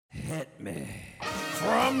me.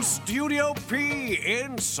 From Studio P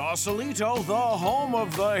in Sausalito, the home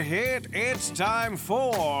of the hit, it's time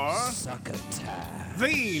for Succotash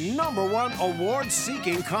the #1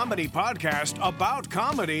 award-seeking comedy podcast about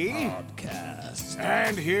comedy. Podcast.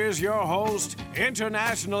 And here's your host,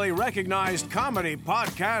 internationally recognized comedy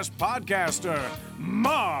podcaster,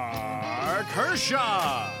 Mark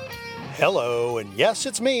Hershaw. Hello, and yes,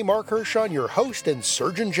 it's me, Mark Hershaw, your host and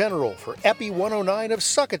Surgeon General for Epi 109 of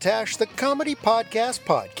Succotash, the comedy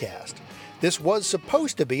podcast. This was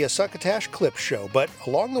supposed to be a Succotash clip show, but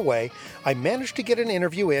along the way, I managed to get an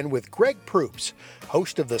interview in with Greg Proops,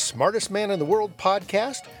 host of the Smartest Man in the World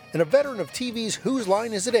podcast and a veteran of TV's Whose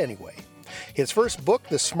Line Is It Anyway? His first book,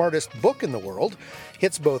 The Smartest Book in the World,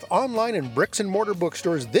 hits both online and bricks-and-mortar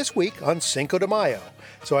bookstores this week on Cinco de Mayo.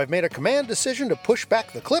 So I've made a command decision to push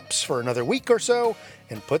back the clips for another week or so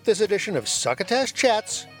and put this edition of Succotash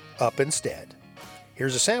Chats up instead.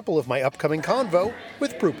 Here's a sample of my upcoming convo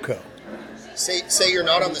with Proopco. Say you're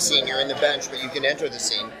not on the scene, you're in the bench, but you can enter the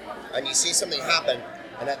scene, and you see something happen,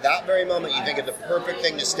 and at that very moment you think of the perfect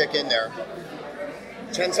thing to stick in there.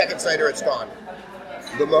 10 seconds later, it's gone.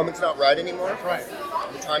 The moment's not right anymore. Right.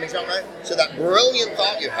 The timing's not right. So that brilliant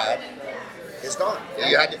thought you had is gone. Yeah.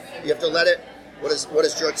 You have to let it. What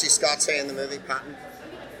does George C. Scott say in the movie Patton?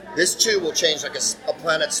 This too will change like a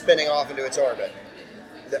planet spinning off into its orbit.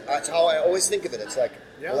 That's how I always think of it. It's like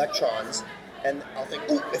electrons, and I'll think,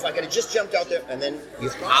 ooh, if I could have just jumped out there, and then you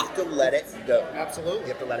have to let it go. Absolutely. You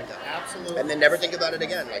have to let it go. Absolutely. And then never think about it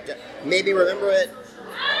again. Like maybe remember it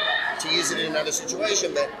to use it in another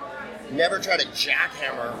situation, but never try to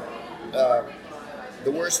jackhammer.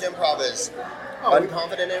 The worst improv is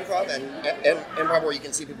unconfident improv and improv where you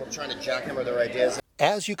can see people trying to jackhammer their ideas.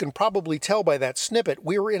 As you can probably tell by that snippet,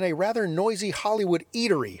 we were in a rather noisy Hollywood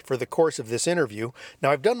eatery for the course of this interview. Now,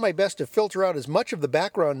 I've done my best to filter out as much of the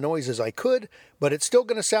background noise as I could, but it's still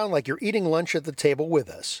going to sound like you're eating lunch at the table with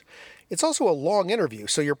us. It's also a long interview,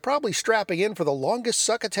 so you're probably strapping in for the longest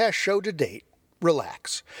Succotash show to date.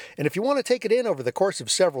 Relax. And if you want to take it in over the course of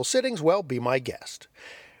several sittings, well, be my guest.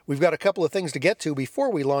 We've got a couple of things to get to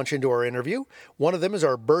before we launch into our interview. One of them is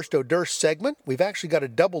our Burst o' Durst segment. We've actually got a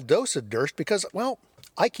double dose of Durst because, well,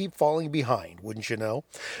 I keep falling behind, wouldn't you know?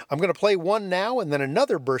 I'm going to play one now and then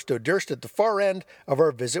another Burst o' Durst at the far end of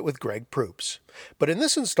our visit with Greg Proops. But in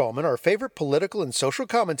this installment, our favorite political and social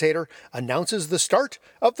commentator announces the start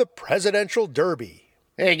of the Presidential Derby.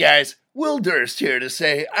 Hey guys, Will Durst here to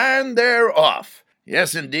say, and they're off.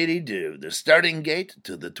 Yes, indeedy do. The starting gate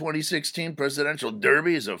to the 2016 Presidential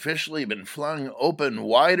Derby has officially been flung open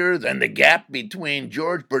wider than the gap between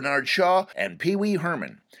George Bernard Shaw and Pee Wee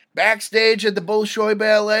Herman. Backstage at the Bolshoi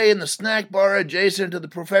Ballet in the snack bar adjacent to the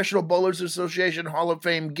Professional Bowlers Association Hall of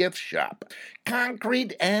Fame gift shop.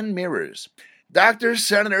 Concrete and mirrors. Dr.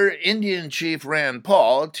 Senator Indian Chief Rand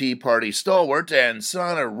Paul, Tea Party stalwart, and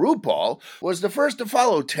son of RuPaul, was the first to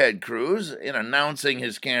follow Ted Cruz in announcing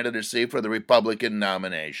his candidacy for the Republican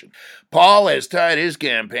nomination. Paul has tied his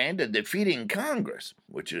campaign to defeating Congress,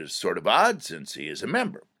 which is sort of odd since he is a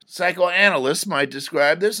member. Psychoanalysts might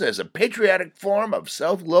describe this as a patriotic form of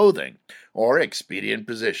self-loathing or expedient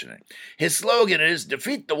positioning. His slogan is,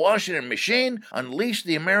 "Defeat the Washington machine, unleash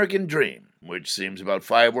the American dream," which seems about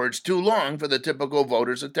 5 words too long for the typical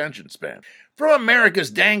voter's attention span. From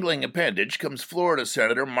America's dangling appendage comes Florida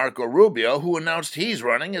Senator Marco Rubio, who announced he's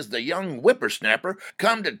running as the young whippersnapper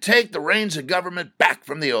come to take the reins of government back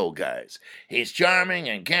from the old guys. He's charming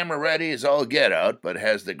and camera-ready as all get out, but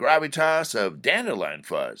has the gravitas of dandelion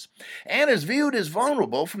fuzz, and is viewed as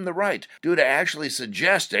vulnerable from the right due to actually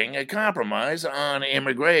suggesting a compromise on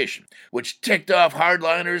immigration, which ticked off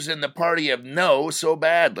hardliners in the party of no so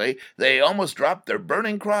badly they almost dropped their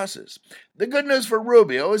burning crosses. The good news for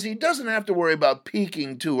Rubio is he doesn't have to worry about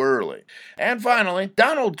peaking too early. And finally,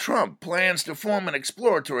 Donald Trump plans to form an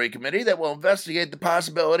exploratory committee that will investigate the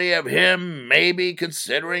possibility of him maybe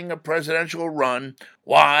considering a presidential run.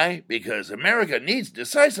 Why? Because America needs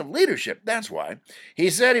decisive leadership, that's why. He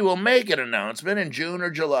said he will make an announcement in June or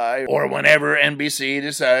July, or whenever NBC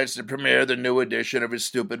decides to premiere the new edition of his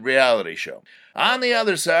stupid reality show. On the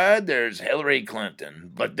other side, there's Hillary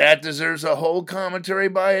Clinton, but that deserves a whole commentary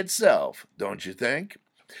by itself, don't you think?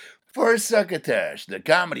 For Succotash, the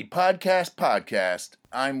comedy podcast,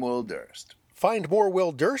 I'm Will Durst. Find more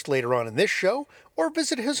Will Durst later on in this show, or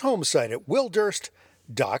visit his home site at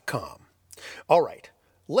willdurst.com. All right,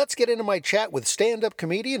 let's get into my chat with stand-up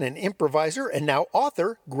comedian and improviser and now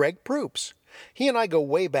author Greg Proops. He and I go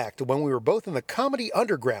way back to when we were both in the Comedy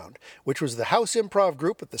Underground, which was the house improv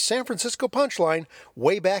group at the San Francisco Punchline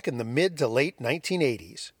way back in the mid to late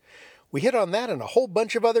 1980s. We hit on that and a whole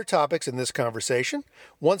bunch of other topics in this conversation.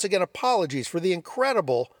 Once again, apologies for the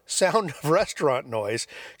incredible sound of restaurant noise,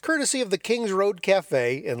 courtesy of the Kings Road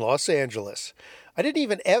Cafe in Los Angeles. I didn't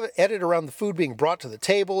even edit around the food being brought to the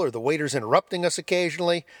table or the waiters interrupting us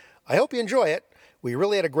occasionally. I hope you enjoy it. We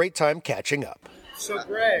really had a great time catching up. So,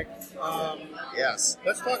 Greg, Yes.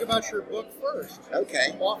 let's talk about your book first.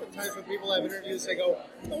 Okay. Oftentimes when people have interviews, they go,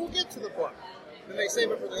 "Oh, we'll get to the book." And they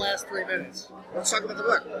save it for the last 3 minutes. Let's talk about the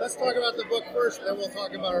book. Let's talk about the book first, then we'll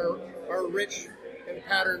talk about our rich and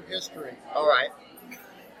patterned history. All right.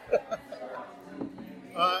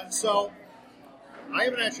 So, I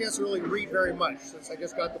haven't had a chance to really read very much since I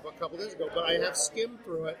just got the book a couple days ago, but I have skimmed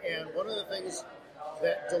through it, and one of the things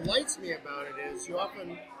that delights me about it is you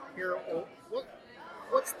often hear, well,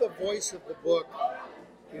 what's the voice of the book?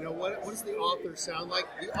 You know, what does the author sound like?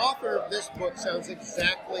 The author of this book sounds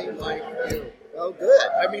exactly like you. Oh, good.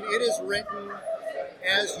 I mean, it is written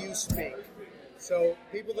as you speak. So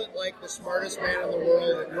people that like The Smartest Man in the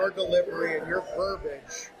World and your delivery and your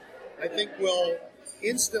verbiage, I think will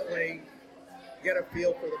instantly get a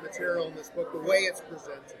feel for the material in this book, the way it's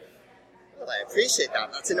presented. Well, I appreciate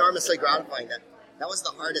that. That's enormously gratifying. That was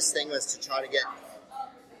the hardest thing, was to try to get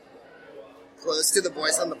close to the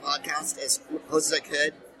voice on the podcast as close as I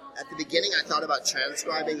could. At the beginning, I thought about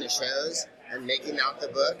transcribing the shows and making out the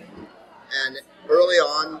book. And early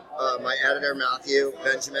on, my editor, Matthew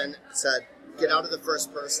Benjamin, said, get out of the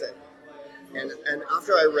first person. And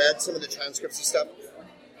after I read some of the transcripts and stuff,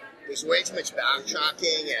 there's way too much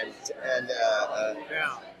backtracking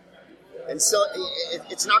and so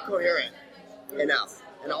it's not coherent enough.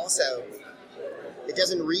 And also, it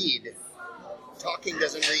doesn't read. Talking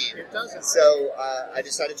doesn't read. It doesn't. So I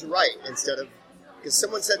decided to write instead of, because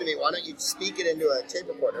someone said to me, why don't you speak it into a tape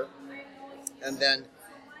recorder and then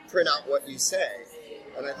print out what you say?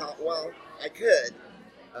 And I thought, well, I could,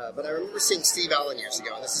 but I remember seeing Steve Allen years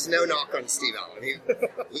ago, and this is no knock on Steve Allen.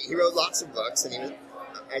 He wrote lots of books, and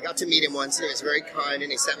I got to meet him once, and he was very kind,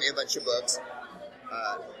 and he sent me a bunch of books.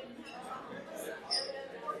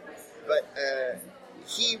 But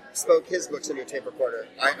he spoke his books into a tape recorder.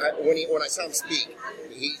 When I saw him speak,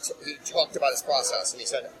 he talked about his process, and he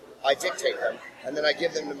said, I dictate them, and then I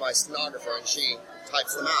give them to my stenographer, and she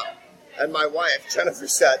types them out. And my wife, Jennifer,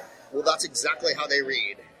 said, well, that's exactly how they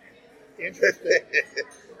read. Interesting.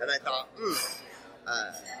 And I thought,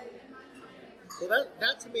 Well,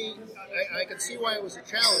 that to me, I can see why it was a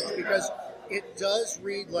challenge, because it does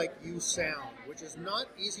read like you sound, which is not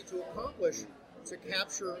easy to accomplish, to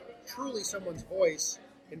capture truly someone's voice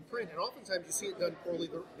in print. And oftentimes you see it done poorly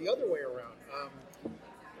the other way around.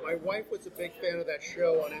 My wife was a big fan of that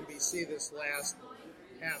show on NBC this last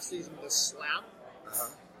half season, The Slap.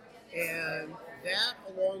 And that,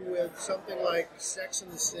 along with something like Sex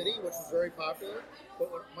and the City, which was very popular. But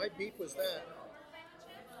my beef was that.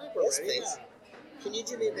 I think we're yes, ready. please. Yeah. Can you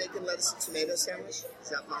do me a bacon, lettuce, and tomato sandwich? Is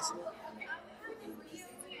that possible?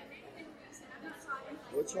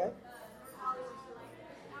 Which one?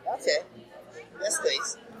 Okay. Yes,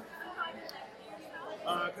 please.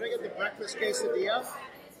 Can I get the breakfast quesadilla?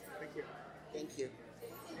 Thank you. Thank you.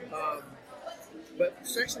 But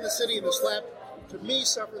Sex and the City and The Slap, to me,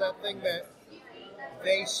 suffer that thing that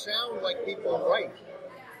they sound like people write.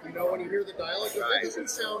 You know, when you hear the dialogue, Right. it doesn't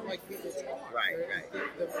sound like people talk. Right, right.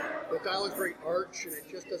 The dialogue's very arch, and it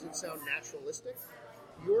just doesn't sound naturalistic.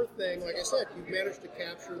 Your thing, like I said, you've managed to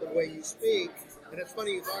capture the way you speak, and it's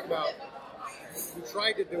funny you talk about, you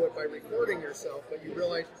tried to do it by recording yourself, but you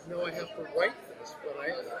realized, no, I have to write this.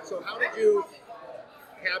 So how did you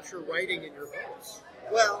capture writing in your voice?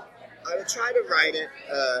 Well, I would try to write it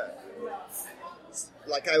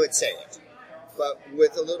like I would say it, but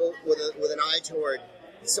with an eye toward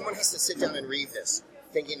someone has to sit down and read this,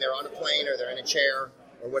 thinking they're on a plane or they're in a chair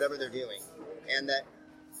or whatever they're doing, and that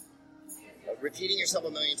repeating yourself a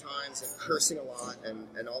million times and cursing a lot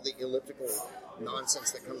and all the elliptical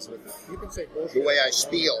nonsense that comes with You can say bullshit. the way I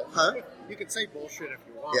spiel, huh? You can say bullshit if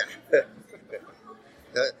you want. Yeah.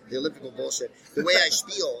 the elliptical bullshit. The way I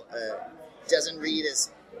spiel doesn't read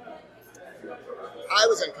as... I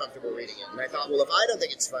was uncomfortable reading it, and I thought, well, if I don't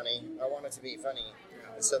think it's funny, I want it to be funny.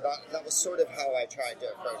 And so that was sort of how I tried to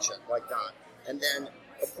approach it, like that. And then,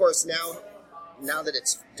 of course, now that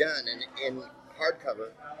it's done and in hardcover,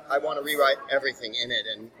 I want to rewrite everything in it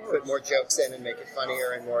and put more jokes in and make it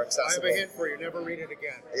funnier and more I accessible. have a hint for you. Never read it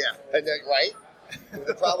again. Yeah, and then, right?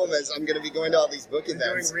 The problem is I'm going to be going to all these book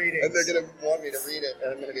events, doing readings. and they're going to want me to read it,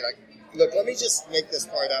 and I'm going to be like, look, let me just make this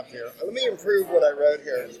part up here. Let me improve what I wrote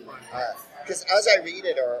here. Because as I read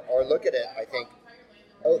it or look at it, I think,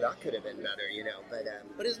 oh, that could have been better, you know.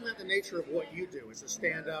 But isn't that the nature of what you do as a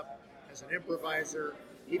stand-up, as an improviser?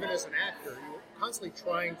 even as an actor, you're constantly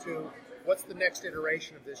trying to, what's the next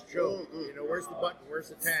iteration of this joke? You know, where's the button? Where's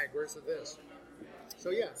the tag? Where's the this? So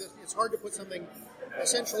yeah, it's hard to put something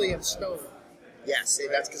essentially in stone. Yes,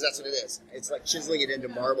 that's because that's what it is. It's like chiseling it into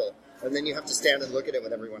marble, and then you have to stand and look at it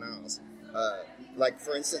with everyone else. Like,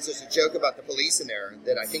 for instance, there's a joke about the police in there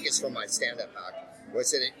that I think is from my stand-up act, where I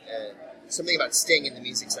said something about Sting in the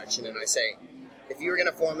music section, and I say, if you were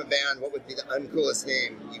going to form a band, what would be the uncoolest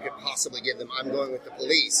name you could possibly give them? I'm going with the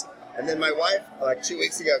Police. And then my wife, like 2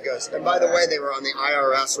 weeks ago, goes, and by the way, they were on the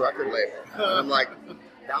IRS record label. And I'm like,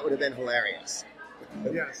 that would have been hilarious.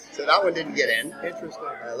 Yes. So that one didn't get in. Interesting.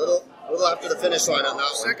 A little after the finish line on that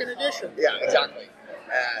one. Second edition. Yeah, exactly.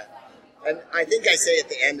 And I think I say at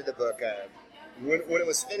the end of the book, when it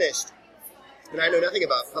was finished, and I know nothing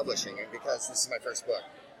about publishing it because this is my first book,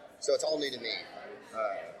 so it's all new to me.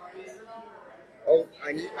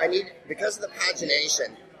 I need because of the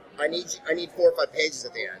pagination, I need 4 or 5 pages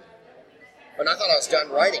at the end. And I thought I was done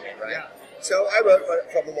writing it, right? Yeah. So I wrote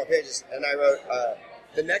a couple more pages, and I wrote,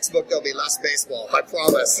 the next book there'll be less baseball, I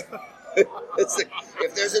promise. It's like,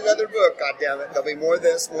 if there's another book, goddammit, there'll be more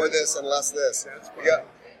this, and less this. That's funny. Yeah.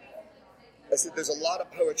 I said, there's a lot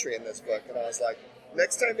of poetry in this book, and I was like,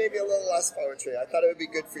 next time maybe a little less poetry. I thought it would be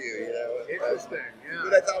good for you, you know. Interesting, yeah.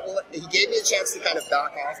 But I thought, well, he gave me a chance to kind of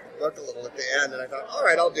back off the book a little at the end, and I thought, all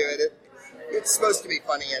right, I'll do it. It's supposed to be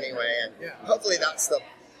funny anyway, and hopefully that's the...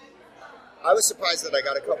 I was surprised that I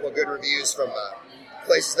got a couple of good reviews from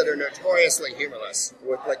places that are notoriously humorless,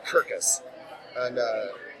 like Kirkus and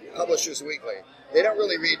Publishers Weekly. They don't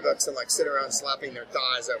really read books and like sit around slapping their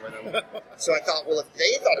thighs over them. So I thought, well, if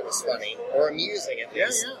they thought it was funny or amusing at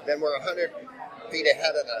least, then we're 100 feet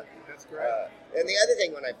ahead of the... That's great. And the other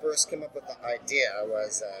thing when I first came up with the idea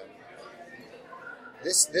was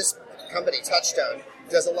this company, Touchstone,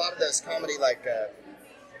 does a lot of those comedy like,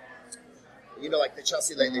 like the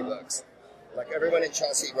Chelsea Lately books. Like everyone in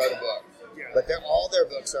Chelsea wrote a book. Yeah. But all their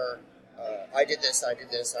books are, I did this, I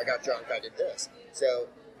got drunk, I did this. So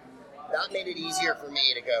that made it easier for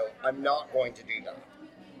me to go, I'm not going to do that.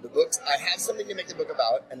 The books, I have something to make the book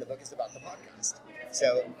about, and the book is about the podcast.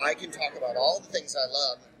 So I can talk about all the things I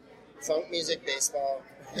love, funk music, baseball,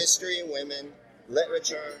 history, women,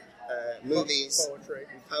 literature, movies,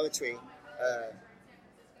 poetry,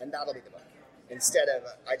 and that'll be the book. Instead of,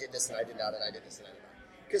 I did this and I did that and I did this and I did that.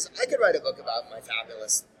 Because I could write a book about my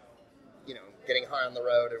fabulous, getting high on the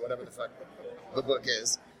road or whatever the fuck the book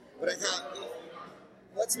is. But I thought,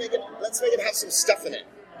 let's make it have some stuff in it.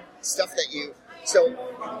 Stuff that so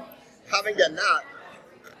having done that,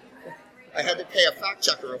 I had to pay a fact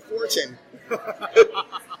checker a fortune to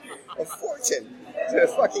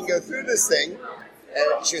fucking go through this thing.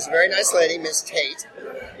 And she was a very nice lady, Miss Tate.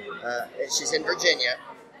 She's in Virginia.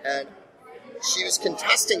 And she was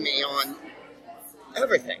contesting me on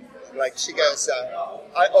everything. Like, she goes,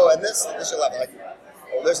 and this you'll love. Like,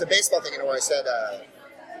 there's a baseball thing in where I said,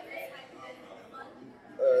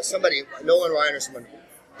 somebody, Nolan Ryan or someone,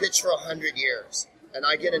 pitched for 100 years. And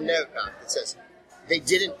I get a note back that says, they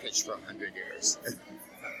didn't pitch for 100 years. And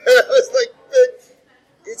I was like, but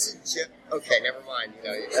it's a joke. Okay, never mind.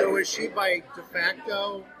 So is she by de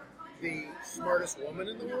facto the smartest woman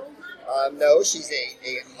in the world? No, she's a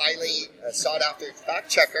highly sought-after fact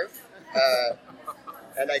checker.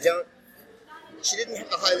 And she didn't have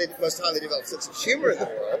the most highly developed sense of humor in the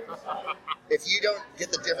world. If you don't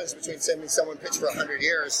get the difference between sending someone pitch for 100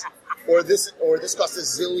 years or this cost $1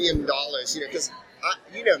 zillion, because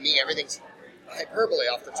me, everything's hyperbole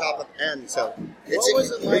off the top of the end, so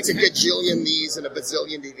it's a gajillion these and a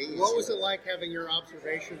bazillion these. What was it like having your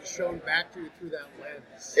observations shown back to you through that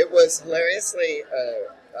lens? It was hilariously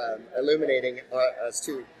illuminating as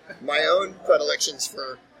to my own predilections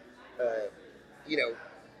for,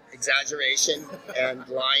 exaggeration and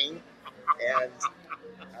lying, and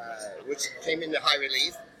which came into high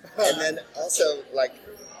relief. And then also, like,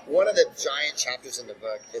 one of the giant chapters in the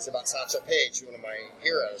book is about Satchel Paige, one of my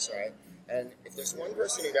heroes, right? And if there's one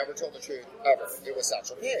person who'd ever told the truth, ever, it was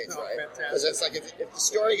Satchel Paige, right? Because it's like, if the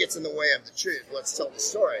story gets in the way of the truth, let's tell the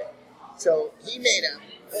story. So he made up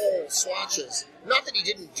whole swatches. Not that he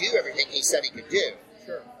didn't do everything he said he could do.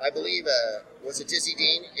 Sure. I believe, was it Dizzy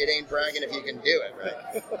Dean? It ain't bragging if you can do it,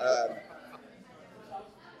 right?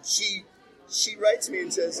 She writes me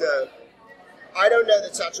and says, I don't know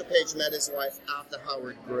that Satchel Paige met his wife at the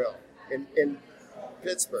Howard Grill in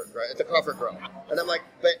Pittsburgh, right, at the Cover Grill. And I'm like,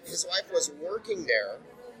 but his wife was working there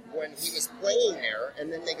when he was playing there,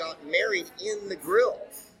 and then they got married in the grill.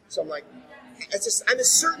 So I'm like, I'm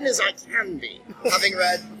as certain as I can be, having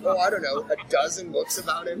read, a dozen books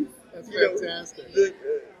about him. That's fantastic.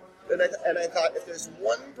 And I thought, if there's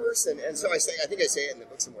one person, and so I think I say it in the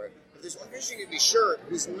book somewhere, if there's one person you can be sure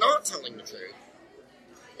who's not telling the truth,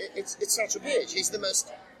 it's Satchel Paige. He's the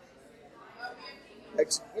most,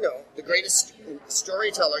 the greatest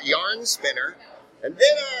storyteller, yarn spinner. And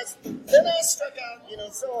then I struck out,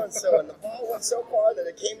 so and so, and the ball went so far that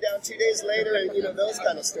it came down 2 days later, and those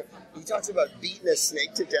kind of stuff. He talks about beating a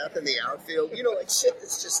snake to death in the outfield, like shit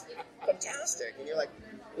that's just fantastic. And you're like,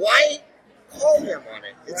 why call him on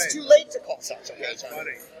it? It's too late to call Satchel Paige on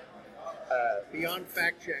it. Funny. Beyond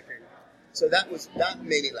fact checking. So that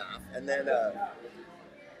made me laugh, and then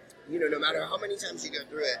no matter how many times you go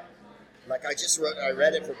through it, like I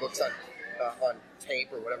read it for books on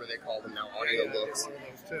tape or whatever they call them now, audio books. One of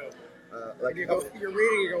those too. You're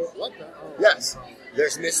reading, you go, what the? Oh, yes.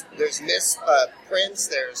 There's misprints.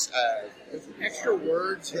 There's extra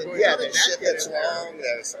words. There's shit that's wrong.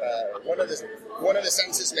 There's one of the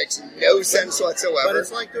sentences makes no sense whatsoever. But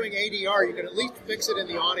it's like doing ADR. You can at least fix it in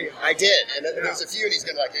the audio. I did, and there's a few, and he's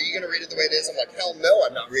gonna are you gonna read it the way it is? I'm like, hell no,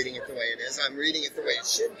 I'm not reading it the way it is. I'm reading it the way it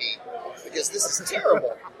should be, because this is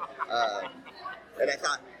terrible. And I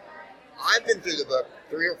thought, I've been through the book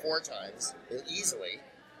 3 or 4 times easily.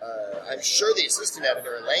 I'm sure the assistant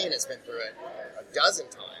editor, Elaine, has been through it a dozen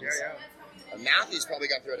times. Yeah. Matthew's probably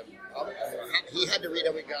gone through it. He had to read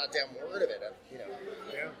every goddamn word of it.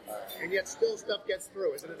 And yet still stuff gets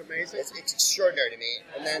through. Isn't it amazing? It's extraordinary to me.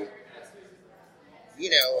 And then,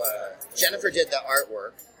 Jennifer did the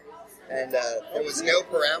artwork, and there was no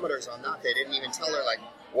parameters on that. They didn't even tell her,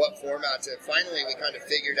 what format to. Finally, we kind of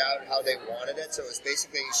figured out how they wanted it. So it was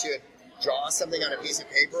basically she would draw something on a piece of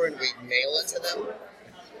paper and we'd mail it to them.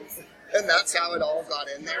 And that's how it all got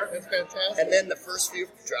in there. That's fantastic. And then the first few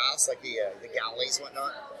drafts, like the galleys and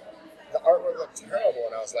whatnot, the artwork looked terrible.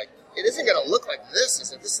 And I was like, it isn't going to look like this,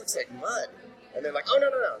 is it? This looks like mud. And they're like, oh, no.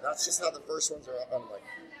 That's just how the first ones are. I'm like,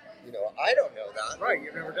 I don't know that. Right,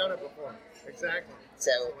 you've never done it before. Exactly.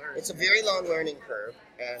 So it's a very long learning curve.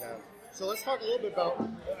 And so let's talk a little bit about,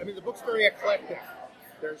 the book's very eclectic.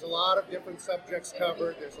 There's a lot of different subjects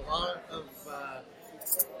covered. There's a lot of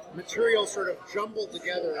material sort of jumbled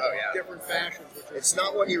together in different fashions. It's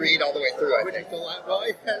not one you read all the way through, I think.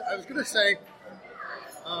 I was going to say,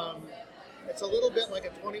 it's a little bit like a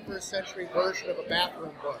 21st century version of a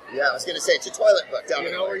bathroom book. Yeah, I was going to say, it's a toilet book.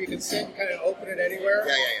 Where you can sit and kind of open it anywhere?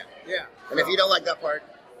 Yeah. And if you don't like that part,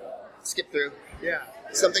 skip through. Yeah.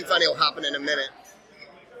 Something funny will happen in a minute.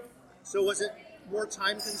 So was it more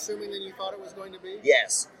time-consuming than you thought it was going to be?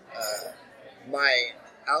 Yes. My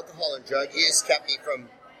alcohol and drug use kept me from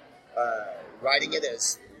writing it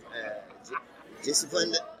as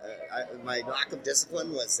disciplined. My lack of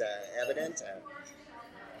discipline was evident.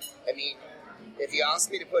 If you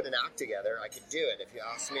asked me to put an act together, I could do it. If you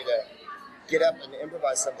asked me to get up and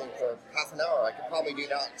improvise something for half an hour, I could probably do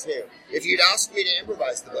that too. If you'd asked me to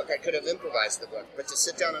improvise the book, I could have improvised the book. But to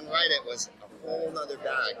sit down and write it was a whole nother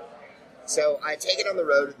bag. So I'd take it on the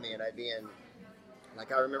road with me, and I'd be in,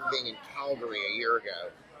 I remember being in Calgary a year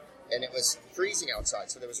ago, and it was freezing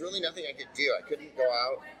outside, so there was really nothing I could do. I couldn't go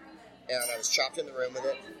out, and I was chopped in the room with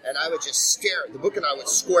it, and I would just stare. The book and I would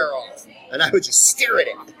square off, and I would just stare at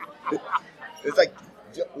it. It's like,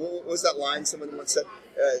 what was that line someone once said?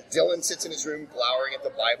 Dylan sits in his room glowering at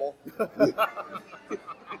the Bible.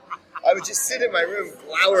 I would just sit in my room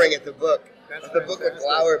glowering at the book. The book would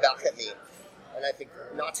glower back at me. And I think,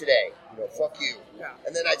 not today. Fuck you. Yeah.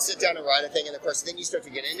 And then I'd sit down and write a thing, and of course, then you start to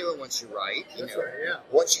get into it once you write. That's right, yeah.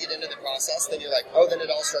 Once you get into the process, then you're like, then it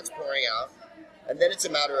all starts pouring out. And then it's a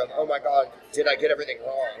matter of, oh my God, did I get everything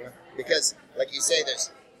wrong? Because, like you say, there's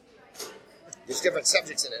different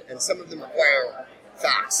subjects in it, and some of them require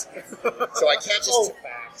facts. So I can't just...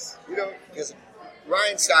 facts. Because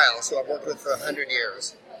Ryan Stiles, who I've worked with for 100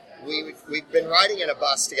 years, we've been riding in a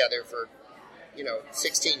bus together for,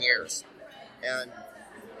 16 years. And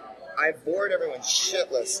I bored everyone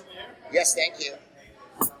shitless. Yes, thank you.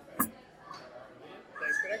 Thanks.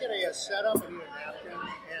 Can I get a setup and a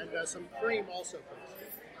napkin and some cream also,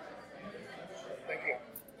 please? Thank you.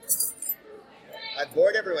 I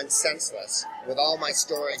bored everyone senseless with all my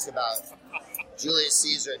stories about Julius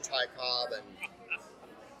Caesar and Ty Cobb and,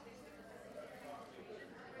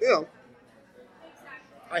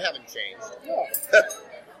 I haven't changed. Yeah.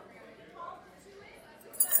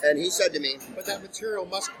 And he said to me... But that material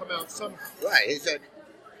must come out somehow. Right, he said,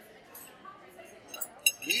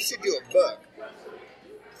 you should do a book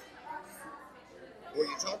where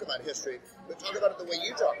you talk about history, but talk about it the way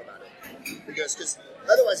you talk about it. Because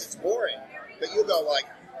otherwise it's boring. But you'll go like,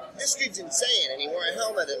 this dude's insane, and he wore a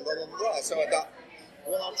helmet and blah, blah, blah. So I thought,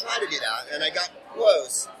 well, I'll try to do that. And I got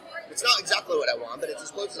close. It's not exactly what I want, but it's as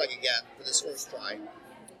close as I could get for this first try.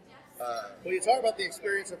 Well, you talk about the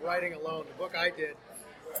experience of writing alone. The book I did,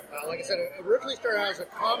 like I said, it originally started out as a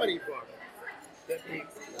comedy book.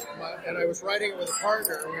 And I was writing it with a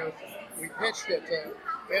partner. We pitched it to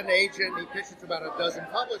an agent. He pitched it to about a dozen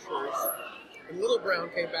publishers. And Little Brown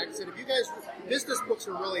came back and said, "If you guys, business books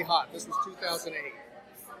are really hot." This was 2008.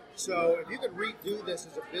 So if you could redo this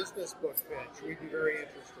as a business book pitch, we'd be very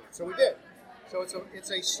interested. So we did. So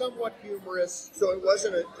it's a somewhat humorous. So it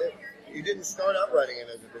wasn't you didn't start out writing it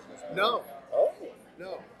as a business book? No. Oh.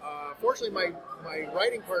 No. Fortunately, my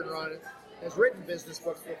writing partner on it has written business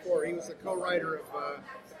books before. He was the co-writer of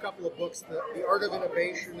a couple of books, The Art of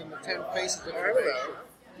Innovation and The 10 Faces of Innovation.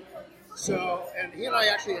 So, and he and I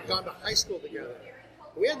actually had gone to high school together.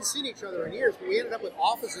 We hadn't seen each other in years, but we ended up with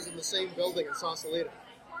offices in the same building in Sausalito.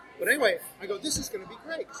 But anyway, I go, this is going to be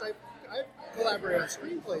great, because I've collaborated on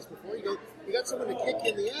screenplays before. You got someone to kick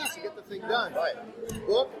you in the ass, you get the thing done. Right.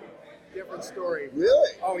 Book, different story.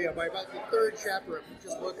 Really? Oh yeah, by about the third chapter, I'm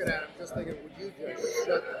just looking at it, I'm just thinking, would you just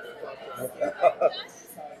shut the fuck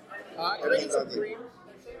up? Can I get some cream?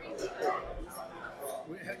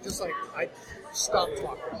 Just like, stop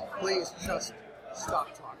talking. Please just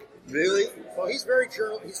stop talking. Really? Well, he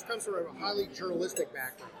comes from a highly journalistic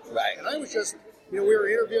background. Right. And I was just, we were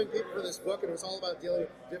interviewing people for this book, and it was all about dealing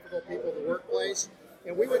with difficult people in the workplace.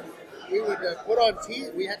 And we would put on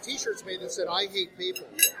we had T-shirts made that said "I hate people,"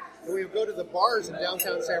 and we would go to the bars in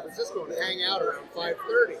downtown San Francisco and hang out around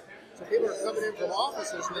 5:30. So people were coming in from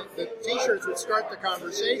offices, and the T-shirts would start the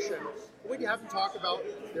conversation. And we'd have them talk about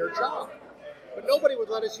their job, but nobody would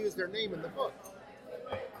let us use their name in the book.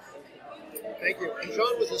 Thank you. And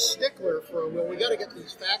John was a stickler for, we got to get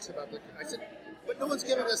these facts about I said, but no one's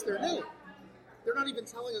giving us their name. They're not even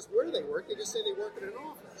telling us where they work. They just say they work in an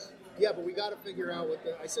office. Yeah, but we got to figure out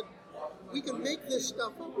I said, we can make this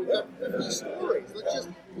stuff up. We've got 50 stories. Let's just,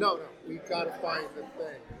 no, we've got to find the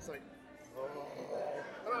thing. It's like,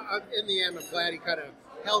 in the end, I'm glad he kind of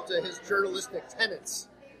held to his journalistic tenets,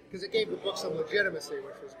 because it gave the book some legitimacy,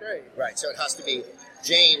 which was great. Right, so it has to be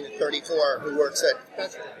Jane, 34, who works at...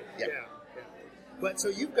 That's right. Yeah. But so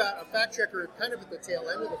you've got a fact checker kind of at the tail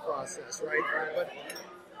end of the process, right? But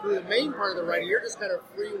for the main part of the writing, you're just kind of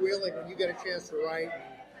freewheeling when you get a chance to write,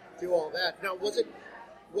 do all that. Now, was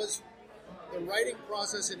the writing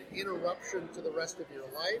process an interruption to the rest of your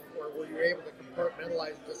life, or were you able to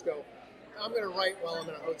compartmentalize and just go, I'm going to write while I'm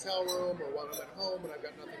in a hotel room or while I'm at home and I've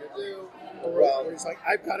got nothing to do? Or were you just like,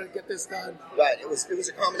 I've got to get this done? Right, it was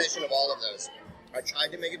a combination of all of those. I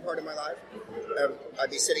tried to make it part of my life. I'd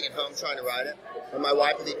be sitting at home trying to write it, and my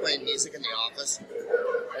wife would be playing music in the office,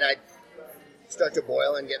 and I'd start to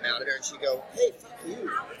boil and get mad at her, and she'd go, "Hey, fuck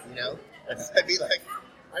you," And I'd be like,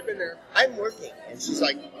 "I've been there. I'm working," and she's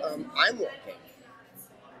like, "I'm working.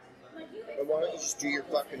 But why don't you just do your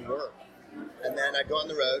fucking work?" And then I'd go on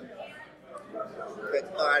the road.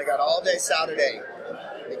 But I got all day Saturday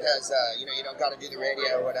because you don't got to do the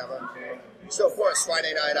radio or whatever. So, of course,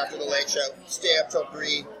 Friday night after the late show, stay up till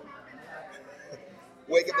 3,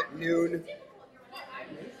 wake up at noon,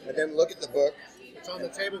 and then look at the book. It's on the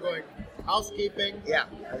table going, housekeeping. Yeah,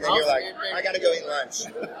 and then you're like, I gotta go eat lunch. So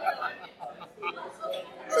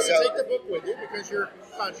you take the book with you because you're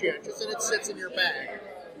conscientious, and it sits in your bag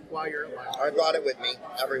while you're at lunch. I brought it with me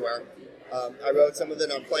everywhere. I wrote some of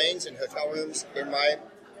it on planes and hotel rooms in my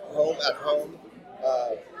home, at home.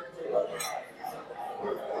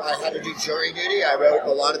 I had to do jury duty. I wrote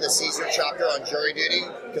a lot of the Caesar chapter on jury duty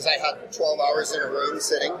because I had 12 hours in a room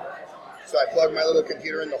sitting. So I plugged my little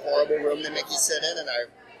computer in the horrible room they make you sit in, and I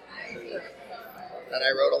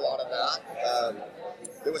wrote a lot of that.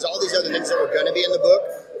 There was all these other things that were going to be in the book,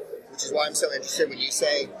 which is why I'm so interested when you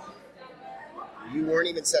say you weren't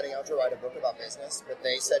even setting out to write a book about business, but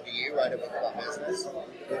they said to you, write a book about business.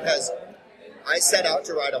 Because I set out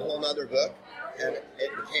to write a whole nother book, and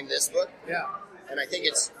it became this book. Yeah. And I think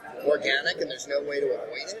it's organic, and there's no way to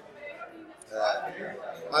avoid it.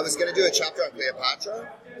 I was going to do a chapter on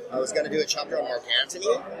Cleopatra. I was going to do a chapter on Mark Antony.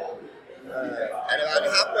 And about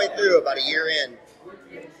halfway through, about a year in,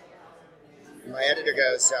 my editor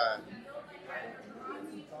goes,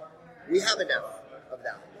 we have enough of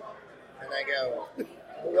that. And I go,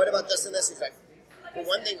 well, what about this and this? He's like, well,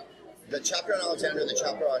 one thing, the chapter on Alexander and the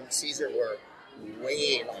chapter on Caesar were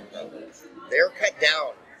way longer. They were cut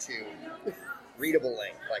down to readable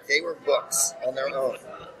length. Like, they were books on their own.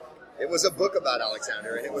 It was a book about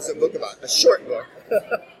Alexander, and it was a short book.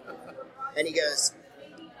 And he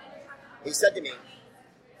said to me,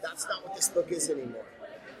 that's not what this book is anymore.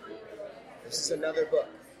 This is another book.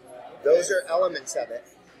 Those are elements of it.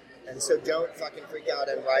 And so don't fucking freak out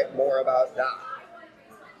and write more about that.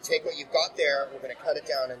 Take what you've got there, we're going to cut it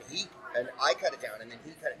down. And and I cut it down, and then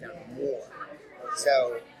he cut it down more.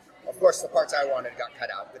 So, of course, the parts I wanted got cut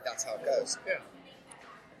out, but that's how it goes. Yeah.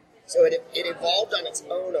 So it evolved on its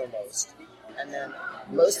own almost, and then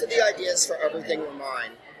most of the ideas for everything were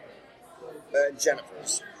mine,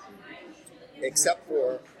 Jennifer's, except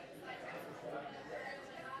for,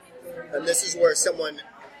 and this is where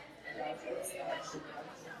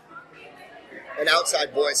an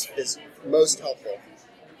outside voice is most helpful.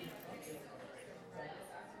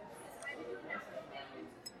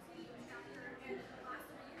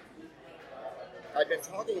 I've been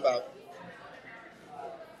talking about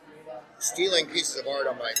stealing pieces of art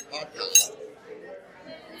on my podcast.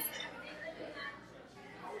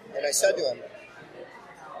 And I said to him,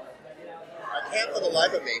 I can't for the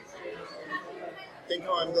life of me think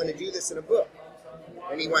how I'm going to do this in a book.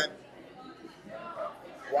 And he went,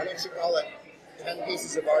 why don't you call it 10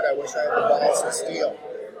 pieces of art I wish I had the balls to steal?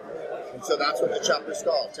 And so that's what the chapter's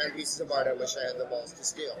called, 10 pieces of art I wish I had the balls to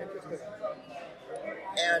steal.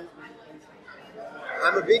 And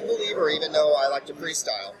I'm a big believer, even though I like to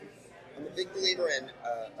freestyle, I'm a big believer in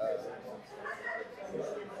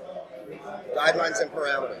guidelines and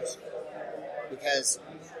parameters. Because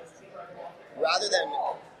rather than...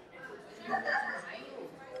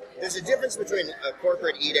 There's a difference between a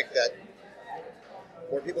corporate edict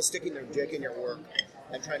where people sticking their dick in your work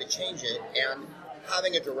and trying to change it, and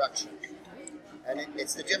having a direction. And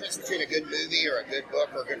it's the difference between a good movie or a good book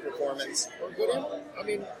or a good performance. Or good I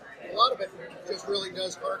mean, a lot of it just really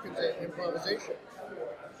does harken to improvisation,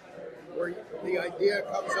 where the idea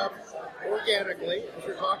comes up organically, as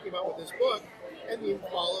you're talking about with this book, and you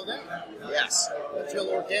follow that. Yes. Until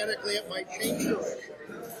organically it might change direction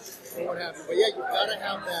or what have you. But yeah, you've got to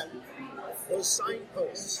have those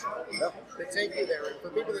signposts that take you there. And for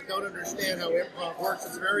people that don't understand how improv works,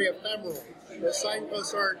 it's very ephemeral. Those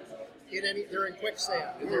signposts aren't they're in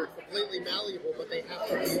quicksand, and they're completely malleable, but they have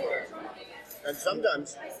to be there. And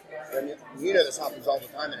sometimes, and you know this happens all the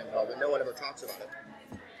time in improv, but no one ever talks about it.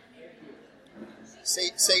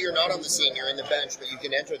 Say you're not on the scene, you're in the bench, but you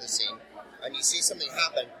can enter the scene, and you see something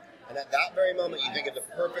happen, and at that very moment you think of the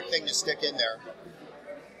perfect thing to stick in there.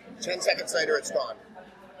 10 seconds later, it's gone.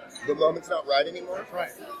 The moment's not right anymore.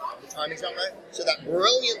 Right. The timing's not right. So that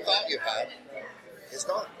brilliant thought you had is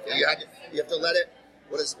gone. You have to let it.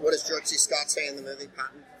 What does George C. Scott say in the movie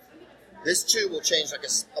Patton? This too will change like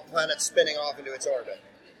a planet spinning off into its orbit.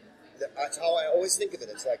 That's how I always think of it.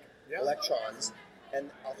 It's like electrons,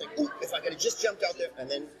 and I'll think, ooh, if I could have just jumped out there, and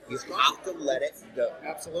then you have to let it go.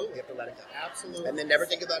 Absolutely. You have to let it go. Absolutely. And then never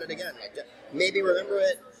think about it again. Like, maybe remember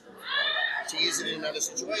it to use it in another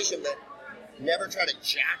situation, but never try to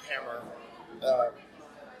jackhammer.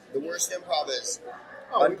 The worst improv is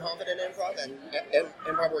unconfident improv, and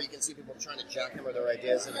improv where you can see people trying to jackhammer their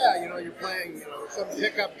ideas. And you're playing, some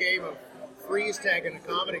pickup game of freeze tag in a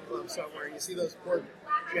comedy club somewhere, and you see those poor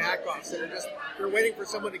jack-offs that they're waiting for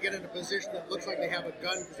someone to get in a position that looks like they have a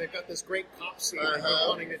gun because they've got this great cop scene they're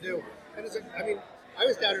wanting to do. And I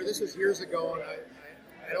was down here, this was years ago, and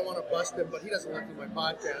I don't want to bust him, but he doesn't listen to my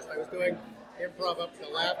podcast. I was doing improv up at the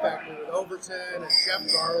Laugh Factory with Overton and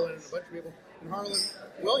Jeff Garland and a bunch of people, and Harlan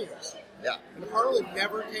Williams. Yeah. And Harlan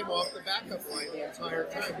never came off the backup line the entire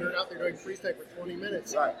time. We were out there doing freestyle for 20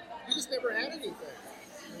 minutes. Right. He just never had anything.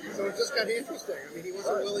 So it just got interesting. He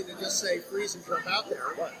wasn't willing to just say freeze and jump out there.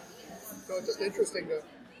 Right. So it's just interesting to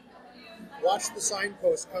watch the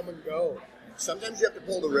signposts come and go. Sometimes you have to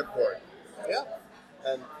pull the ripcord. Yeah.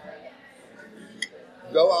 And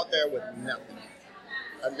go out there with nothing.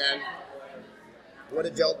 And then, what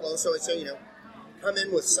did Del Closo say? Come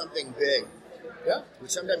in with something big. Yeah.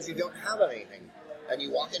 Which sometimes you don't have anything. And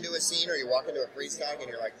you walk into a scene or you walk into a freestyle and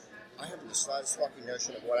you're like, I haven't the slightest fucking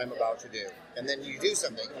notion of what I'm about to do. And then you do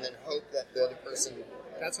something and then hope that the other person...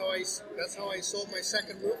 That's how I sold my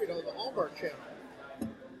second movie to the Hallmark Channel.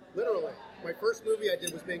 Literally. My first movie I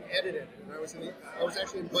did was being edited. And I was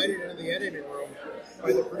actually invited into the editing room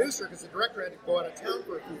by the producer because the director had to go out of town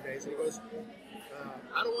for a few days. And he goes,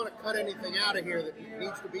 I don't want to cut anything out of here that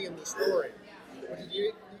needs to be in the story.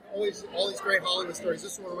 Always all these great Hollywood stories.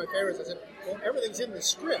 This is one of my favorites. I said, well, everything's in the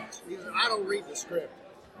script. He said, I don't read the script.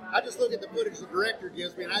 I just look at the footage the director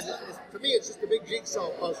gives me, and to me, it's just a big jigsaw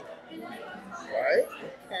puzzle. Right?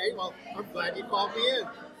 Okay, well, I'm glad you called me in.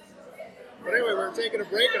 But anyway, we were taking a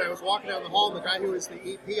break, and I was walking down the hall, and the guy who was the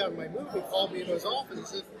EP on my movie called me into his office. He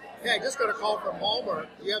said, hey, I just got a call from Hallmark.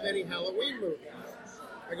 Do you have any Halloween movies?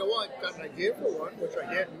 I go, well, I've got an idea for one, which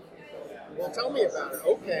I didn't. Well, tell me about it.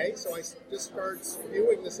 Okay, so I just started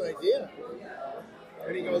spewing this idea.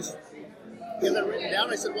 And he goes, get that written down.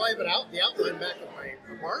 I said, well, I have the outline back at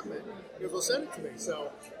my apartment. He goes, well, send it to me.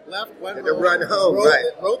 So left, went Had to home, run home,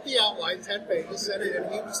 wrote the outline, 10 pages, sent it, and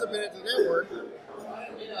he submitted it to the network.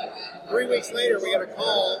 3 weeks later, we got a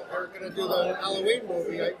call. They're going to do the Halloween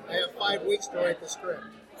movie. I have 5 weeks to write the script.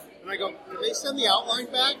 And I go, did they send the outline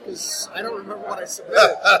back? Because I don't remember what I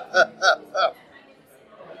submitted.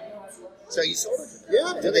 So you sold it?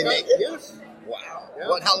 Yeah. Did they make it? Yes. Wow. Yeah.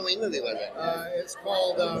 What Halloween movie was it? It's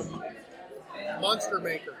called Monster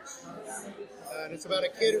Makers. And it's about a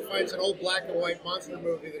kid who finds an old black and white monster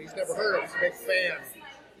movie that he's never heard of. He's a big fan.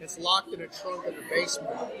 It's locked in a trunk in the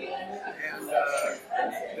basement. And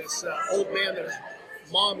this old man that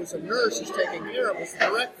his mom, who's a nurse, is taking care of, is the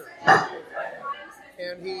director.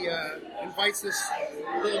 And he invites this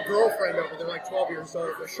little girlfriend over. They're like 12 years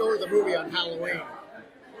old. To show her the movie on Halloween.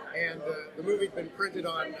 And the movie's been printed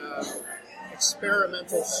on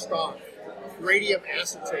experimental stock, radium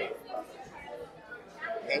acetate.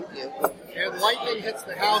 Thank you. And lightning hits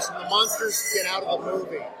the house, and the monsters get out of the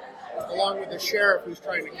movie, along with the sheriff who's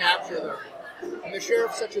trying to capture them. And the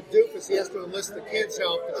sheriff's such a doofus, he has to enlist the kids'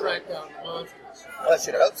 help to track down the monsters. Well, I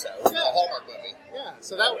should hope so. It's a Hallmark movie. Yeah,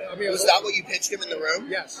 so that, I mean... Was that what you pitched him in the room?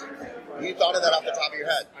 Yes. You thought of that off the top of your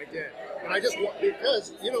head? I did. And I just,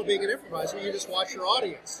 because, being an improviser, you just watch your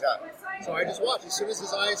audience. Yeah. So I just watched. As soon as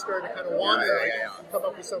his eyes started to kind of wander, I come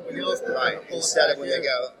up with something else. To right. kind of pull Instead it of when back they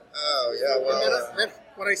in. go, oh, yeah, well... And then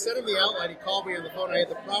when I sent him the outline, he called me on the phone. I had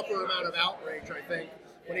the proper amount of outrage, I think,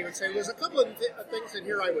 when he would say, there's a couple of things in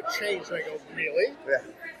here I would change. And I go, really? Yeah.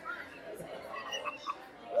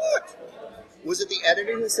 What? Was it the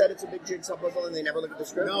editor who said it's a big jigsaw puzzle and they never looked at the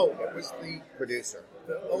script? No, it was the Producer.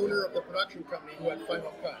 The owner of the production company who had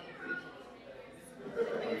final cut.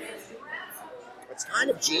 It's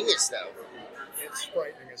kind of genius, though. It's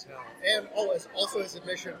frightening as hell. And it's also his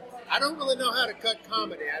admission, I don't really know how to cut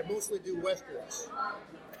comedy. I mostly do westerns.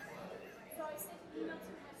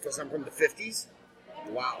 Because I'm from the 50s?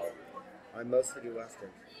 Wow. I mostly do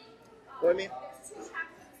westerns. What I mean?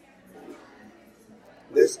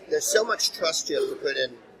 There's so much trust you have to put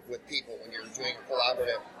in with people when you're doing a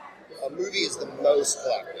collaborative. A movie is the most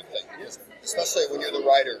collaborative thing, especially when you're the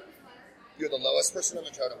writer. You're the lowest person on the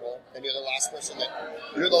totem pole, and you're the last one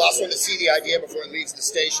to see the idea before it leaves the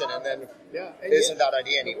station, and then isn't that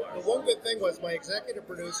idea anymore. The one good thing was my executive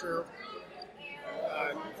producer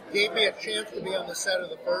gave me a chance to be on the set of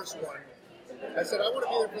the first one. I said, I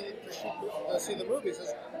want to be there to see the movie. He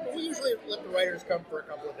says, well, we usually let the writers come for a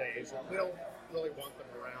couple of days, and we don't really want them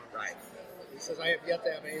around. Right. He says, I have yet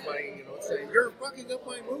to have anybody, say, you're fucking up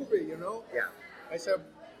my movie, Yeah. I said,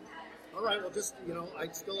 all right, well, just,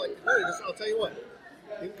 I'd still like to do it. I'll tell you what,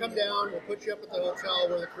 you can come down, we'll put you up at the hotel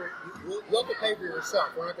where you'll have to pay for yourself.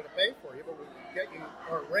 We're not going to pay for you, but we'll get you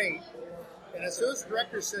our rate. And as soon as the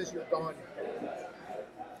director says you're gone,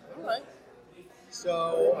 all right.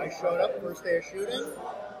 So I showed up first day of shooting,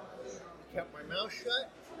 kept my mouth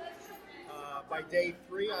shut. By day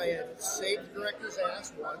 3, I had saved the director's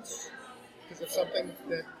ass once because of something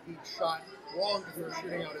that he'd shot wrong because we were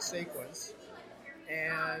shooting out a sequence.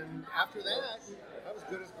 And after that, I was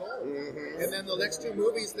good as gold. Mm-hmm. And then the next 2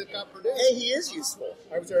 movies that got produced. Hey, he is useful.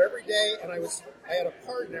 I was there every day, and I had a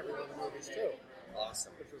part in every one of the movies too.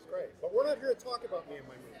 Awesome. Which was great. But we're not here to talk about me and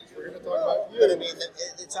my movies. We're here to talk about you. But I mean,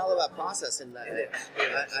 it's all about process, and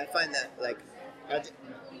I find that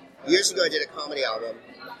years ago I did a comedy album,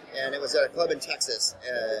 and it was at a club in Texas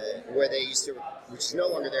where they used to, which is no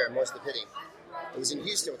longer there, most of the pity. It was in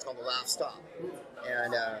Houston. It's called The Laugh Stop,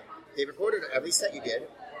 and they recorded every set you did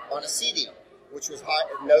on a CD, which was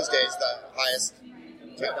in those days the highest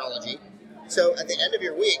technology. So at the end of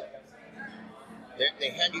your week, they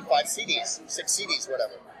hand you 5 CDs, 6 CDs,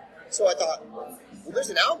 whatever. So I thought, well, there's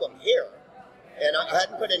an album here. And I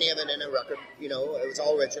hadn't put any of it in a record. It was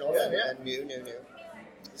all original and new. It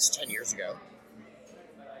was 10 years ago.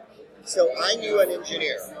 So I knew an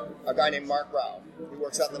engineer, a guy named Mark Rao, who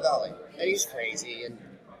works out in the Valley. And he's crazy and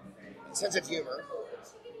sense of humor.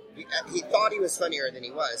 He thought he was funnier than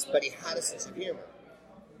he was, but he had a sense of humor.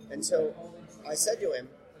 And so I said to him,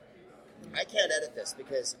 I can't edit this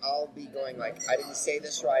because I'll be going like, I didn't say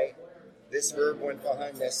this right. This verb went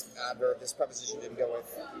behind this adverb. This preposition didn't go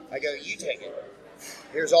with. I go, you take it.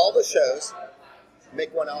 Here's all the shows.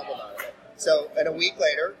 Make one album out of it. So, and a week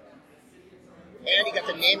later, and he got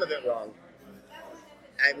the name of it wrong.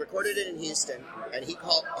 I recorded it in Houston, and he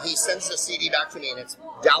sends the CD back to me, and it's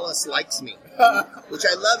Dallas Likes Me, which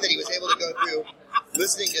I love that he was able to go through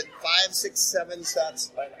listening to 5, 6, 7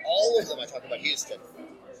 sets, and all of them I talk about Houston.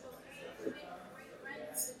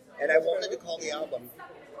 And I wanted to call the album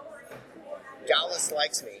Dallas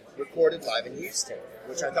Likes Me recorded live in Houston,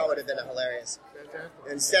 which I thought would have been hilarious.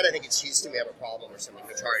 Instead, I think it's Houston we have a problem or something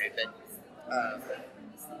retarded, but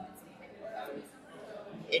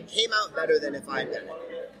it came out better than if I'd done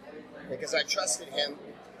it. Because I trusted him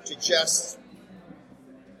to just,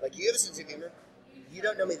 like, you have a sense of humor, you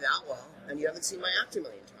don't know me that well, and you haven't seen my act a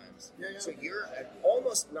million times. Yeah. So you're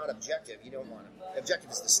almost not objective, you don't want to.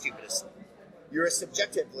 Objective is the stupidest thing. You're a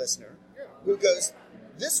subjective listener who goes,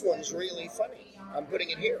 this one's really funny, I'm putting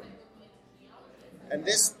it here. And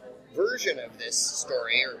this version of this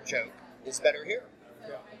story or joke is better here.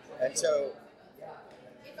 And so,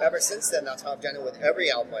 ever since then, that's how I've done it with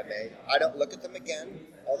every album I made. I don't look at them again,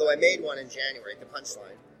 although I made one in January, The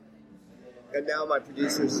Punchline. And now my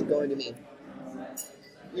producer's going to me,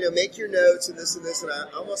 make your notes and this, and I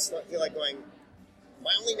almost feel like going,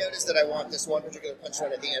 my only note is that I want this one particular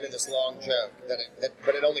punchline at the end of this long joke,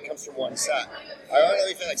 but it only comes from one set. I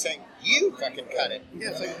really feel like saying, you fucking cut it. Yeah,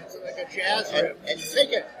 it's like a jazz riff. And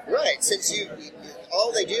take it. Right, since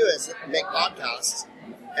all they do is make podcasts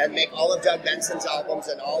and make all of Doug Benson's albums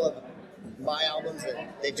and all of my albums, and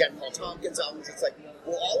they've done Paul Tompkins' albums. It's like,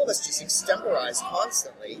 well, all of us just extemporize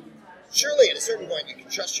constantly. Surely at a certain point you can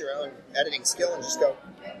trust your own editing skill and just go,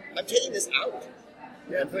 I'm taking this out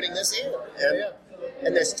and putting this in.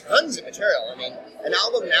 And there's tons of material. I mean, an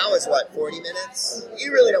album now is 40 minutes?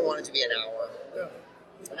 You really don't want it to be an hour.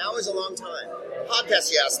 An hour is a long time.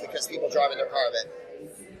 Podcast, yes, because people drive in their car a bit.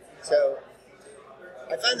 So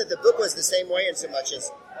I find that the book was the same way in so much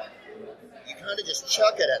as you kind of just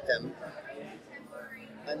chuck it at them.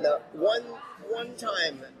 And the one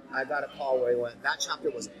time I got a call where he went, that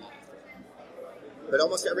chapter was awful. But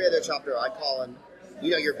almost every other chapter I call and,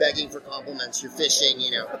 you're begging for compliments, you're fishing,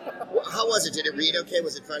 How was it? Did it read okay?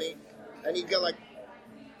 Was it funny? And he'd go like,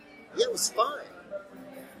 yeah, it was fine.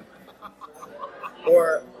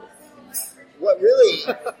 Or what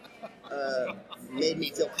really made me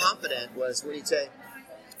feel confident was when he'd say,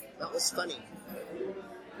 that was funny.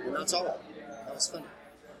 And that's all. That was funny.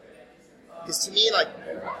 Because to me,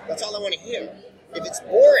 that's all I want to hear. If it's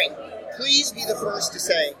boring, please be the first to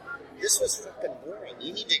say, this was fucking boring.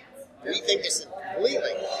 You need to rethink this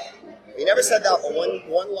completely. He never said that, but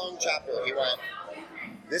one long chapter, he went,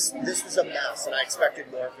 this was a mess, and I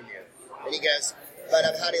expected more from you. And he goes, but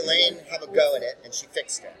I've had Elaine have a go at it, and she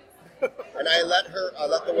fixed it. And I let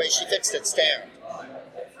the way she fixed it stand.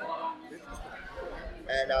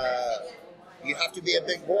 And you have to be a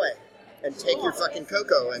big boy and take your fucking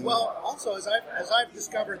cocoa. And well, also, as I've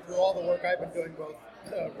discovered through all the work I've been doing, both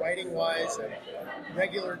writing-wise and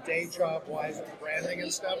regular day job-wise with branding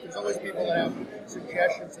and stuff, there's always people that have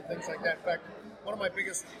suggestions and things like that. In fact, one of my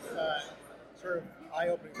biggest sort of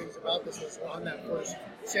eye-opening things about this was on that first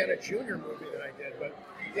Santa Jr. movie that I did. But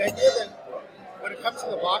the idea that when it comes to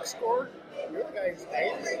the box score, you're the guy whose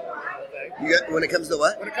name is on the thing. When it comes to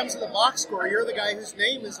what? When it comes to the box score, you're the guy whose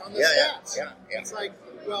name is on the stats. Yeah. It's like,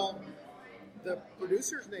 well, the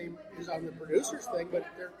producer's name is on the producer's thing, but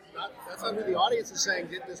they're not. That's not who the audience is saying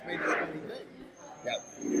made this funny thing.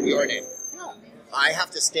 No, your name. Yeah. I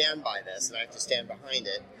have to stand by this, and I have to stand behind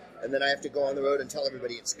it, and then I have to go on the road and tell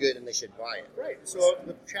everybody it's good and they should buy it. Right. So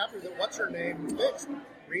the chapter that What's Her Name fixed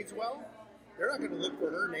reads well. They're not going to look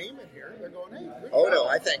for her name in here. They're going, hey. Oh no,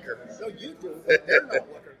 I thank her. No, you do. But they're not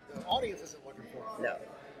looking. The audience isn't looking for her. No.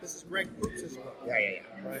 This is Greg Proops' book. Yeah.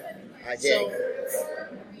 Right. I dig. So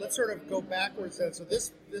let's sort of go backwards then. So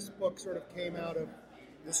this book sort of came out of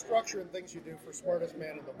the structure and things you do for Smartest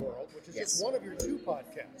Man in the World, which is just one of your two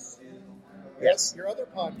podcasts. Yes. Your other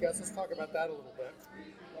podcast, let's talk about that a little bit.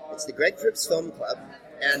 It's the Greg Proops Film Club,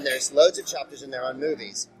 and there's loads of chapters in there on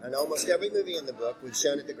movies. And almost every movie in the book we've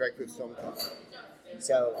shown at the Greg Proops Film Club.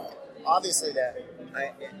 So obviously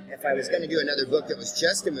if I was going to do another book that was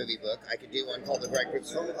just a movie book, I could do one called the Greg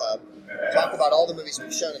Proops Film Club, talk about all the movies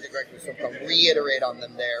we've shown at the Greg Proops Film Club, reiterate on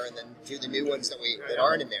them there, and then do the new ones that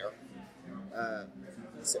aren't in there.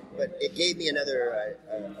 But it gave me another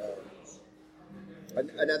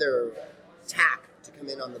tack to come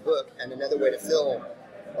in on the book, and another way to fill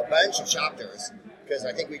a bunch of chapters, because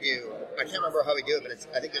I think we do, I can't remember how we do it, but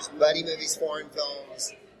I think there's buddy movies, foreign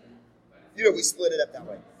films, we split it up that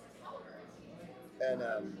way. And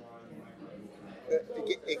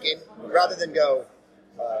it gave, rather than go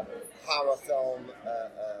horror film,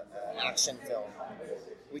 action film,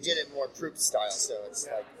 we did it more Proops style, so it's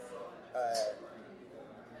like,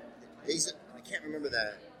 I can't remember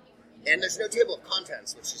that. And there's no table of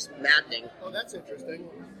contents, which is maddening. Oh, that's interesting.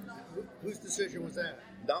 Whose decision was that?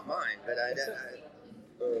 Not mine, but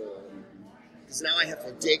because now I have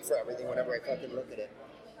to dig for everything whenever I fucking look at it.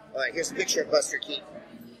 All right, here's a picture of Buster Keaton.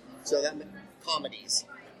 So that comedies.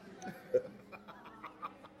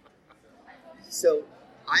 So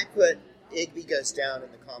I put Igby Goes Down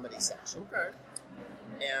in the comedy section. Okay.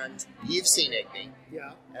 And you've seen Igby.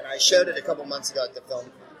 Yeah. And I showed it a couple months ago at the film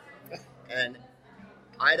club. And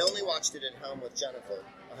I'd only watched it at home with Jennifer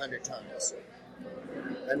 100 times.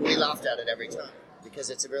 And we laughed at it every time. Because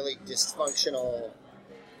it's a really dysfunctional,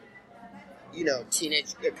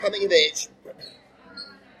 teenage, coming of age,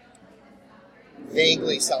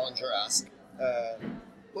 vaguely Salinger-esque.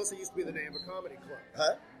 Plus, it used to be the name of a comedy club.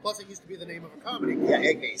 Huh? Plus, it used to be the name of a comedy club.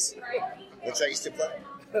 Yeah, Igby's, which I used to play.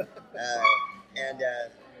 And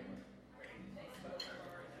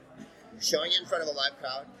showing it in front of a live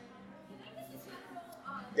crowd.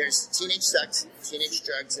 There's teenage sex, teenage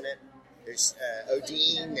drugs in it. There's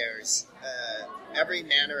ODing. There's every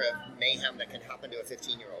manner of mayhem that can happen to a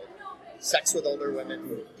 15-year-old. Sex with older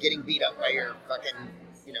women, getting beat up by your fucking,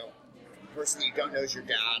 person that you don't know is your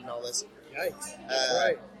dad and all this. Yikes. That's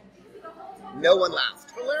right. No one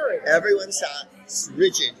laughed. Hilarious. Everyone sat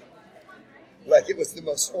rigid, like it was the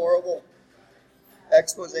most horrible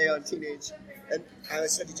expose on teenage. And I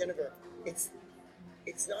said to Jennifer, it's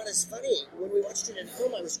not as funny. When we watched it at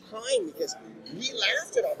home, I was crying because we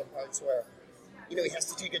laughed at all the parts where, he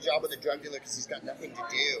has to take a job with a drug dealer because he's got nothing to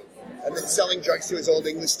do. And then selling drugs to his old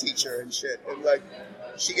English teacher and shit. And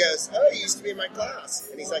she goes, oh, you used to be in my class.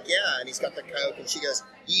 And he's like, yeah. And he's got the coke. And she goes,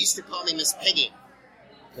 you used to call me Miss Piggy.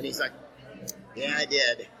 And he's like, yeah, I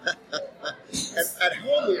did. And at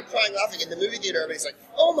home, we were crying, laughing. In the movie theater, everybody's like,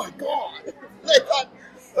 oh my God. And I thought,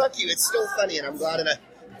 fuck you, it's still funny. And I'm glad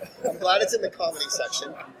it's in the comedy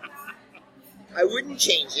section. I wouldn't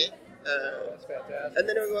change it. That's fantastic. And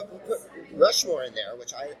then we put Rushmore in there,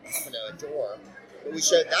 which I happen to adore. But we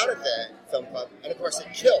showed that at the film club, and of course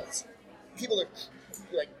it kills. People are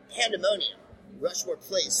like pandemonium. Rushmore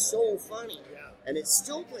plays so funny, and it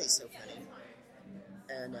still plays so funny.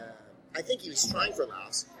 And I think he was trying for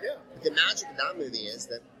laughs. Yeah. But the magic of that movie is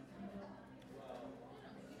that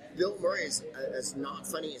Bill Murray is as not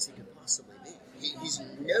funny as he could possibly be. He's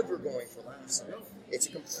never going for laughs. It's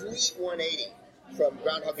a complete 180 from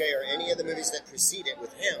Groundhog Day or any of the movies that precede it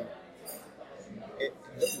with him.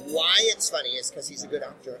 Why it's funny is because he's a good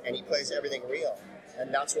actor and he plays everything real.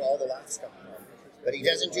 And that's where all the laughs come from. But he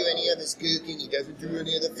doesn't do any of his gooking. He doesn't do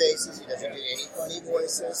any of the faces. He doesn't do any funny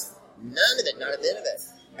voices. None of it. Not a bit of it.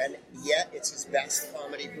 And yet it's his best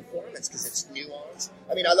comedy performance because it's nuanced.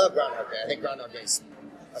 I mean, I love Groundhog Day. I think Groundhog Day is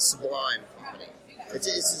a sublime comedy. It's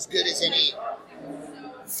as good as any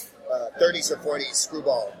 30s or 40s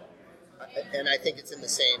screwball. And I think it's in the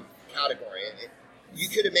same category. You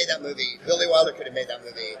could have made that movie. Billy Wilder could have made that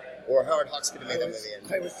movie, or Howard Hawks could have made that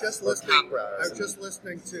movie. I was just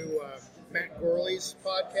listening to Matt Gorley's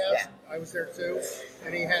podcast. Yeah. I was there too,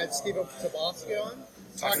 and he had Steve Tobolsky on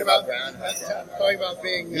Talking about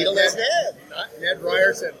being Needleman's Ned. Ned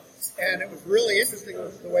Ryerson, and it was really interesting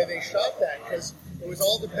the way they shot that because it was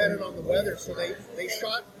all dependent on the weather. So they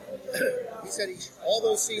shot. He said all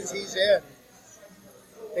those scenes he's in.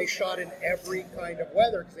 They shot in every kind of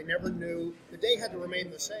weather because they never knew the day had to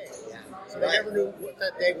remain the same. Yeah. So they never knew what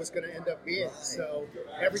that day was going to end up being. So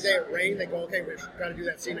every day it rained, they go, okay, we've got to do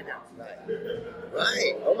that scene again.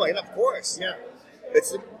 Right. Oh my God, of course. Yeah.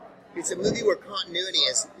 It's a movie where continuity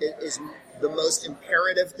is the most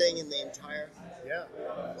imperative thing in the entire. Yeah.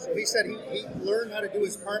 So he said he learned how to do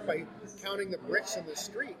his part by counting the bricks in the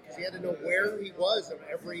street because he had to know where he was at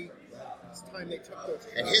every time they took those.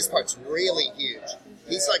 And his part's really huge.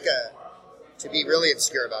 He's like to be really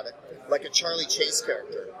obscure about it, like a Charlie Chase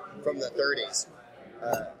character from the 30s.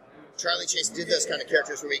 Charlie Chase did those kind of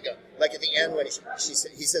characters where we go, like at the end when he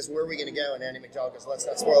says, where are we going to go? And Andy McDowell goes, let's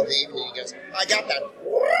not spoil the evening. He goes, I got that.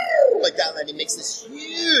 Like that. And he makes this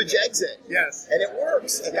huge exit. Yes. And it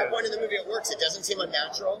works. At that point in the movie, it works. It doesn't seem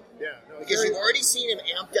unnatural. Yeah. No, because you've already seen him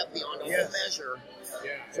amped up beyond all measure.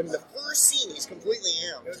 Yeah. From the first scene, he's completely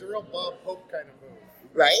amped. It was a real Bob Hope kind of move.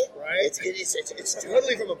 Right? Right? It's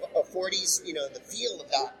totally from a 40s, the feel of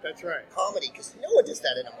that. That's right. Comedy, because no one does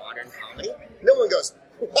that in a modern comedy. No one goes,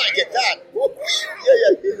 I get that.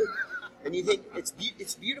 Yeah. And you think it's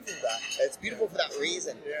beautiful for that. It's beautiful for that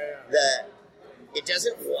reason. Yeah. That it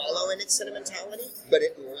doesn't wallow in its sentimentality, but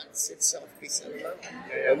it lets itself be sentimental.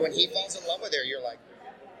 Yeah. And when he falls in love with her, you're like,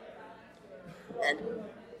 and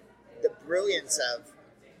the brilliance of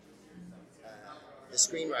the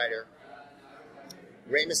screenwriter.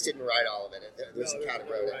 Ramis didn't write all of it. There was a cat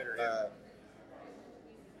who wrote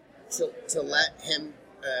it. To let him,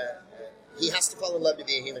 he has to fall in love to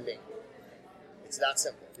be a human being. It's that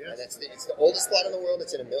simple. Yes. And it's the oldest plot in the world.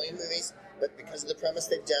 It's in 1 million movies, but because of the premise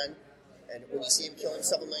they've done, and when you see him kill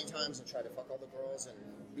himself 1 million times and try to fuck all the girls and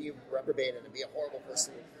be reprobate and be a horrible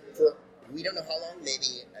person, for we don't know how long,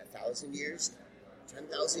 maybe 1,000 years,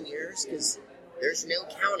 10,000 years, because there's no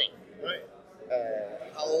counting Right.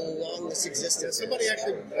 how long this existence Somebody is.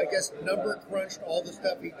 actually, I guess, number crunched all the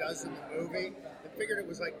stuff he does in the movie and figured it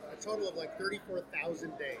was like a total of like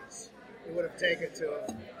 34,000 days it would have taken to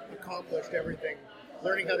have accomplished everything.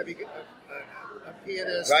 Learning how to be a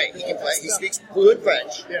pianist. Right, and he all can that play. He stuff. speaks fluent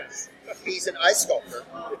French. Yes. He's an ice sculptor.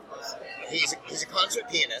 He's a concert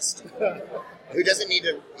pianist who doesn't need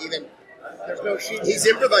to even. There's no sheet. He's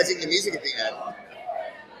improvising the music at the end.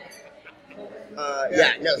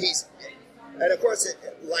 He's, and of course,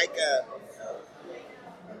 like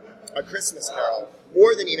a Christmas Carol,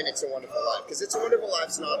 more than even It's a Wonderful Life, because It's a Wonderful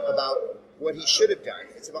Life's not about what he should have done;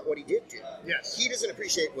 it's about what he did do. Yes. He doesn't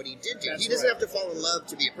appreciate what he did do. That's He doesn't right. have to fall in love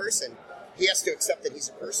to be a person. He has to accept that he's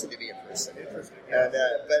a person to be a person. Interesting. And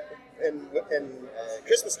but in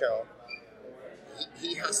Christmas Carol,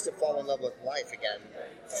 he has to fall in love with life again.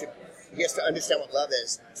 He has to understand what love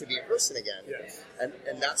is to be a person again. Yes. And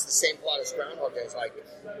that's the same plot as Groundhog Day. It's like,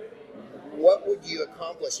 what would you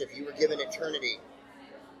accomplish if you were given eternity?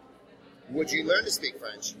 Would you learn to speak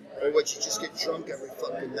French, or would you just get drunk every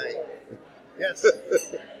fucking night? Yes.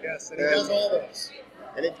 Yes, and he does all those.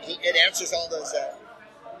 And it answers all those.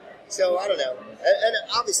 So I don't know. And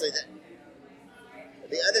obviously,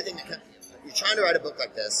 the other thing that you're trying to write a book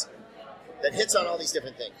like this that hits on all these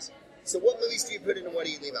different things. So what movies do you put in and what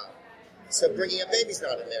do you leave out? So Bringing Up Baby's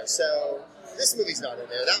not in there. So this movie's not in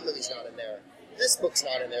there. That movie's not in there. This book's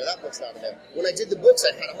not in there. That book's not in there. When I did the books,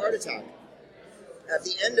 I had a heart attack. At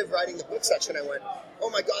the end of writing the book section, I went, oh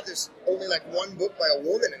my God, there's only like one book by a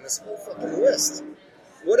woman in this whole fucking list.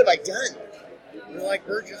 What have I done? You're like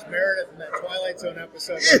Burgess Meredith in that Twilight Zone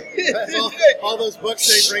episode. all those books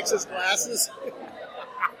that he breaks his glasses.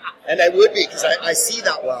 And I would be, because I see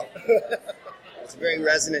that well. It's a very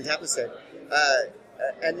resonant episode.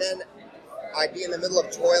 And then I'd be in the middle of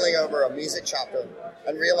toiling over a music chapter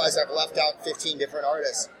and realize I've left out 15 different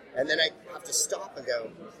artists. And then I have to stop and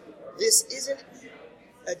go, this isn't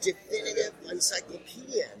a definitive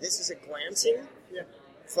encyclopedia. This is a glancing,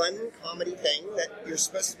 fun comedy thing that you're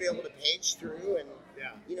supposed to be able to page through. And,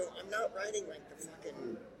 I'm not writing like the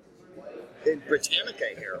fucking in Britannica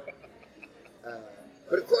here.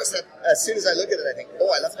 But of course, as soon as I look at it, I think,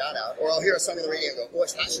 oh, I left that out. Or I'll hear a song on the radio and go, oh,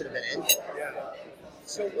 that should have been in. Yeah.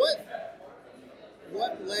 So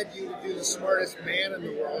what led you to do The Smartest Man in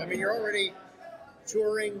the World? I mean, you're already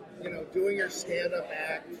touring, doing your stand-up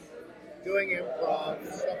act, doing improv,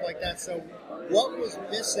 stuff like that. So what was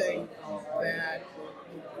missing that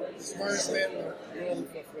The Smartest Man in the World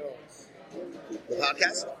fulfills? The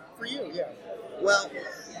podcast? For you, yeah. Well,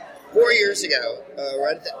 4 years ago,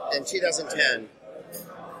 in 2010,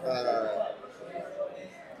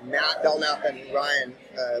 Matt Belknap and Ryan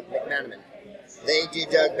McManaman, they do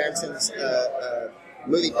Doug Benson's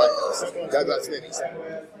movie podcast, Doug Loves Movies.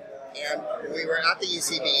 And we were at the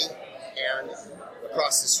UCB and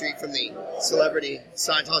across the street from the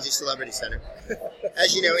Scientology Celebrity Center.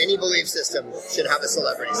 As you know, any belief system should have a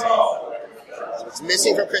celebrity center. So it's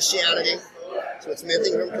missing from Christianity. So it's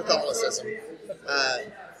missing from Catholicism.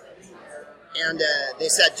 And they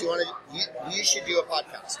said, you should do a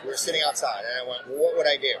podcast. We were sitting outside, and I went, well, what would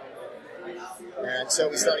I do? And so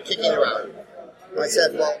we started kicking it around. I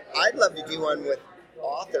said, well, I'd love to do one with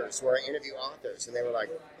authors, where I interview authors. And they were like,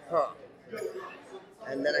 huh.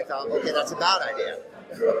 And then I thought, okay, that's a bad idea.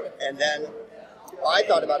 And then I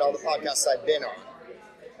thought about all the podcasts I'd been on.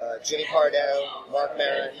 Jimmy Pardo, Mark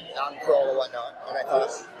Maron, Adam Carolla, whatnot. And I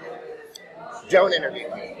thought, don't interview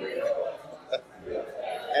me.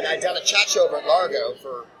 And I'd done a chat show over at Largo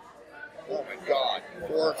for, oh my God,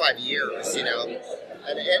 4 or 5 years, And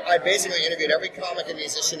I basically interviewed every comic and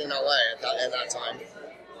musician in LA at that time.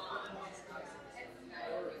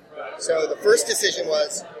 So the first decision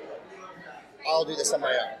was, I'll do this on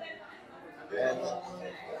my own. And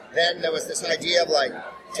then there was this idea of like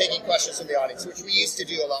taking questions from the audience, which we used to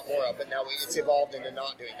do a lot more of, but now it's evolved into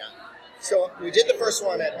not doing that. So we did the first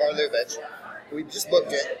one at Bar Lubitsch. We just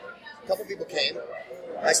booked it. A couple people came.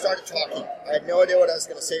 I started talking. I had no idea what I was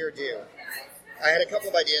going to say or do. I had a couple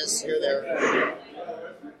of ideas here or there.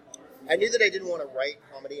 I knew that I didn't want to write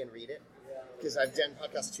comedy and read it, because I've done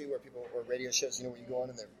podcasts too, or radio shows, where you go on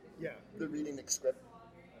and they're reading the script,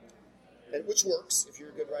 and which works if you're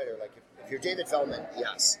a good writer. Like if you're David Feldman,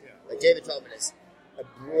 yes. Yeah. Like David Feldman is a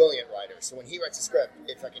brilliant writer, so when he writes a script,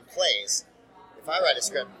 it fucking plays. If I write a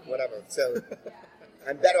script, whatever. So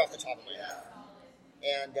I'm better off the top of my head.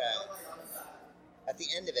 And at the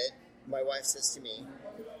end of it, my wife says to me,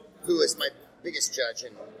 who is my biggest judge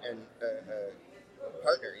and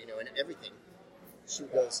partner, in everything, she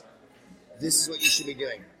goes, this is what you should be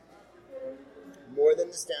doing. more than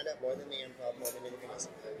the stand-up, more than the improv, more than anything else.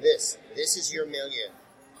 This is your milieu.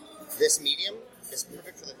 This medium is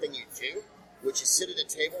perfect for the thing you do, which is sit at a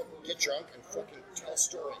table, get drunk, and fucking tell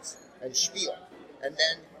stories and spiel. And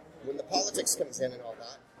then when the politics comes in and all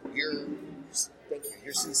that,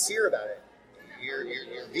 you're sincere about it. You're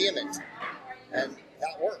vehement, and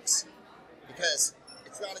that works because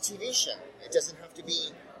it's not a TV show. It doesn't have to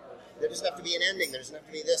be. There doesn't have to be an ending. There doesn't have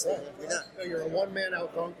to be this. There doesn't have to be that. No, you're a one-man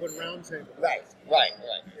Algonquin roundtable. Right.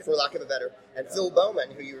 For lack of a better. And Phil Bowman,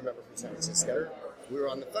 who you remember from San Francisco, we were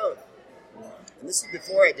on the phone, and this is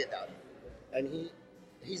before I did that. And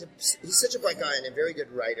he's such a bright guy and a very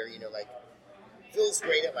good writer. You know, like Phil's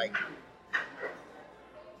great at like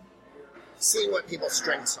seeing what people's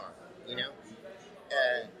strengths are. You know,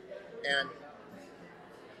 and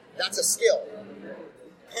that's a skill.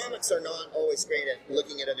 Comics are not always great at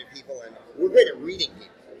looking at other people, and we're great at reading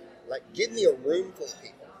people. Like, give me a room full of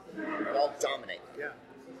people, and I'll dominate. Yeah.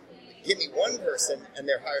 Give me one person, and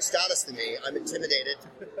they're higher status than me. I'm intimidated,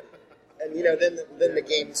 and you know, then the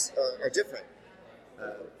games are different.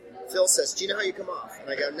 Phil says, "Do you know how you come off?" And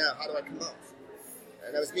I go, "No. How do I come off?"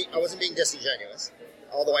 And I wasn't being disingenuous,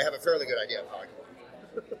 although I have a fairly good idea of how I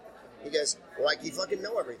come off. He goes, "Like you fucking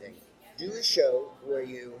know everything. Do a show where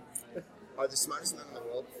you are the smartest man in the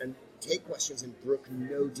world and take questions and brook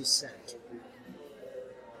no dissent."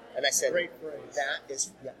 And I said, Great phrase. That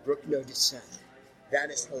is, brook no dissent. That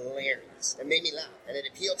is hilarious. It made me laugh. And it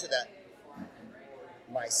appealed to that.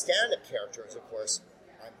 My stand-up characters, of course,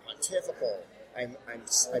 I'm pontifical, I'm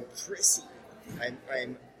prissy, I'm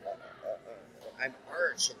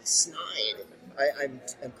arch and snide, I'm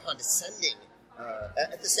condescending.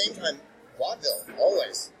 At the same time, vaudeville,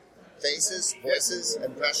 always. Faces, voices,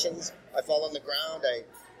 impressions. I fall on the ground.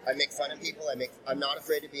 I make fun of people. I'm not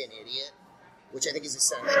afraid to be an idiot, which I think is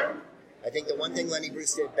essential. I think the one thing Lenny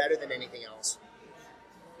Bruce did better than anything else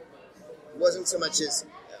wasn't so much as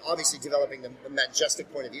obviously developing the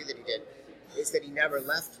majestic point of view that he did, is that he never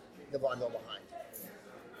left the vaudeville behind.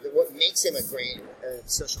 What makes him a great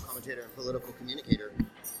social commentator and political communicator,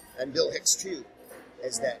 and Bill Hicks too,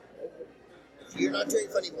 is that if you're not doing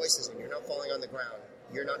funny voices and you're not falling on the ground,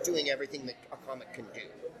 you're not doing everything that a comic can do,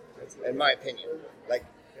 in my opinion. Like,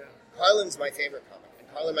 Carlin's my favorite comic, and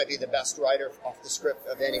Carlin might be the best writer off the script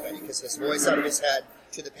of anybody, because his voice out of his head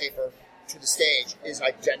to the paper to the stage is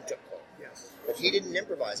identical. Yes. But he didn't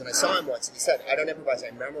improvise, and I saw him once, and he said, "I don't improvise,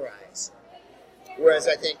 I memorize." Whereas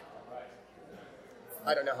I think,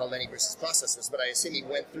 I don't know how Lenny Bruce's process was, but I assume he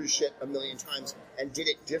went through shit a million times and did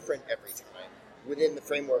it different every time within the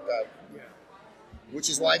framework of, which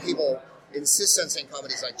is why people insist on saying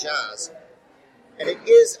comedy's like jazz. And it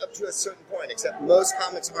is up to a certain point, except most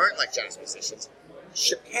comics aren't like jazz musicians.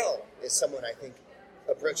 Chappelle is someone I think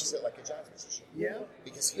approaches it like a jazz musician. Yeah.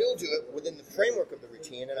 Because he'll do it within the framework of the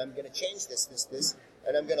routine, and I'm going to change this,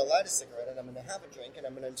 and I'm going to light a cigarette, and I'm going to have a drink, and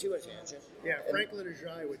I'm going to do a tangent. Yeah, Franklin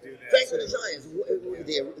Ajaye would do that. Franklin Ajaye is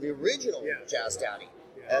the original jazz daddy.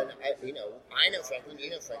 Yeah. And, I know Franklin, you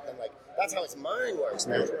know Franklin. Like, that's how his mind works,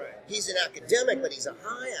 man. That's right. He's an academic, but he's a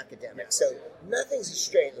high academic. So nothing's a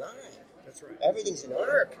straight line. That's right. Everything's an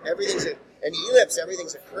arc. Everything's an ellipse.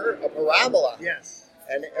 Everything's a curve, a parabola. Yes.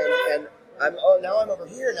 And now I'm over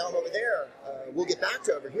here. Now I'm over there. We'll get back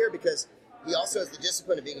to over here because he also has the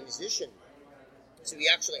discipline of being a musician. So he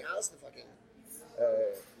actually has the fucking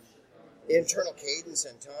internal cadence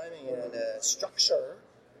and timing and structure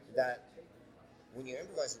that when you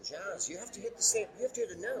improvise in jazz, you have to hit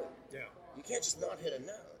a note. Yeah. You can't just not hit a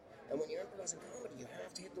note. And when you're improvising comedy, you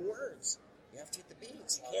have to hit the words. You have to hit the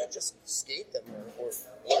beats. You can't just skate them or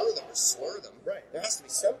blur them or slur them. Right. There has to be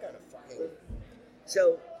some kind of fucking...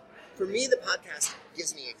 So, for me, the podcast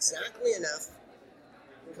gives me exactly enough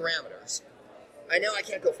parameters. I know I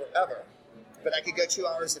can't go forever, but I could go 2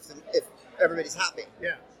 hours if everybody's happy.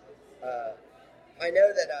 Yeah. I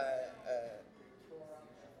know that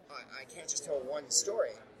I can't just tell one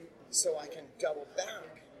story, so I can double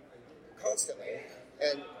back constantly.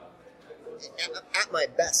 And at my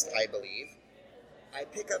best, I believe, I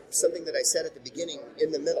pick up something that I said at the beginning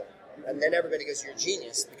in the middle. And then everybody goes, "You're a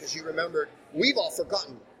genius," because you remembered. We've all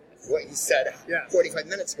forgotten what he said 45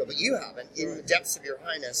 minutes ago, but you haven't. In the depths of your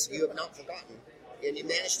highness, you have not forgotten. And you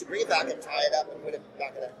managed to bring it back and tie it up and put it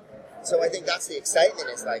back in there. So I think that's the excitement.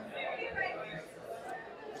 Is like,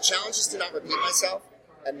 the challenge is to not repeat myself,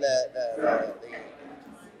 and the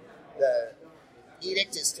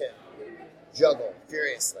edict is to juggle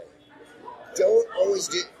furiously. Don't always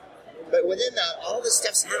do, but within that, all this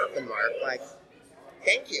stuff's happened, Mark. Like,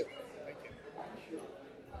 thank you.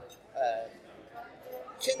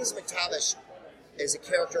 Kins McTavish is a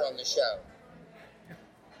character on the show.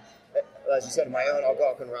 as you said, my own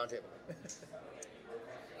Algonquin Roundtable.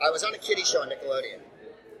 I was on a kiddie show on Nickelodeon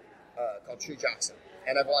called True Jackson,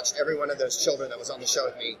 and I've watched every one of those children that was on the show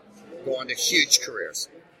with me go on to huge careers.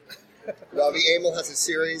 Robbie Amell has a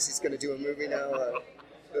series. He's going to do a movie now.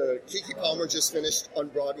 Keke Palmer just finished on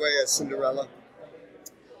Broadway as Cinderella.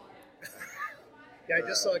 Yeah, I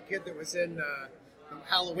just saw a kid that was in the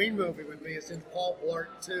Halloween movie with me. It's in Paul Blart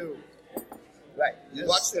 2. Right. You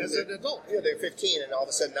watch them as an adult. Yeah, they're 15, and all of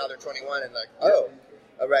a sudden now they're 21, and like, oh,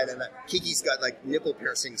 right. And Kiki's got like nipple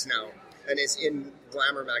piercings now, and is in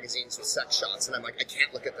glamour magazines with sex shots, and I'm like, I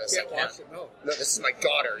can't look at this. Can't watch it. No, this is my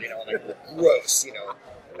daughter. Like gross.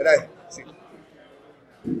 And I see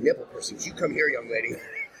nipple piercings. You come here, young lady.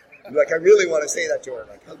 I'm like, I really want to say that to her.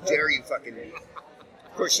 Like, how dare you fucking?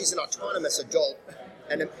 Of course, she's an autonomous adult,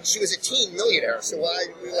 and she was a teen millionaire. So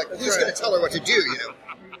who's going to tell her what to do?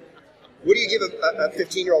 What do you give a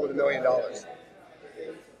 15-year-old with $1 million?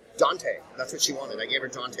 Dante. That's what she wanted. I gave her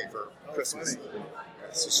Dante for Christmas.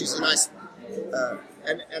 So she's a nice.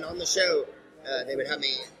 And on the show, they would have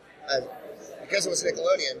me because it was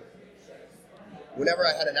Nickelodeon. Whenever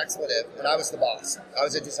I had an expletive, and I was the boss, I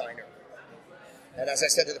was a designer. And as I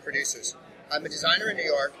said to the producers, I'm a designer in New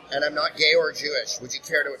York, and I'm not gay or Jewish. Would you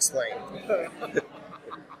care to explain?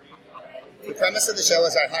 The premise of the show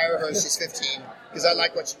is I hire her, she's 15, because I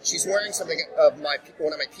like she's wearing something of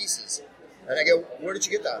one of my pieces. And I go, where did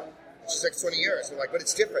you get that? She's like, 20 years. And I'm like, but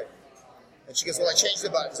it's different. And she goes, well, I changed the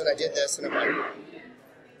buttons, and I did this. And I'm like,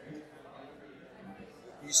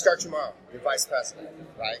 you start tomorrow. You're vice president,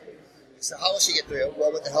 right? So how will she get through?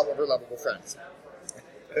 Well, with the help of her lovable friends.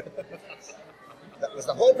 That was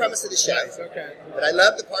the whole premise of the show. Nice, okay. But I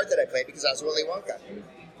loved the part that I played because I was Willy Wonka.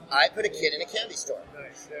 I put a kid in a candy store.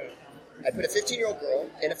 Nice, yeah. I put a 15-year-old girl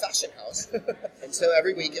in a fashion house. And so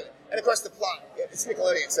every week, and of course the plot, it's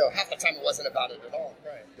Nickelodeon, so half the time it wasn't about it at all.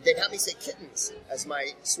 Right. But they'd have me say kittens as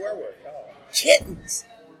my swear word. Oh. Kittens!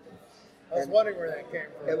 I was wondering where that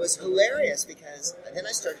came from. It was hilarious because then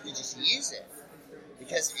I started to just use it.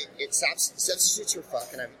 Because it substitutes for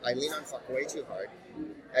fuck, and I lean on fuck way too hard.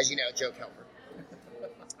 As you know, Joe Kelmer.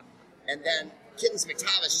 And then Kittens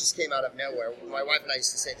McTavish just came out of nowhere. My wife and I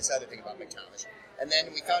used to say this other thing about McTavish. And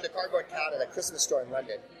then we found a cardboard cat at a Christmas store in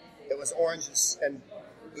London. It was orange and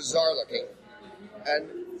bizarre looking.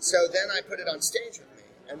 And so then I put it on stage with me.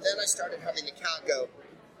 And then I started having the cat go,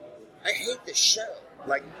 I hate this show.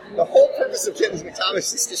 Like, the whole purpose of Kittens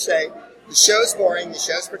McTavish is to say, the show's boring, the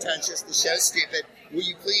show's pretentious, the show's stupid. Will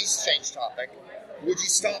you please change topic? Would you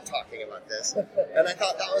stop talking about this? And I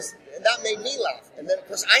thought that made me laugh. And then, of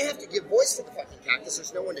course, I have to give voice to the fucking cat because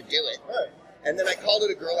there's no one to do it. Right. And then I called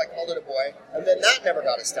it a girl, I called it a boy, and then that never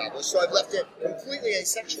got established, so I've left it completely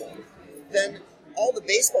asexual. Then all the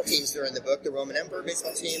baseball teams that are in the book, the Roman Emperor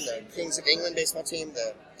baseball team, the Kings of England baseball team,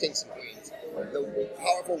 the Kings and Queens, the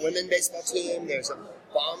powerful women baseball team, there's a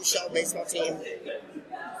bombshell baseball team.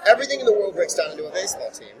 Everything in the world breaks down into a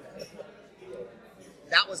baseball team.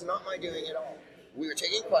 That was not my doing at all. We were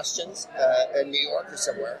taking questions in New York or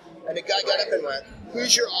somewhere, and a guy got up and went,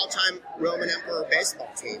 who's your all-time Roman Emperor baseball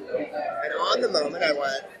team? And on the moment I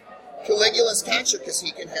went, Caligula's catcher because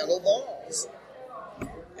he can handle balls.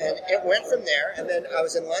 And it went from there, and then I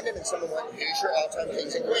was in London and someone went, who's your all-time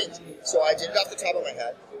Kings and Queens? So I did it off the top of my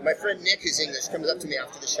head. My friend Nick, who's English, comes up to me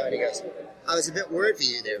after the show and he goes, I was a bit worried for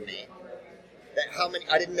you there, mate.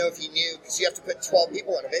 I didn't know if you knew, because you have to put 12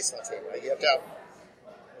 people on a baseball team, right? You have to have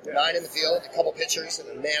 9 in the field, a couple pitchers, and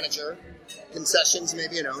a manager, concessions,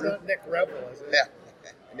 maybe an owner. It's not Nick Rebel, is it? Yeah,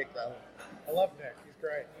 Nick Rebel. I love Nick. He's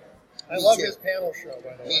great. I Me love too. his panel show,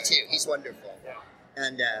 by the way. Me too. He's wonderful. Yeah.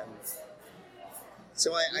 And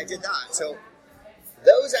so I did that. So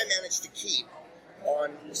those I managed to keep on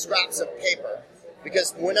scraps of paper,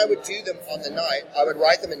 because when I would do them on the night, I would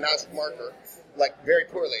write them in magic marker, like very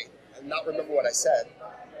poorly, and not remember what I said,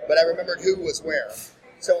 but I remembered who was where.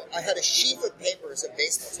 So I had a sheaf of papers of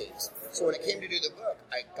baseball teams. So when it came to do the book,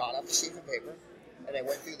 I got off the sheaf of paper, and I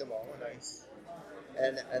went through them all,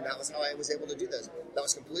 and that was how I was able to do those. That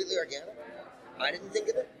was completely organic. I didn't think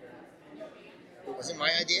of it. It wasn't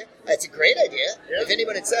my idea. It's a great idea. Yeah. If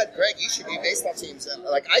anyone had said, Greg, you should do baseball teams,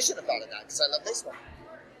 I should have thought of that, because I love baseball.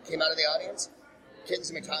 Came out of the audience.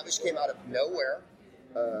 Kittens McTavish came out of nowhere.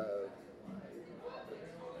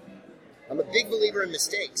 I'm a big believer in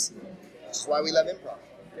mistakes, which is why we love improv.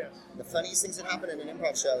 Yes. The funniest things that happen in an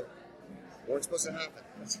improv show weren't supposed to happen.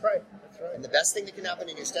 That's right. That's right. And the best thing that can happen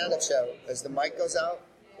in your stand-up show is the mic goes out,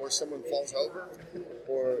 or someone falls over,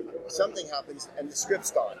 or something happens, and the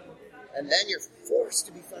script's gone. And then you're forced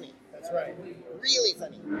to be funny. That's right. Really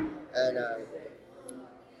funny. And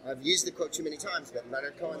I've used the quote too many times, but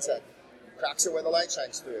Leonard Cohen said, cracks are where the light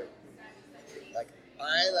shines through.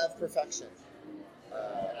 I love perfection.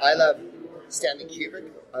 I love Stanley Kubrick.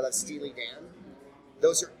 I love Steely Dan.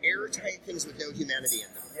 Those are airtight things with no humanity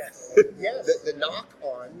in them. Yes. Yes. The knock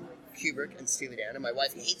on Kubrick and Steely Dan, and my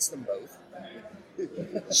wife hates them both.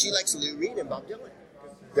 She likes Lou Reed and Bob Dylan.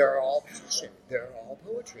 They're all passion. They're all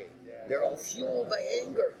poetry. They're all fueled by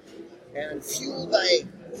anger and fueled by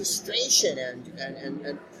frustration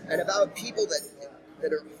and about people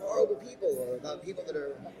that are horrible people, or about people that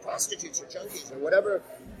are prostitutes or junkies or whatever.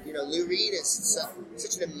 You know, Lou Reed is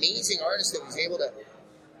such an amazing artist that was able to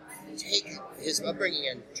take his upbringing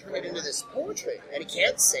and turn it into this poetry. And he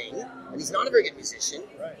can't sing, and he's not a very good musician,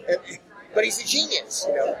 but he's a genius,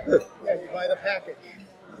 you know. Yeah, you buy the package.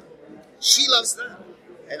 She loves that.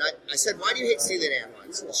 And I said, why do you hate Steely Dan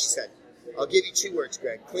once? And she said, I'll give you 2 words,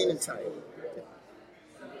 Greg, clean and tight.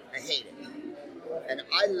 I hate it. And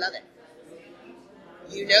I love it.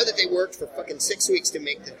 You know that they worked for fucking 6 weeks to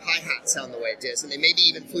make the hi-hat sound the way it is, and they maybe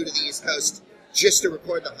even flew to the East Coast just to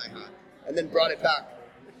record the hi-hat, and then brought it back.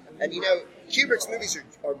 And you know, Kubrick's movies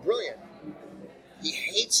are brilliant. He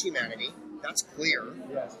hates humanity. That's clear.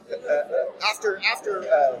 Yes. After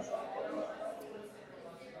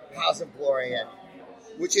House of Glory,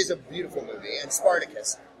 which is a beautiful movie, and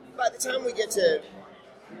Spartacus, by the time we get to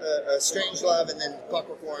Strange Love and then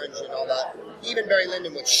Clockwork Orange and all that, even Barry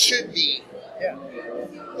Lyndon, which should be,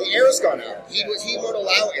 the air's gone out. He won't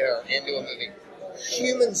allow air into a movie.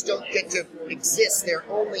 Humans don't get to exist. They're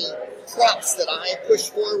only props that I push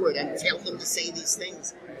forward and tell them to say these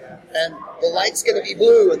things. And the light's going to be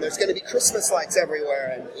blue, and there's going to be Christmas lights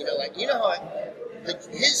everywhere, and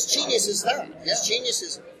his genius is that. His genius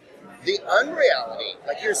is the unreality.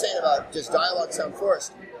 Like you were saying about does dialogue sound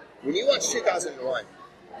forced? When you watch 2001,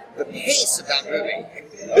 the pace of that movie,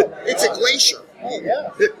 it's a glacier. Oh,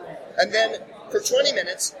 yeah. And then for 20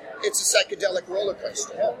 minutes, it's a psychedelic roller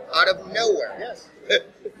coaster out of nowhere. Yes.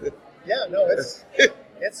 Yeah, no, it's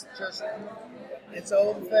just its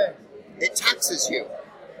own thing. It taxes you.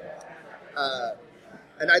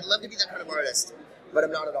 And I'd love to be that kind of artist, but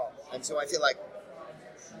I'm not at all. And so I feel like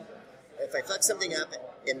if I fuck something up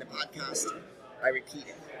in the podcast, I repeat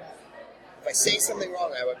it. If I say something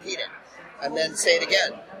wrong, I repeat it. And then say it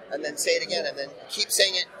again. And then say it again. And then keep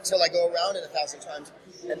saying it until I go around it 1,000 times.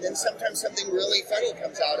 And then sometimes something really funny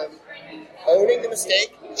comes out of owning the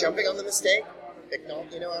mistake, jumping on the mistake, I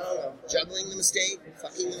don't know, juggling the mistake,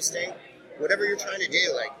 fucking the mistake, whatever you're trying to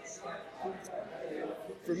do. Like,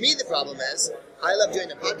 for me, the problem is I love doing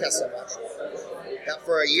the podcast so much that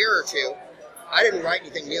for a year or two, I didn't write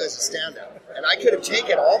anything new as a stand-up. And I could have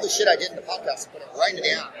taken all the shit I did in the podcast and put it right into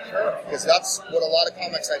the app. Because that's what a lot of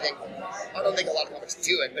comics, I don't think a lot of comics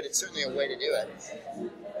do it, but it's certainly a way to do it.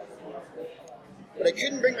 But I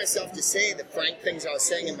couldn't bring myself to say the frank things I was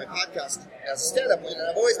saying in my podcast as a stand-up. And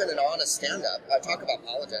I've always been an honest stand-up. I talk about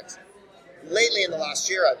politics. Lately, in the last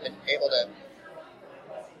year, I've been able to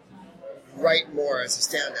write more as a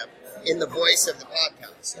stand-up in the voice of the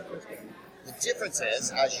podcast. The difference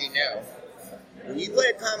is, as you know, when you play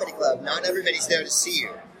a comedy club, not everybody's there to see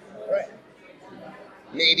you. Right.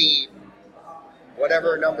 Maybe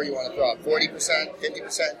whatever number you want to throw out, 40%,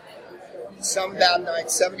 50%. Some bad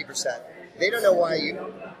nights, 70%. They don't know why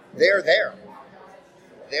they're there.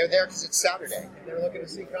 They're there because it's Saturday. They're looking to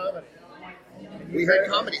see comedy. We heard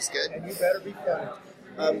comedy's good. And you better be funny.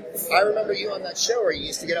 I remember you on that show where you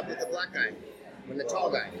used to get up with the black guy and the tall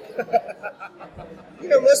guy. You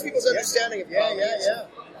know, most people's understanding of comedy is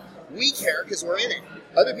we care because we're in it.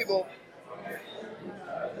 Other people,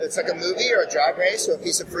 it's like a movie or a drag race or a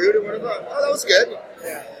piece of fruit or whatever. Oh, that was good.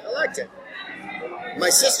 Yeah. I liked it. My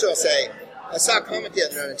sister will say, I saw a comic the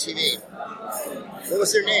other night on TV. What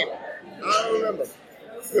was their name? I don't remember.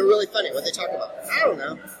 They were really funny. What they talk about? I don't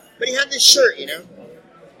know. But he had this shirt, you know?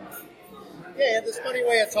 Yeah, he had this funny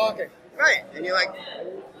way of talking. Right. And you're like,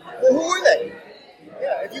 well, who were they?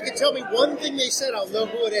 Yeah, if you could tell me one thing they said, I'll know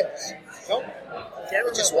who it is. Nope. Can't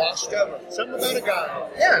we just washed over? Something about a guy.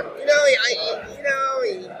 Yeah.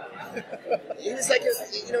 He was like,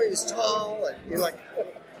 he was tall, and you're like...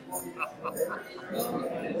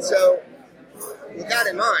 So, with that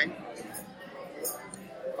in mind,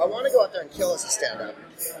 I want to go out there and kill as a stand-up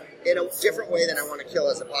in a different way than I want to kill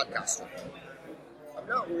as a podcaster. I'm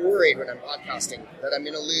not worried when I'm podcasting that I'm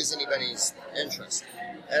going to lose anybody's interest.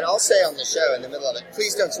 And I'll say on the show in the middle of it,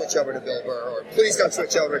 please don't switch over to Bill Burr, or please don't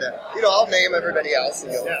switch over to, I'll name everybody else.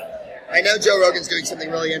 And I know Joe Rogan's doing something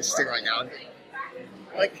really interesting right now.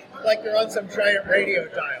 Like they're on some giant radio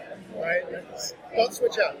dial, right? Don't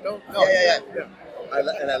switch out. Don't. No. Yeah.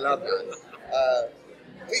 And I love that.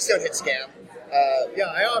 Please don't hit scam.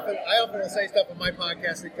 I often will say stuff on my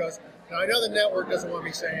podcast that goes, Now, I know the network doesn't want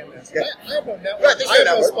me saying this. Yeah. I have no network. Right, there's I have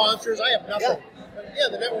no no network. sponsors. I have nothing. Yeah,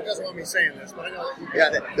 the network doesn't want me saying this, but I know that you Yeah,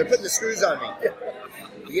 they're putting the screws on me.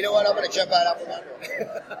 You know what? I'm going to jump out up from under.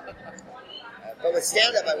 But with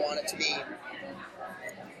stand-up, I want it to be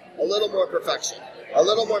a little more perfection, a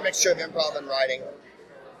little more mixture of improv and writing,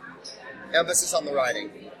 emphasis on the writing,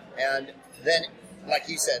 and then, like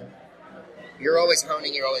you said, you're always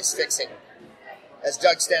honing, you're always fixing. As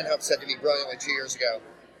Doug Stanhope said to me brilliantly 2 years ago,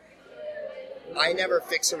 I never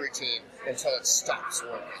fix a routine until it stops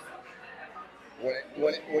working.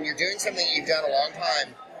 When you're doing something that you've done a long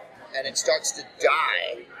time and it starts to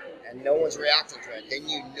die and no one's reacting to it, then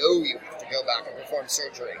you know you have to go back and perform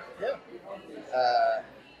surgery. Yeah.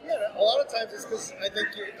 A lot of times it's because I think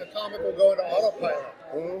a comic will go into autopilot.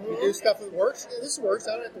 You do stuff that works. This works.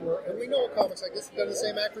 I don't have to work. And we know comics like this have done the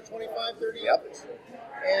same act for 25, 30 years.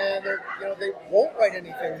 And they won't write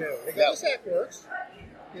anything new. They go, this act works.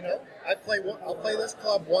 I'll play this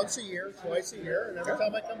club once a year, twice a year, and every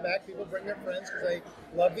time I come back, people bring their friends because they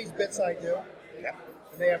love these bits I do. Yeah.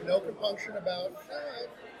 And they have no compunction about,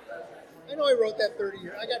 I know I wrote that 30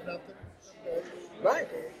 years. I got nothing. Right.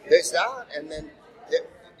 There's that, and then,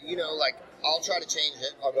 I'll try to change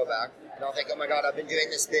it. I'll go back, and I'll think, oh my God, I've been doing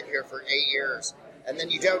this bit here for 8 years. And then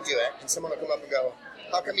you don't do it, and someone will come up and go,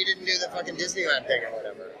 how come you didn't do the fucking Disneyland thing or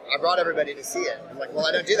whatever? I brought everybody to see it. I'm like, well,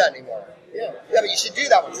 I don't do that anymore. Yeah. Yeah, but you should do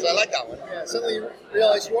that one, because I like that one. Yeah, suddenly you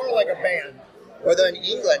realize you are like a band. Or then in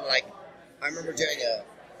England, I remember doing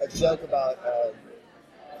a joke about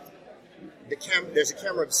there's a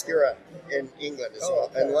camera obscura in England as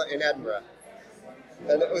well, in Edinburgh.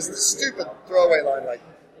 And it was the stupid throwaway line, like,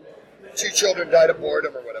 2 children died of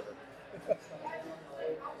boredom or whatever.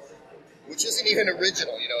 Which isn't even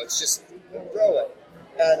original, it's just throwaway.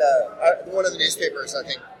 And one of the newspapers, I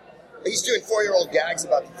think, he's doing 4-year-old gags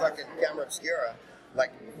about the fucking camera obscura.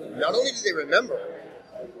 Like, not only did they remember,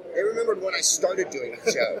 they remembered when I started doing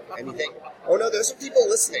the show. And you think, oh no, there's some people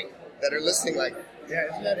listening that are listening like, yeah,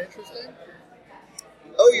 isn't that interesting?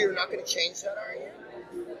 Oh, you're not going to change that, are you?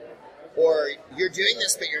 Or you're doing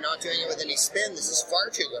this, but you're not doing it with any spin. This is far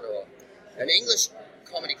too literal. And English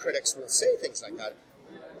comedy critics will say things like that.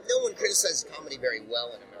 No one criticizes comedy very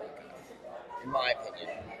well in America, in my opinion,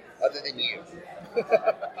 other than you.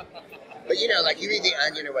 But you read The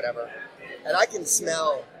Onion or whatever, and I can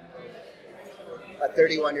smell a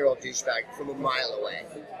 31-year-old douchebag from a mile away.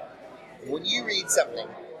 When you read something,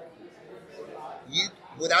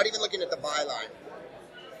 without even looking at the byline,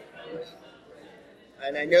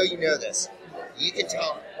 and I know you know this, you can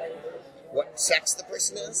tell what sex the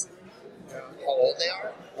person is, how old they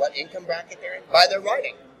are, what income bracket they're in, by their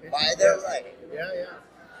writing. Yeah.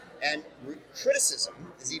 And criticism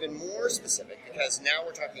is even more specific because now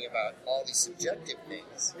we're talking about all these subjective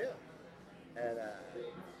things. Yeah. And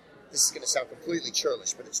this is going to sound completely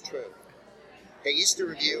churlish, but it's true. They used to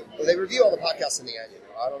review all the podcasts in The Onion.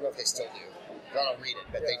 I don't know if they still do. I don't read it,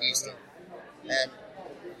 but they used to. And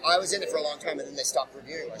I was in it for a long time, and then they stopped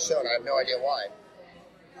reviewing my show, and I have no idea why.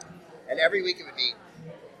 And every week it would be,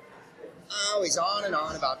 oh, he's on and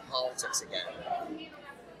on about politics again.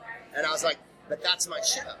 And I was like, but that's my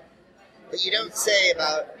show. But you don't say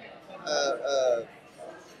about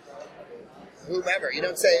whomever. You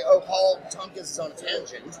don't say, oh, Paul Tompkins is on a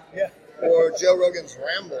tangent. Yeah. Or Joe Rogan's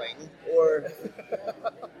rambling. Or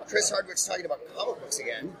Chris Hardwick's talking about comic books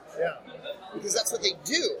again. Yeah. Because that's what they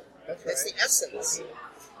do. That's right. That's the essence.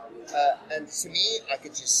 And to me, I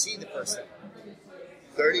could just see the person.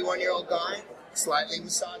 31-year-old guy, slightly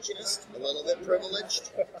misogynist, a little bit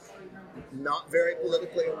privileged, not very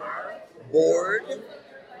politically aware, bored,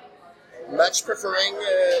 much preferring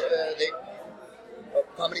the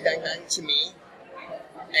Comedy Bang Bang to me,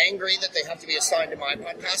 angry that they have to be assigned to my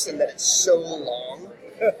podcast and that it's so long.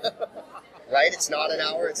 Right? It's not an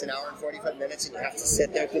hour, it's an hour and 45 minutes, and you have to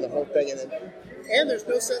sit there through the whole thing. And there's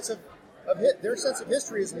no sense of their sense of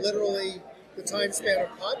history is literally the time span of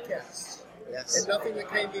podcasts. Yes. And nothing that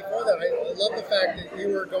came before that. I love the fact that you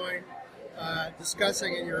were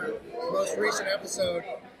discussing in your most recent episode,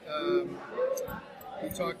 you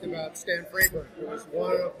talked about Stan Freberg, who was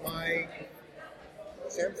one of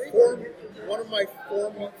my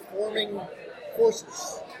forming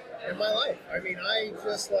forces in my life. I mean, I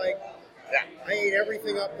ate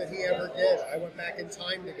everything up that he ever did. I went back in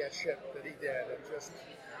time to get shit that he did, and just.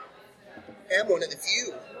 I'm one of the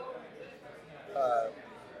few.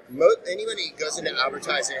 Anybody who goes into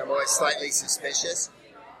advertising, I'm always slightly suspicious.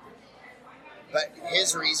 But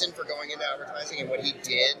his reason for going into advertising and what he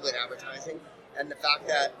did with advertising, and the fact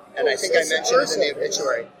that, and I think I mentioned it in the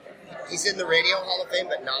obituary, He's in the Radio Hall of Fame,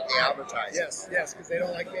 but not the advertising. Yes, because they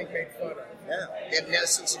don't like being made fun of. Yeah, they have no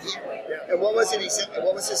sense of humor. Yeah. And what was it he said?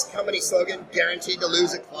 What was his company slogan? Guaranteed to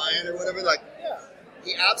lose a client or whatever? Like, Yeah.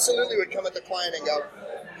 he absolutely would come at the client and go,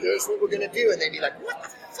 here's what we're going to do. And they'd be like, what the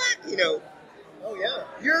fuck? You know, Oh, yeah.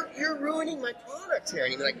 you're ruining my product here.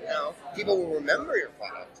 And he'd be like, no, people will remember your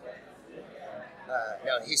product.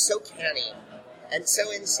 No, he's so canny and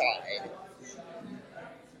so inside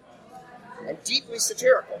and deeply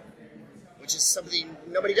satirical, which is something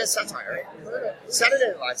nobody does satire. Saturday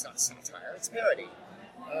Night Live's not satire, it's parody.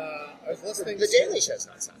 I was listening The to... Daily Show's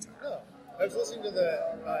not satire. Oh, I was listening to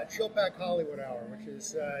the Chill Pack Hollywood Hour, which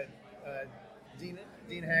is Dean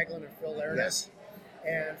Haglund and Phil Laredis.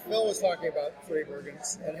 And Phil was talking about Freeberg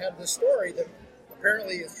and had this story that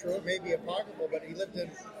apparently is true, maybe apocryphal, but he lived in,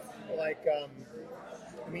 like,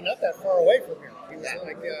 not that far away from here. He was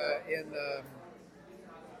like in,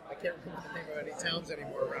 I can't remember the name of any towns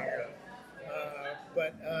anymore around here.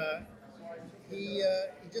 But he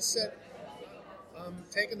just said, I'm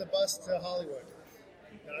taking the bus to Hollywood,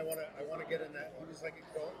 and I want to get in that. He was like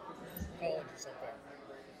in college or something,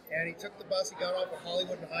 and he took the bus. He got off at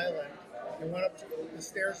Hollywood and Highland and went up to the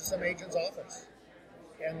stairs of some agent's office,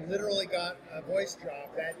 and literally got a voice job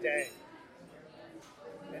that day,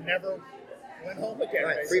 and never went home again.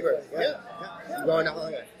 Right, basically. Freeberg. Yeah. Going to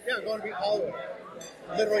Hollywood. Yeah, going to be Hollywood.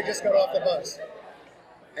 Literally just got off the bus.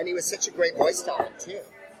 And he was such a great voice talent, too.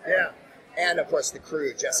 Yeah. And, of course, the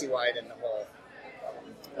crew, Jesse White and the whole...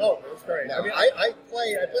 Oh, it was great. No, I mean, I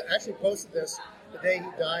actually posted this the day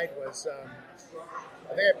he died was,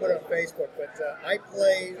 I think I put it on Facebook, but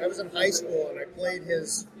I was in high school and I played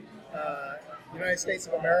his United States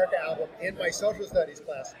of America album in my social studies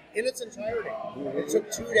class in its entirety. It took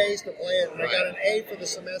 2 days to play it, and I got an A for the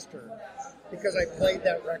semester because I played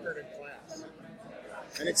that record in class.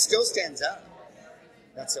 And it still stands up.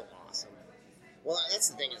 That's so awesome. Well, that's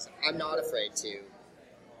the thing is, I'm not afraid to.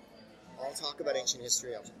 I'll talk about ancient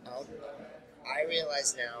history. I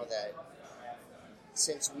realize now that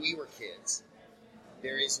since we were kids,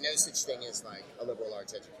 there is no such thing as like a liberal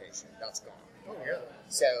arts education. That's gone. Oh, yeah.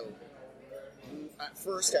 So at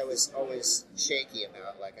first I was always shaky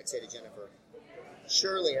about, like I'd say to Jennifer,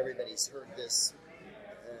 surely everybody's heard this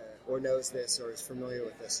or knows this or is familiar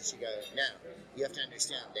with this. And she'd go, no, you have to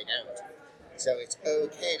understand they don't. So it's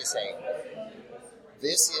okay to say,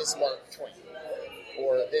 this is Mark Twain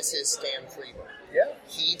or this is Stan Freeberg. Yeah.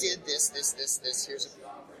 He did this. Here's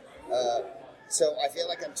a... So I feel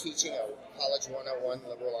like I'm teaching a College 101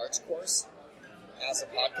 liberal arts course as a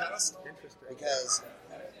podcast. Interesting. Because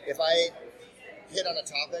if I hit on a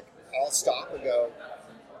topic, I'll stop and go,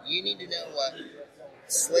 you need to know what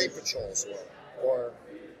slave patrols were. Or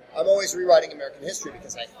I'm always rewriting American history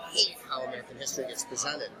because I hate how American history gets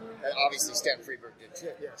presented. And obviously Stan Freeberg did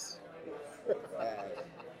too. Yes.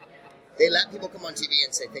 They let people come on TV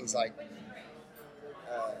and say things like,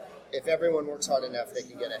 if everyone works hard enough, they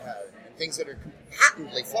can get ahead. And things that are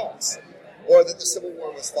patently false. Or that the Civil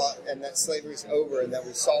War was fought and that slavery's over and that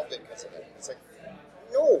we solved it because of it. It's like,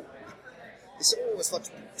 no. The Civil War was fought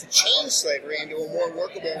to change slavery into a more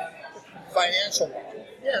workable financial model.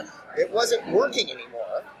 Yeah. It wasn't working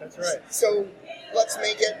anymore. That's right. So let's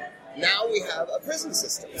make it, now we have a prison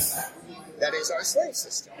system. That is our slave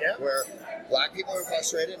system. Yeah. Where black people are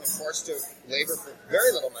incarcerated and forced to labor for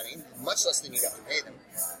very little money, much less than you'd have to pay them.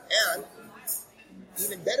 And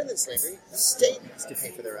even better than slavery, the state has to pay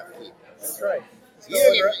for their upkeep. That's right. You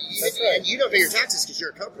don't even, That's right. And you don't pay your taxes because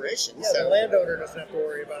you're a corporation. Yeah, so the landowner doesn't have to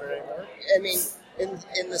worry about it anymore. I mean,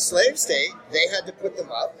 in the slave state, they had to put them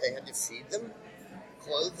up, they had to feed them,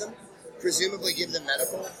 clothe them, presumably give them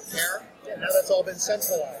medical care. Yeah, now that's all been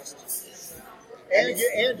centralized. And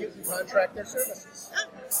you can contract their services.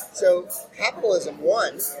 So capitalism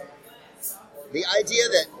won. The idea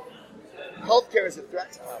that healthcare is a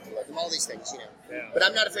threat to capitalism, all these things, Yeah. But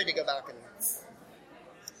I'm not afraid to go back and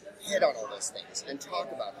hit on all those things and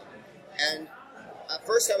talk about them. And at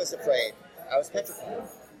first I was afraid, I was petrified,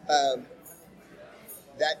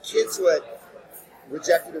 that kids would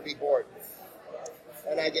reject it or be bored.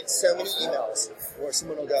 And I get so many emails where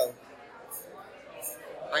someone will go,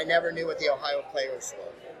 I never knew what the Ohio Players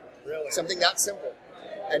were. Really? Something that simple.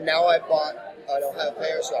 And now I bought an Ohio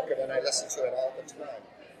Players record and I listen to it all the time.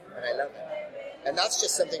 And I love it. And that's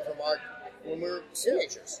just something from when we were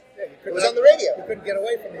teenagers. Yeah, It was on the radio. You couldn't get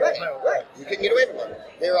away from the Right, Ohio. right. You couldn't get away from it.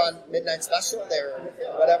 They were on Midnight Special. They were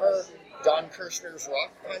whatever, Don Kirshner's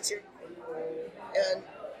rock concert. And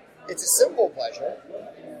it's a simple pleasure.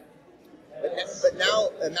 But now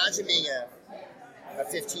imagine being a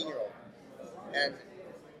 15-year-old and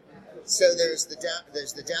So there's the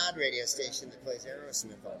dad radio station that plays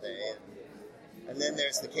Aerosmith all day, and then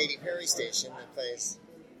there's the Katy Perry station that plays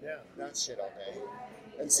that shit all day.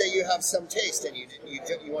 And say you have some taste and you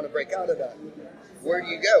want to break out of that. Where do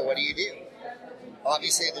you go? What do you do?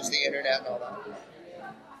 Obviously, there's the internet and all that.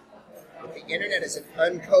 But the internet is an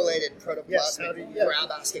uncollated protoplasmic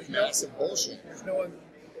grabastic mass of bullshit.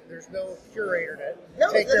 There's no curator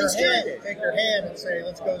to take their hand and say,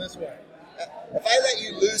 let's go this way. If I let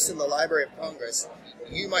you loose in the Library of Congress,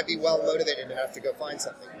 you might be well motivated enough to go find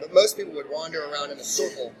something. But most people would wander around in a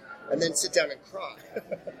circle and then sit down and cry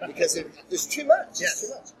because there's too much. Yes. Too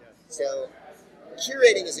much. So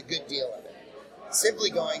curating is a good deal of it. Simply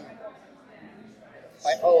going,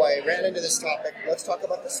 I ran into this topic. Let's talk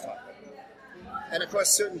about this topic. And of course,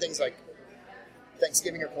 certain things like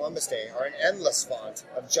Thanksgiving or Columbus Day are an endless font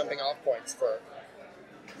of jumping off points for,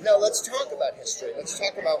 no, let's talk about history. Let's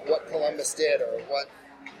talk about what Columbus did or what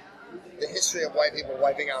the history of white people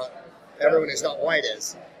wiping out everyone who's not white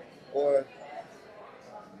is. Or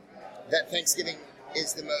that Thanksgiving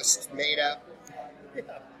is the most made up.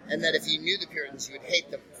 And that if you knew the Puritans, you would hate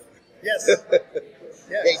them. Yes.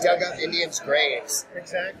 They dug up Indians' graves.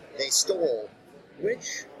 Exactly. They stole.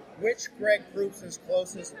 Which Greg Proops is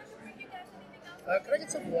closest? Can I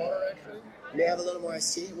get some water, actually? May I have a little more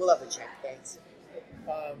iced tea? We'll have a check, thanks.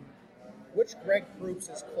 Which Greg Proops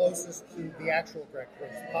is closest to the actual Greg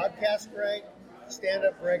Proops? Podcast Greg,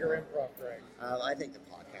 stand-up Greg, or improv Greg? I think the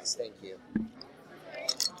podcast, thank you.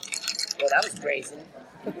 Well, that was brazen.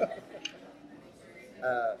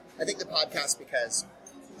 I think the podcast because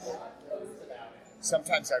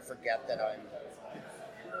sometimes I forget that I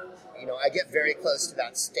get very close to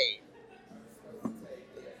that state,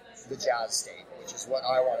 the jazz state, which is what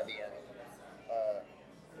I want to be in.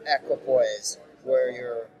 Equipoise, where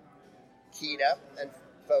you're keyed up and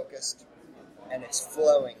focused, and it's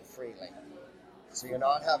flowing freely. So you're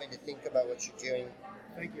not having to think about what you're doing.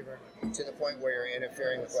 Thank you very much. To the point where you're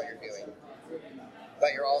interfering with what you're doing.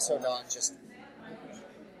 But you're also not just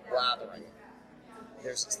blathering.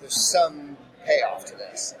 There's some payoff to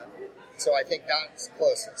this. So I think that's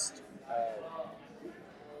closest.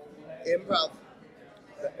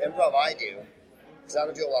 The improv I do, because I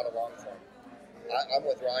don't do a lot of long form. I'm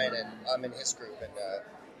with Ryan and I'm in his group, and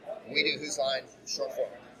we do Whose Line short form.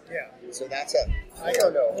 Yeah. So that's I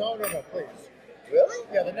don't know. No, please. Really?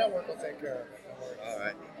 Yeah, the network will take care of it. Don't worry. All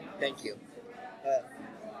right. Thank you.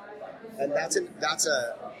 And that's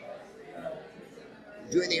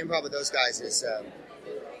doing the improv with those guys is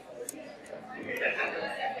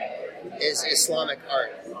Islamic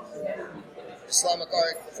art. Islamic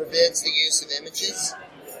art forbids the use of images.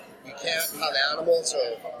 You can't have animals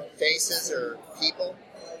or faces or people.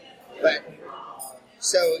 But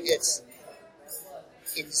so it's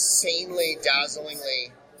insanely,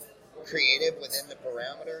 dazzlingly creative within the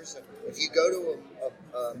parameters. If you go to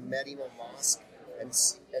a medieval mosque and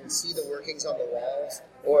see the workings on the walls,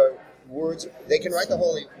 or words, they can write the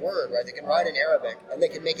holy word, right? They can write in Arabic, and they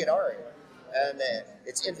can make it art. And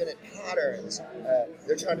it's infinite patterns.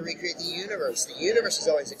 They're trying to recreate the universe. The universe is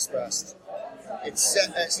always expressed. It's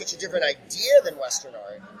such a different idea than Western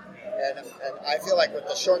art. And I feel like with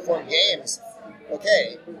the short form games,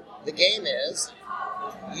 okay, the game is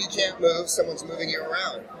you can't move, someone's moving you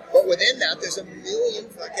around. But within that, there's a million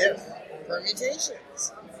fucking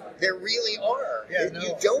permutations. There really are. Yeah,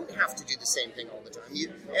 You don't have to do the same thing all the time.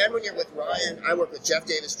 And when you're with Ryan, I work with Jeff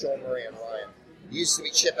Davis, Joel Murray, and Ryan. He used to be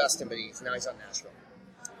Chip Eston, but now he's on Nashville.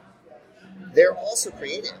 They're also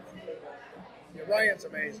creative. Yeah, Ryan's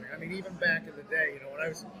amazing. I mean, even back in the day,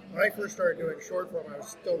 when I first started doing short form, I was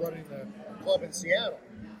still running the club in Seattle,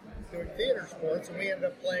 doing theater sports, and we ended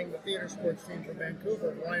up playing the theater sports team from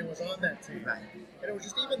Vancouver, and Ryan was on that team. Right. And it was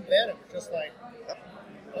just even then, it was just like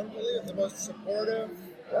unbelievable, the most supportive,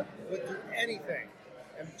 would do anything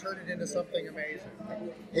and turn it into something amazing.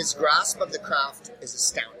 His grasp of the craft is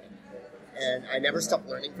astounding, and I never stopped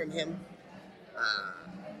learning from him.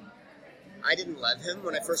 I didn't love him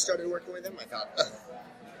when I first started working with him. I thought,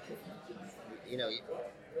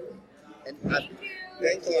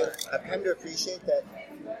 thank you. I've come to appreciate that.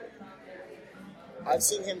 I've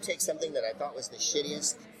seen him take something that I thought was the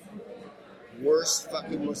shittiest, worst,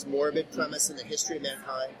 fucking most morbid premise in the history of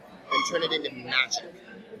mankind and turn it into magic.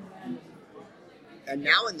 And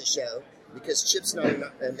now in the show, because Chip's not in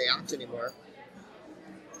the act anymore,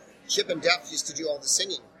 Chip and Def used to do all the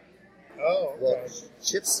singing. Oh, okay. Well,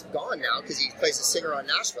 Chip's gone now because he plays a singer on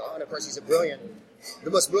Nashville, and of course he's the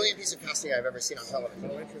most brilliant piece of casting I've ever seen on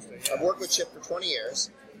television. Oh, interesting. Yeah. I've worked with Chip for 20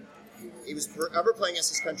 years. He was forever playing us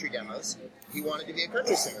his country demos. He wanted to be a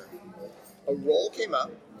country singer. A role came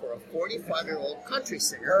up for a 45-year-old country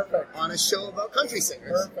singer Perfect. on a show about country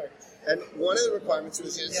singers. Perfect. And one of the requirements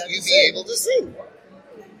was just Yeah, you to be sing. able to sing.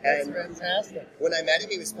 That's And fantastic. when I met him,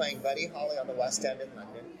 he was playing Buddy Holly on the West End in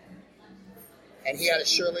London. And he had a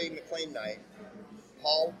Shirley MacLaine night.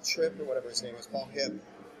 Paul Tripp, or whatever his name was, Paul Hibb,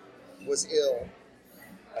 was ill.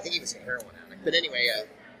 I think he was a heroin addict. But anyway,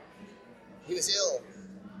 he was ill.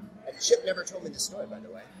 And Chip never told me the story, by the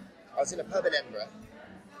way. I was in a pub in Edinburgh,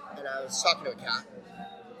 and I was talking to a cat.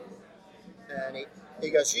 And he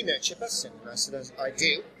goes, you know Chip Heston? And I said, I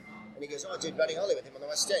do. And he goes, oh, I did Buddy Holly with him on the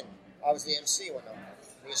West End. I was the MC and whatnot. And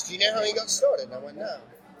he goes, do you know how he got started? And I went, no.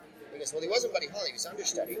 He goes, well, he wasn't Buddy Holly, he was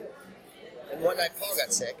understudy. And one night Paul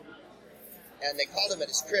got sick, and they called him at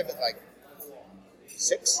his crib at like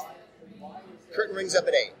 6. Curtain rings up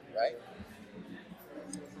at 8, right?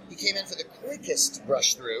 He came in for the quickest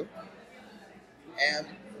rush through, and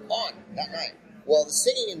on that night. Well, the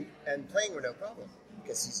singing and playing were no problem,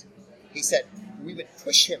 because he said we would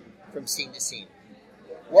push him from scene to scene.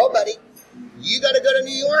 Well, buddy, you got to go to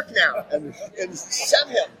New York now and shove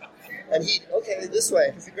him. And okay, this way.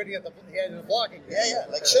 Because he couldn't get the blocking. Yeah.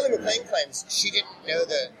 Like Shirley MacLaine claims she didn't know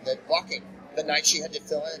the blocking the night she had to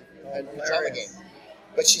fill in and the drama game.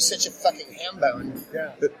 But she's such a fucking hambone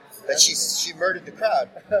that she murdered the crowd.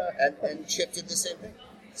 And Chip did the same thing.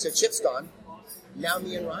 So Chip's gone. Now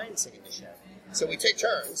me and Ryan singing the show. So we take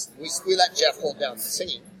turns. We let Jeff hold down the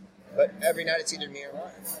singing. But every night it's either me or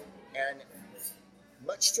Ryan. And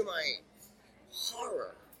much to my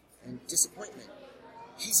horror and disappointment,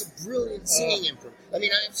 he's a brilliant singing improv. I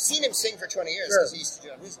mean, I've seen him sing for 20 years because he used to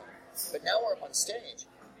do it on his own. But now we're up on stage,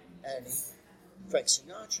 and Frank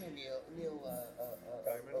Sinatra,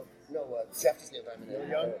 Jeff is Neil Diamond. Neil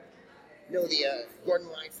Young? No, the Gordon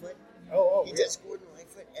Lightfoot. He does Gordon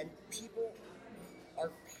Lightfoot, and people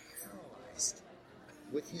are paralyzed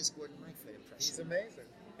with his Gordon Lightfoot impression. He's amazing.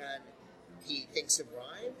 And he thinks of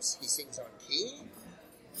rhymes, he sings on key,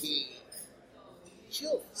 he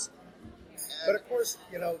kills. But of course,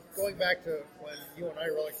 going back to when you and I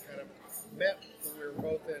really kind of met when we were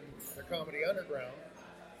both in the Comedy Underground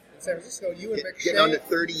in San Francisco, you and McShane... Getting on to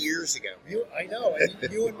 30 years ago. I know,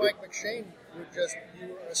 and you and Mike McShane you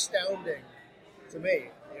were astounding to me.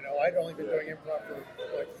 I'd only been doing improv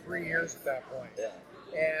for like 3 years at that point.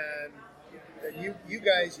 Yeah. And you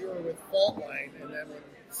guys, you were with Faultline, and then when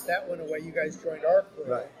that went away, you guys joined our crew.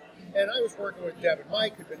 Right. And I was working with Deb and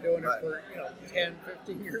Mike, who'd been doing it for 10,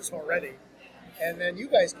 15 years already. And then you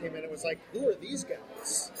guys came in. It was like, who are these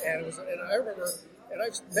guys? And I remember, and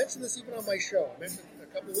I've mentioned this even on my show. I mentioned it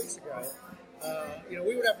a couple of weeks ago.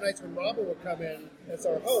 We would have nights when Robin would come in as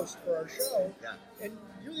our host for our show, and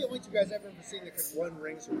you're the only two guys I've ever seen that could run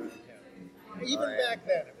rings around him. Even back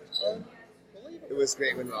then, it was unbelievable. It was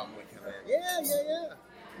great when Robin would come in. Yeah.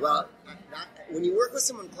 Well, when you work with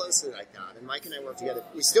someone closely like that, and Mike and I work together,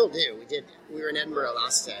 we still do. We were in Edinburgh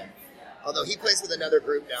last time. Although he plays with another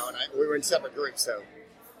group now, and we were in separate groups, so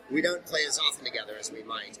we don't play as often together as we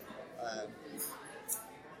might.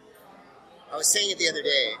 I was saying it the other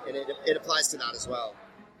day, and it applies to that as well.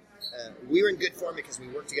 We were in good form because we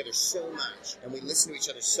worked together so much, and we listened to each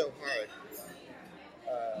other so hard.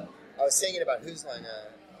 I was saying it about Whose Line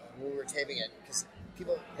when we were taping it, because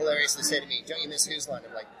people hilariously say to me, don't you miss Whose Line?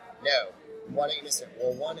 I'm like, no. Why don't you miss it?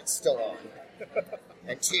 Well, one, it's still on.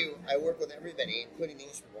 And two, I work with everybody, including the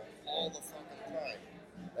English people, all the fucking time.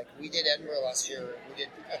 Like, we did Edinburgh last year. We did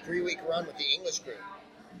a 3-week run with the English group.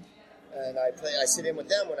 And I sit in with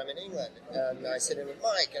them when I'm in England. And I sit in with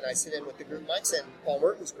Mike, and I sit in with the group Mike's in, Paul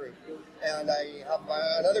Merton's group. And I have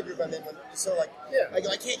another group I'm in with. So,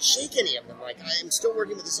 I can't shake any of them. Like, I am still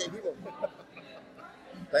working with the same people.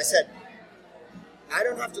 But I said, I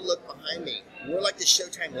don't have to look behind me. We're like the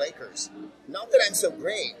Showtime Lakers. Not that I'm so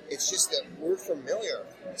great. It's just that we're familiar.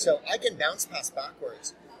 So I can bounce past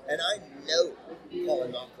backwards. And I know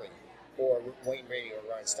Colin Mockery or Wayne Brady or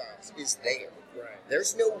Ryan Stiles is there. Right.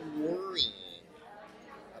 There's no worrying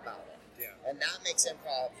about it. Yeah. And that makes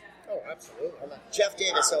improv. Oh, absolutely. Jeff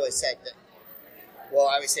Davis always said that, well,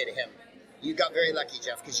 I always say to him, you got very lucky,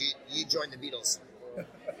 Jeff, because you joined the Beatles.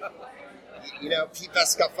 Pete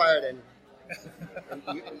Best got fired and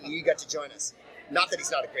you got to join us. Not that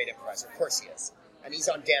he's not a great improviser. Of course he is. And he's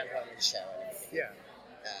on Dan Harmon's show and everything. Yeah.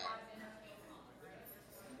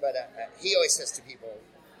 But he always says to people,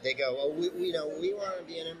 they go, well, we want to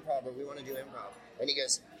be an improver. We want to do improv. And he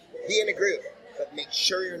goes, be in a group, but make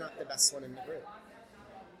sure you're not the best one in the group.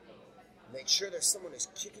 Make sure there's someone who's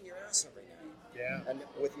kicking your ass every night. Yeah. And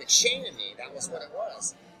with McShane and me, that was what it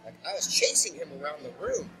was. Like, I was chasing him around the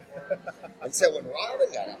room. And so when Robin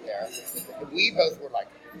got up there, we both were like,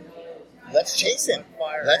 let's chase him.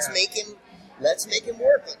 Fire, let's make him let's make him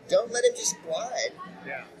work. But don't let him just glide.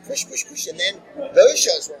 Yeah. Push, and then those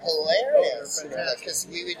shows were hilarious. Oh, they're fantastic. Because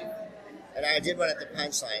we would, and I did one at the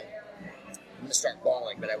Punchline. I'm gonna start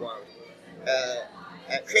bawling, but I won't.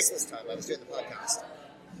 At Christmas time, I was doing the podcast,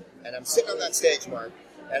 and I'm sitting on that stage, Mark,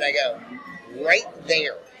 and I go, right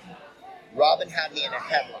there, Robin had me in a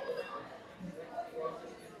headlock.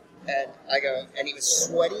 And I go, and he was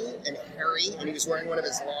sweaty and hairy, and he was wearing one of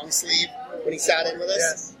his long sleeve when he sat in with us.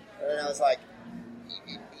 Yes. And I was like,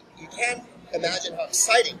 you can't imagine how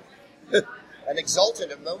exciting and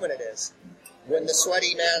exultant a moment it is when the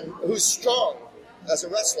sweaty man, who's strong as a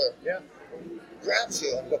wrestler, Yeah. grabs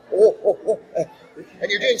you and go, oh,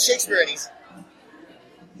 and you're doing Shakespeare, and he's,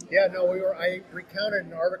 Yeah, no, I recounted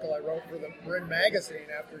an article I wrote for the Marin magazine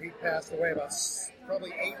after he passed away about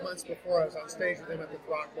probably 8 months before. I was on stage with him at the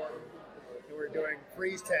Throckmorton. We were doing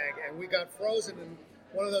freeze tag, and we got frozen in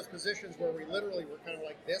one of those positions where we literally were kind of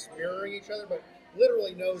like this, mirroring each other, but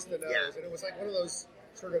literally nose to nose. Yeah. And it was like one of those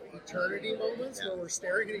sort of eternity moments where we're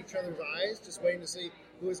staring at each other's eyes, just waiting to see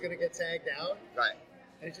who was going to get tagged out. right.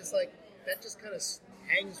 And it's just like, that just kind of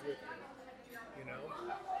hangs with me, you know?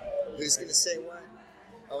 Who's going to say what?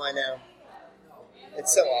 Oh, I know.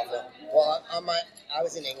 It's so awful. Well, I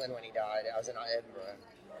was in England when he died. I was in Edinburgh.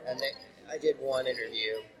 And I did one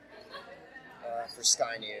interview for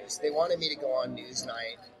Sky News. They wanted me to go on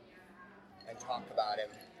Newsnight and talk about him,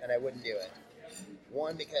 and I wouldn't do it.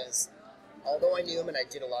 One, because although I knew him and I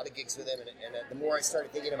did a lot of gigs with him, and the more I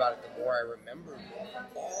started thinking about it, the more I remembered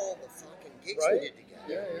all the fucking gigs we did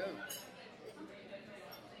together. Yeah.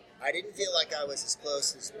 I didn't feel like I was as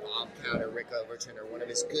close as Bobcat or Rick Overton or one of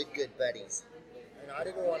his good buddies. And I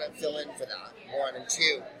didn't want to fill in for that, one. And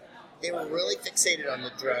two, they were really fixated on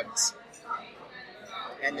the drugs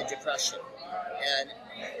and the depression. And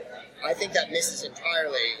I think that misses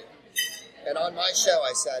entirely. And on my show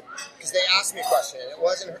I said, because they asked me a question, and it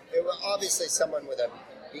was obviously someone with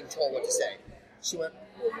being told what to say. She went,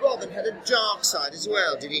 well, Robin had a dark side as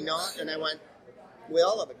well, did he not? And I went, we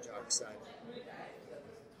all have a dark side.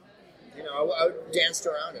 You know, I danced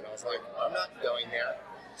around it. I was like, I'm not going there.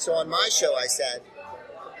 So on my show, I said,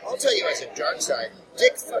 I'll tell you as a dark side.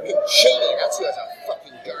 Dick fucking Cheney, that's who has a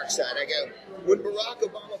fucking dark side. I go, when Barack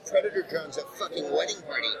Obama predator drones a fucking wedding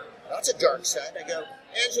party, that's a dark side. I go,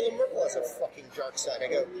 Angela Merkel has a fucking dark side. I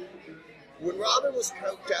go, when Robin was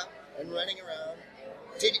coked up and running around,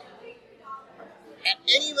 at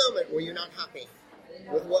any moment were you not happy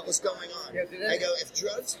with what was going on? Yeah, I go, if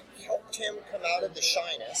drugs helped him come out of the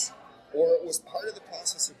shyness, or it was part of the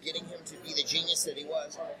process of getting him to be the genius that he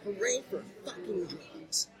was, hooray for fucking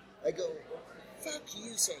drugs. I go, fuck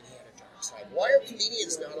you saying he had a dark side. Why are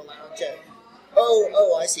comedians not allowed to,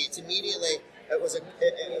 oh, I see, it's immediately, it was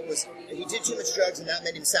he did too much drugs and that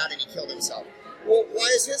made him sad and he killed himself. Well,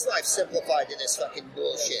 why is his life simplified to this fucking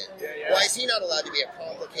bullshit? Yeah. Why is he not allowed to be a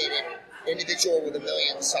complicated individual with a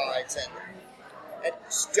million sides? And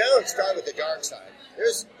don't start with the dark side.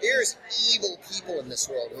 There's evil people in this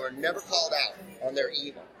world who are never called out on their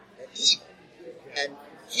evil. They're evil. And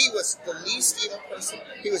he was the least evil person.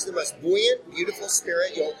 He was the most buoyant, beautiful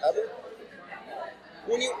spirit you'll ever.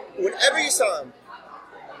 Whenever you saw him,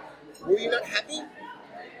 were you not happy?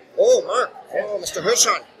 Oh, Mark. Oh, Mr.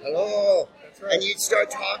 Hirschon. Hello. That's right. And you'd start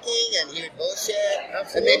talking, and he would bullshit.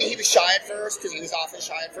 Absolutely. And maybe he was shy at first, because he was often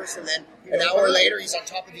shy at first, and then an hour later, he's on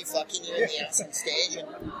top of you fucking you in the ass on stage, and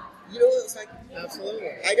you know, it was like, Absolutely.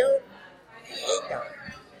 I don't hate that.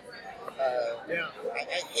 Yeah.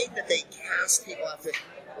 I hate that they cast people after,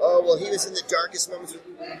 oh, well, he was in the darkest moments.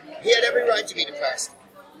 He had every right to be depressed.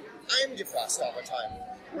 I'm depressed all the time.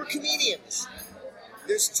 We're comedians.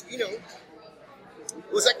 There's, you know,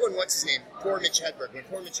 it was like when, what's his name? Poor Mitch Hedberg. When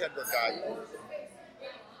poor Mitch Hedberg died,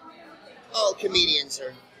 all comedians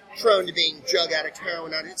are prone to being drug addict,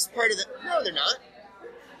 heroin addict. It's part of the, no, they're not.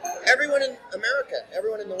 Everyone in America,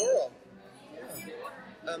 everyone in the world.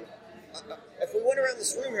 If we went around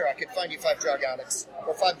this room here, I could find you 5 drug addicts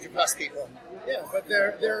or 5 depressed people. Yeah, but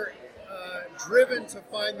they're driven to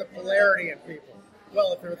find the polarity in people.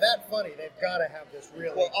 Well, if they're that funny, they've got to have this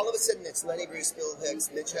really. Well, all of a sudden it's Lenny Bruce, Bill Hicks,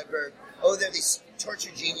 Mitch Hedberg. Oh, they're these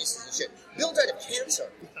tortured geniuses and shit. Bill died of cancer.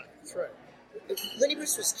 That's right. Lenny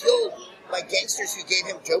Bruce was killed by gangsters who gave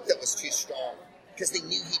him dope that was too strong because they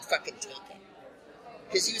knew he'd fucking take it.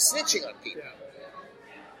 Because he was snitching on people.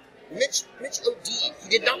 Yeah. Mitch OD'd. He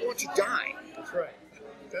did not want to die. That's right.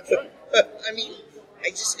 That's right. I mean,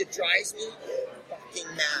 it drives me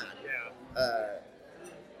fucking mad. Yeah.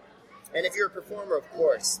 And if you're a performer, of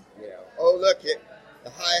course, you know, oh, look, the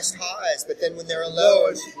highest highs, but then when they're alone,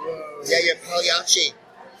 Lowest lows. yeah, you're Pagliacci.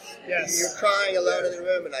 Yes. You're crying alone in the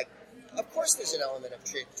room, and like, of course there's an element of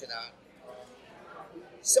truth to that.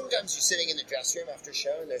 sometimes you're sitting in the dressing room after a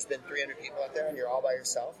show and there's been 300 people out there and you're all by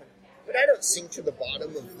yourself. But I don't sink to the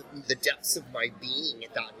bottom of the depths of my being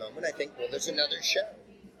at that moment. I think, well, there's another show.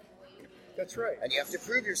 That's right. And you have to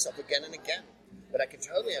prove yourself again and again. But I can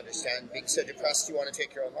totally understand being so depressed you want to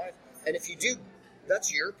take your own life. And if you do,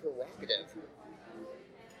 that's your prerogative.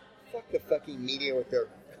 Fuck the fucking media with their...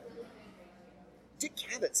 Dick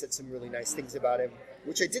Cavett said some really nice things about him,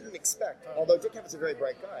 which I didn't expect. Although Dick Cavett's a very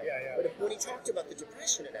bright guy. Yeah. But when he talked about the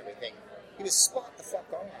depression and everything, he was spot the fuck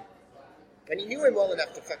on. And he knew him well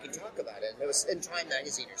enough to fucking talk about it. And it was in Time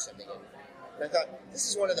magazine or something. And I thought, this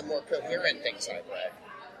is one of the more coherent things I've read.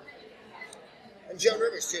 And Joan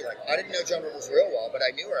Rivers, too. Like, I didn't know Joan Rivers real well, but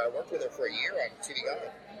I knew her. I worked with her for a year on TV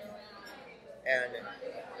Guide. And,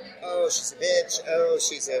 oh, she's a bitch. Oh,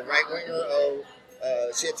 she's a right-winger. Oh,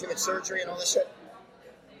 she had too much surgery and all this shit.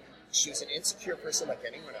 She was an insecure person like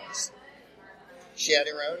anyone else. She had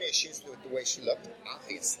her own issues with the way she looked,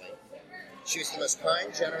 obviously. She was the most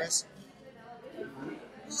kind, generous,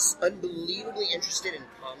 unbelievably interested in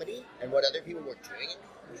comedy and what other people were doing in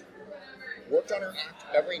comedy. Worked on her act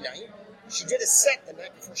every night. She did a set the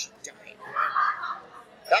night before she died.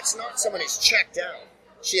 That's not someone who's checked out.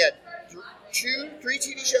 She had three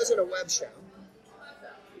TV shows and a web show.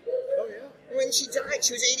 Oh, yeah. When she died,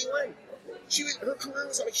 she was 81. Her career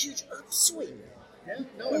was on a huge upswing. Yeah,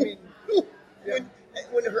 no, I mean...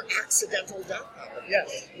 When her accidental death happened.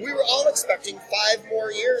 Yes. We were all expecting 5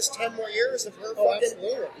 more years, 10 more years of her fucking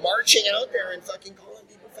marching out there and fucking calling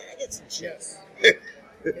people faggots and shit. Yes.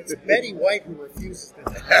 It's Betty White who refuses to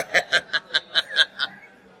die.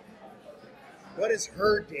 What is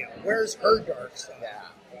her deal? Where's her dark side? Yeah.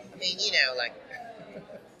 I mean, you know, like,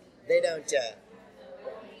 they don't...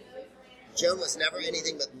 Joan was never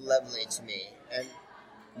anything but lovely to me. And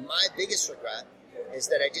my biggest regret is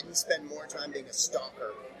that I didn't spend more time being a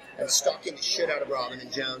stalker and stalking the shit out of Robin and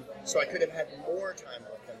Joan, so I could have had more time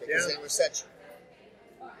with them because they were such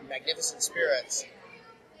magnificent spirits.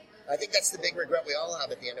 I think that's the big regret we all have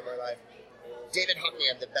at the end of our life. David Hockney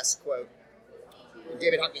had the best quote.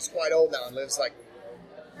 David Hockney's quite old now and lives like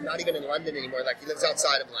not even in London anymore. Like he lives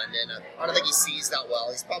outside of London. I don't think he sees that well.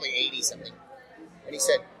 He's probably 80 something. And he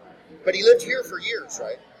said, but he lived here for years,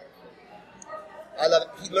 right? I love it.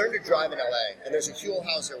 He learned to drive in LA, and there's a Huell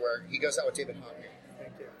Hauser where he goes out with David Hockney.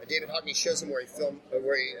 Thank you. And David Hockney shows him where he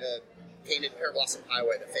painted Pear Blossom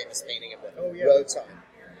Highway, the famous painting of the Oh, road sign.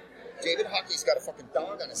 David Hockney's got a fucking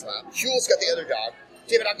dog on his lap. Huell's got the other dog.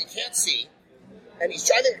 David Hockney can't see, and he's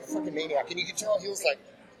driving like a fucking maniac. And you can tell Huell's like,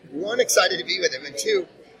 1, excited to be with him, and 2,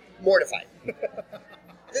 mortified.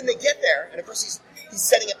 Then they get there, and of course he's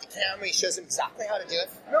setting up the camera. He shows him exactly how to do it.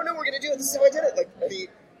 No, we're going to do it. This is how I did it. Like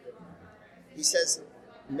he says,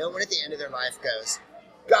 no one at the end of their life goes,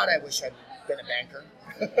 God, I wish I'd been a banker.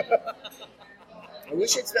 I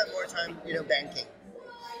wish I'd spent more time, banking.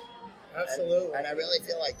 Absolutely. And I really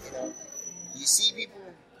feel like, you see people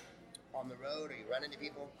on the road or you run into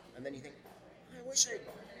people, and then you think, I wish I...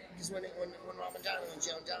 Because when Robin died, when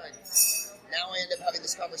Joan died, now I end up having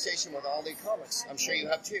this conversation with all the comics. I'm sure you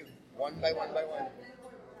have too. One by one.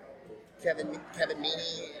 Kevin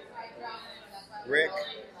Meaney, Rick,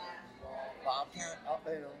 Bobcat,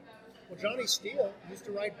 Well, Johnny Steele used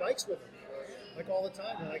to ride bikes with him, like all the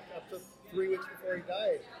time, like up to 3 weeks before he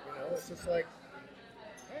died. It's just like,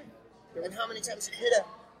 hey. And how many times he hit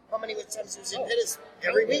was in hit us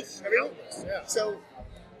every week? Every week. Yeah. So,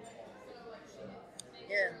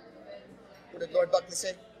 yeah. What did Lord Buckley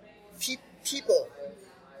say? People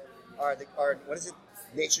are what is it?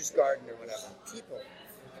 Nature's garden or whatever. People.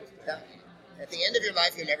 At the end of your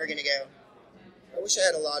life, you're never going to go, I wish I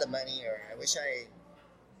had a lot of money, or I wish I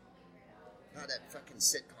had a fucking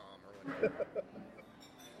sitcom or whatever.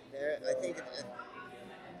 I think,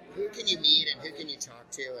 who can you meet and who can you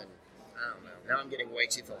talk to? And I don't know. Now I'm getting way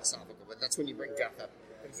too philosophical, but that's when you bring death up.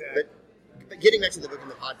 Exactly. But getting back to the book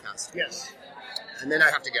and the podcast. Yes. And then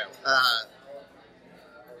I have to go.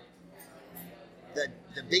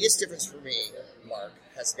 The biggest difference for me, Mark,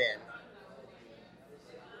 has been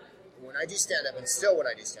when I do stand-up, and still when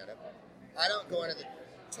I do stand-up, I don't go into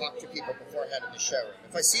talk to people beforehand in the showroom.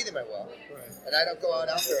 If I see them, I will. Right. And I don't go out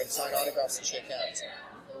after and sign autographs and shake hands.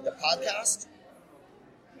 The podcast,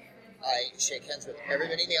 I shake hands with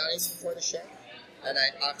everybody in the audience before the show. And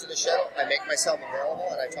after the show, I make myself available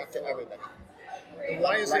and I talk to everybody. And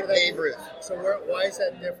why is like that? Babe Ruth. So why is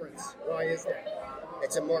that difference? Why is that?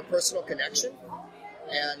 It's a more personal connection.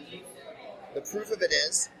 And the proof of it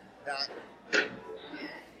is that,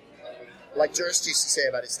 like Durst used to say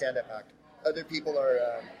about his stand-up act, other people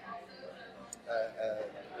are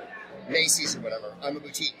Macy's or whatever. I'm a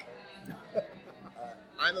boutique.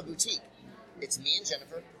 I'm a boutique. it's me and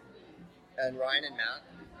Jennifer and Ryan and Matt,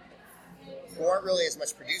 who aren't really as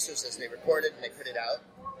much producers as they record it and they put it out,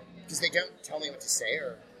 because they don't tell me what to say,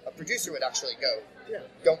 or a producer would actually go,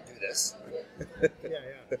 don't do this.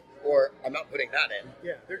 Or I'm not putting that in.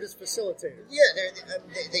 Yeah, they're just facilitators. Yeah,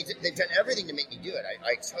 they've done everything to make me do it.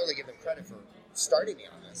 I totally give them credit for starting me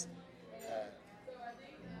on this.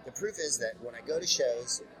 The proof is that when I go to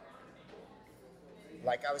shows,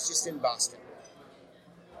 like I was just in Boston,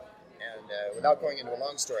 and without going into a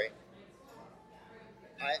long story,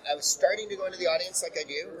 I was starting to go into the audience like I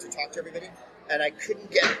do, to talk to everybody, and I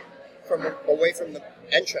couldn't get away from the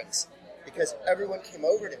entrance because everyone came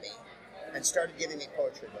over to me and started giving me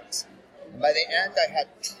poetry books. And by the end, I had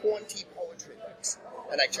 20 poetry books,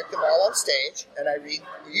 and I took them all on stage, and I read.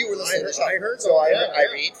 You were listening to the show. I heard. So I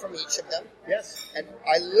read from each of them. Yes. And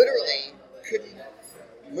I literally couldn't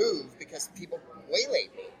move because people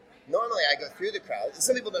waylaid me. Normally, I go through the crowd, and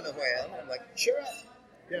some people don't know who I am. And I'm like, cheer up.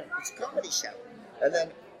 Yeah. It's a comedy show. And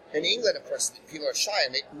then in England, of course, people are shy,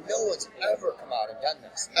 and no one's ever come out and done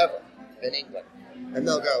this, ever, in England. And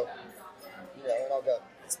they'll go, and I'll go,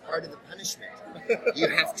 it's part of the punishment. You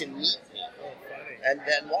have to meet me. Oh, funny. And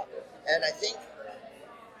then walk. And I think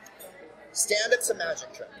stand-up's a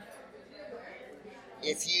magic trick.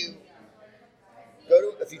 If you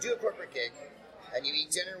do a corporate gig and you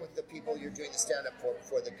eat dinner with the people you're doing the stand-up for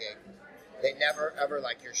before the gig, they never, ever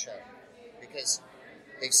like your show because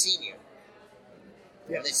they've seen you.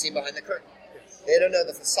 Yes. And they've seen behind the curtain. Yes. They don't know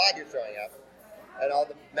the facade you're throwing up and all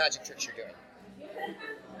the magic tricks you're doing.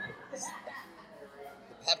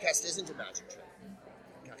 The podcast isn't a magic trick.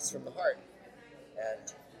 It's from the heart.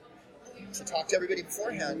 And to talk to everybody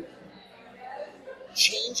beforehand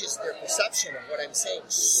changes their perception of what I'm saying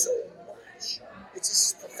so much. It's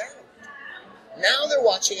just profound. Now they're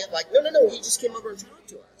watching it like, no, he just came over and talked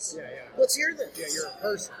to us. Yeah. Let's hear this. Yeah, you're a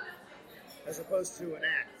person as opposed to an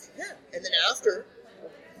act. Yeah. And then after,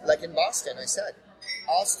 like in Boston, I said,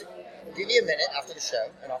 give me a minute after the show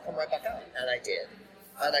and I'll come right back out. And I did.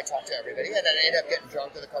 And I talked to everybody, and then I ended up getting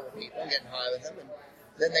drunk with a couple of people and getting high with them, and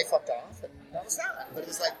then they fucked off, and that was that. But it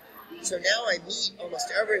was like, so now I meet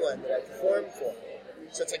almost everyone that I perform for.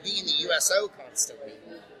 So it's like being in the USO constantly.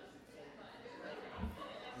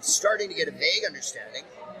 I'm starting to get a vague understanding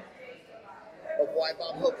of why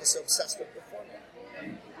Bob Hope is so obsessed with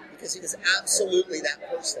performing. Because he was absolutely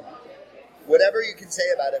that person. Whatever you can say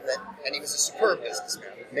about him, and he was a superb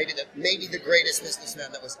businessman. Maybe the greatest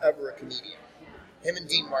businessman that was ever a comedian. Him and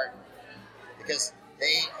Dean Martin, because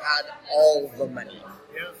they had all the money.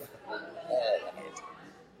 Yeah. All of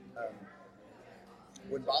it.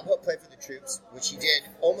 When Bob Hope played for the Troops, which he did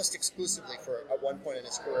almost exclusively at one point in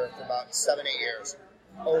his career for about 7-8 years,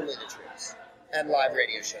 only the Troops, and live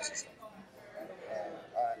radio shows and stuff.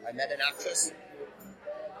 I met an actress,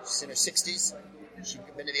 she's in her 60s, she'd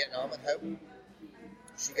been to Vietnam with Hope.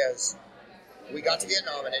 She goes, we got to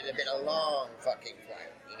Vietnam and it had been a long fucking flight.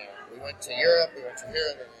 We went to Europe, we went to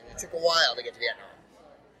here, and it took a while to get to Vietnam.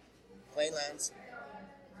 Plane lands.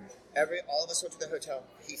 All of us went to the hotel.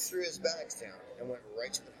 He threw his bags down and went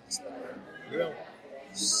right to the hospital. Really?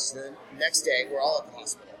 So the next day, we're all at the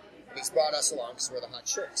hospital. And he's brought us along because we're the hot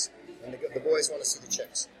chicks. And the boys want to see the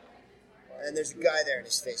chicks. And there's a guy there and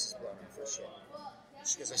his face is blown off for shit.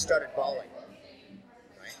 She goes, I started bawling.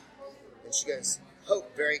 Right? And she goes,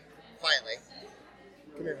 Hope, very quietly,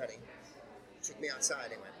 come here, honey. Took me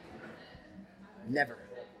outside and went, never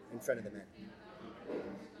in front of the men.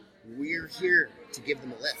 We're here to give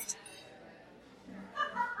them a lift.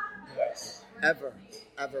 Yes. Ever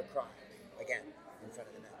cry again in front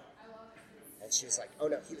of the men. And she was like, oh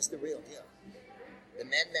no, he was the real deal. The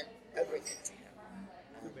men meant everything to him.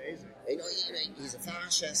 Amazing. He's a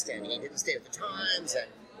fascist and he didn't stay with the times, and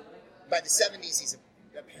by the 70s he's a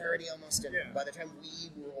parody almost, and by the time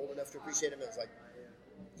we were old enough to appreciate him, it was like,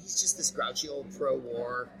 he's just this grouchy old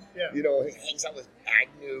pro-war. Yeah. He hangs out with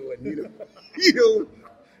Agnew, and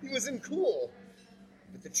he wasn't cool.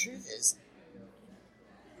 But the truth is,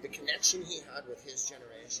 the connection he had with his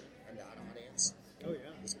generation and that audience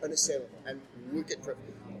was unassailable. And look at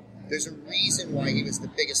there's a reason why he was the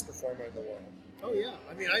biggest performer in the world. Oh yeah,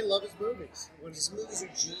 I mean, I love his movies. His movies are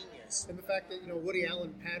genius, and the fact that Woody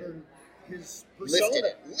Allen patterned his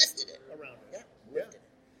persona, lifted it around it. Yeah, lifted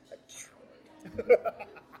it. A coward.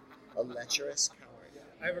 A lecherous coward.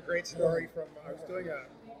 I have a great story from, I was doing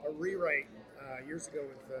a rewrite years ago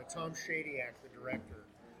with Tom Shadyac, the director.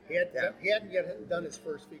 He hadn't yet done his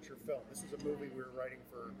first feature film. This was a movie we were writing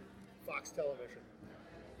for Fox Television.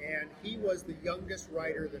 And he was the youngest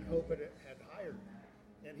writer that Hope had hired.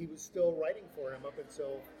 And he was still writing for him up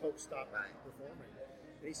until Hope stopped performing.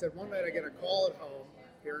 And he said, one night I get a call at home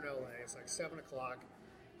here in LA. It's like 7 o'clock.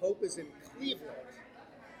 Hope is in Cleveland.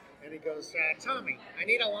 And he goes, Tommy, I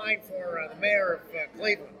need a line for the mayor of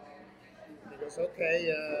Cleveland. And he goes,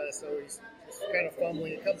 okay. So he's kind of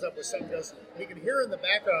fumbling. He comes up with something. Goes, and you can hear in the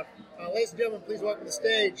background, ladies and gentlemen, please welcome to the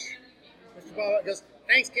stage. Mr. Bob goes,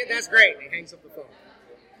 thanks, kid, that's great. And he hangs up the phone.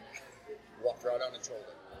 Walked right on and told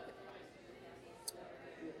it.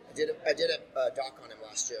 I did a doc on him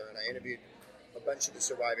last year, and I interviewed a bunch of the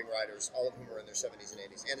surviving writers, all of whom were in their 70s and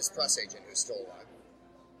 80s, and his press agent, who's still alive,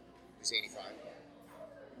 who's 85.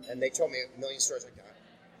 And they told me a million stories like that,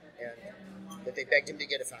 and that they begged him to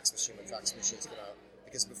get a fax machine when fax machines came out,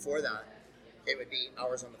 because before that, it would be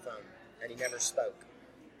hours on the phone, and he never spoke.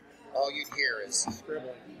 All you'd hear is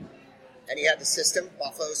scribbling. And he had the system,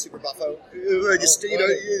 Buffo, Super Buffo, just, he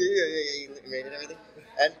rated everything.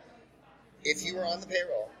 And if you were on the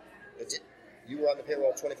payroll, you were on the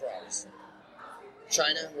payroll 24 hours.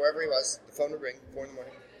 China, wherever he was, the phone would ring, 4 in the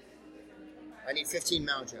morning. I need 15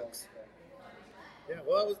 Mao jokes. Yeah,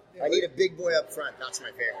 well, I need a big boy up front. That's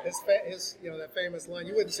my favorite. His that famous line.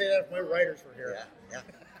 You wouldn't say that if my writers were here. Yeah.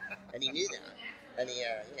 And he knew that. And he,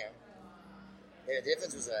 the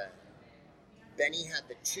difference was Benny had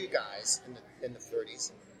the 2 guys in the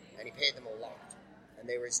 30s, and he paid them a lot, and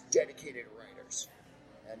they were his dedicated writers.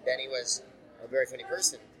 And Benny was a very funny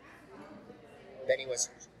person. Benny was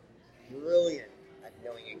brilliant at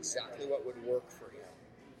knowing exactly what would work for him.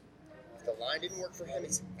 If the line didn't work for him,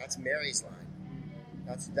 that's Mary's line.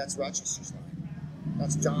 That's Rochester's line.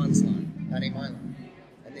 That's John's line. That ain't my line.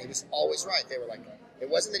 And he was always right. They were like, it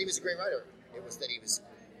wasn't that he was a great writer. It was that he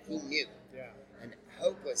knew. Yeah. And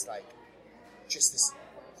Hope was like, he just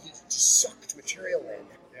sucked material in.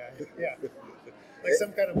 Yeah. Like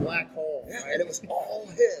some kind of black hole. Yeah, right? and it was all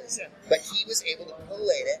his. Yeah. But he was able to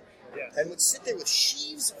collate it. Yes. And would sit there with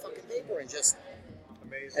sheaves of fucking paper and just...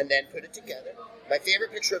 Amazing. And then put it together. My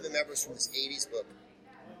favorite picture of him ever is from this 80s book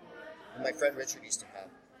that my friend Richard used to have.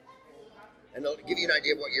 And I'll give you an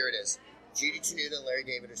idea of what year it is. Judy Tenuta and Larry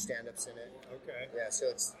David are stand-ups in it. Okay. Yeah, so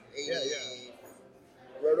it's 80... Yeah.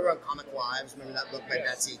 Wrote around Comic Lives. Remember that book by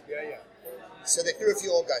Betsy? Yeah. So they threw a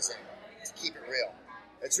few old guys in to keep it real.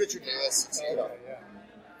 It's Richard Lewis. It's, Yeah.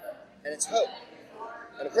 And it's Hope.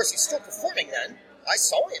 And of course, he's still performing then. I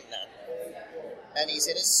saw him then. And he's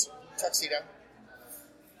in his tuxedo.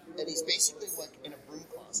 And he's basically like in a broom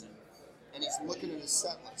closet. And he's looking at his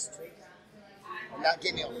set list. And that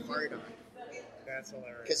gave me a hard on. That's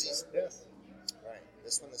hilarious. Because he's... Yes. Right.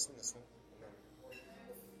 This one.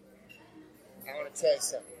 I want to tell you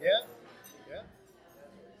something. Yeah.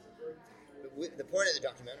 The point of the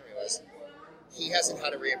documentary was he hasn't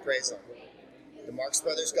had a reappraisal. The Marx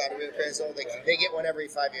Brothers got a reappraisal. They get one every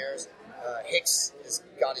 5 years. Hicks has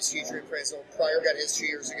got his huge reappraisal. Pryor got his 2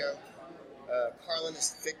 years ago. Carlin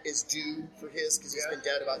is due for his because he's been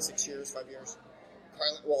dead about 6 years, 5 years.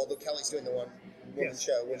 Although Kelly's doing the one-woman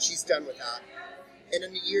show. When she's done with that, and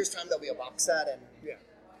in a year's time there'll be a box set, and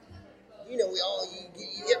you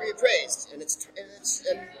get reappraised, and it's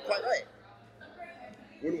quite right.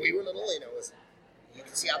 When we were little, you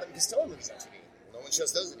can see Abbott and Costello movies on TV. No one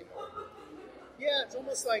shows those anymore. Yeah, it's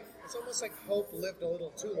almost like Hope lived a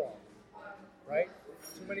little too long, right?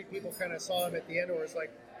 Too many people kind of saw him at the end, where it's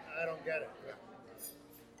like, I don't get it.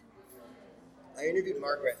 I interviewed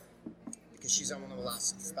Margaret because she's on one of the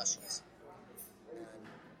last specials, and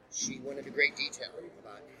she went into great detail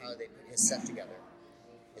about how they put his set together.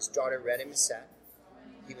 His daughter read him his set.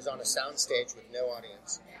 He was on a sound stage with no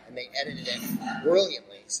audience, and they edited it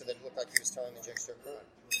brilliantly so that it looked like he was telling the Jigsaw crowd.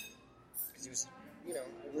 Because he was,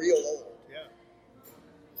 real old. Yeah.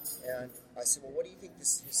 And I said, well, what do you think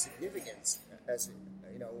his significance as,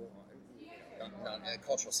 not a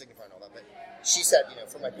cultural signifier and all that, but she said,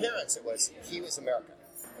 for my parents, he was American.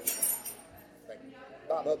 Like,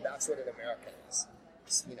 Bob Hope, that's what an American is.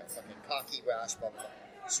 It's, fucking cocky, rash, blah, blah,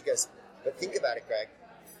 blah. She goes, but think about it, Greg.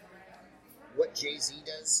 What Jay-Z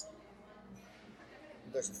does,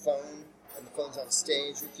 there's a phone, and the phone's on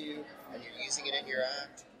stage with you, and you're using it in your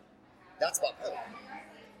act. That's Bob Hope.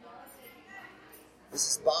 This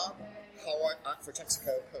is Bob Howard for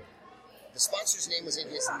Texaco Hope. The sponsor's name was in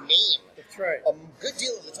his name. That's right. A good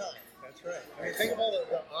deal of the time. That's right. I mean, think of all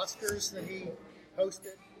the Oscars that he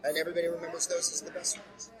hosted. And everybody remembers those as the best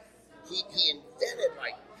ones. He invented,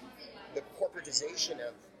 the corporatization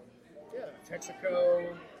of... Yeah,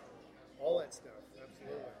 Texaco, all that stuff.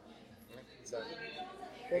 Absolutely. So,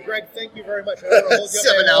 well, Greg, thank you very much. I don't want to hold you up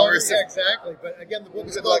 7 any longer. hours. Yeah, exactly. But again, the book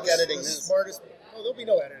is Good called luck editing The this. Smartest... Oh, there'll be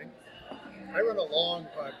no editing. I run a long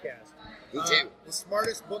podcast. Me too. The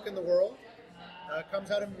Smartest Book in the World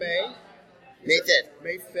comes out in May. May 5th.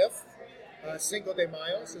 May 5th. Cinco de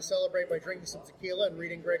Mayo, so celebrate by drinking some tequila and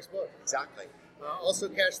reading Greg's book. Exactly. Also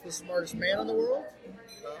catch The Smartest Man in the World,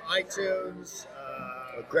 iTunes,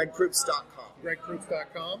 GregProops.com.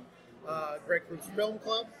 GregProops.com, Greg Proops Film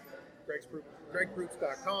Club,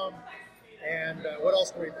 GregProops.com, and what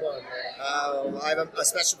else can we plug? I have a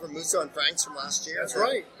special from Musso and Frank's from last year. That's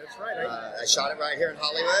right. I shot it right here in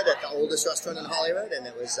Hollywood at the oldest restaurant in Hollywood, and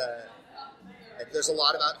it was. There's a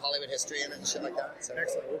lot about Hollywood history in it and shit like that. So.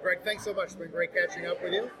 Excellent. Well, Greg, thanks so much. It's been great catching up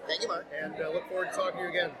with you. Thank you, Mark. And look forward to talking to you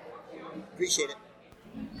again. Appreciate it.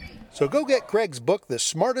 So go get Greg's book, The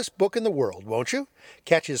Smartest Book in the World, won't you?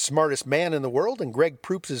 Catch his Smartest Man in the World and Greg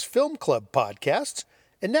Proops' Film Club podcasts.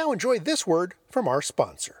 And now enjoy this word from our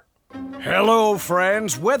sponsor. Hello,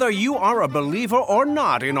 friends. Whether you are a believer or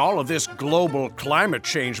not in all of this global climate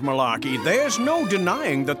change malarkey, there's no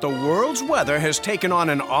denying that the world's weather has taken on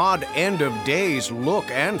an odd end-of-days look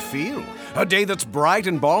and feel. A day that's bright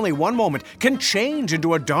and balmy one moment can change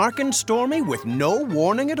into a dark and stormy with no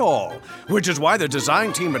warning at all. Which is why the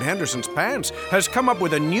design team at Henderson's Pants has come up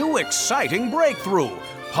with a new exciting breakthrough.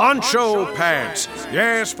 Poncho pants.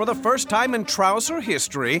 Yes, for the first time in trouser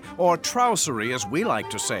history, or trousery as we like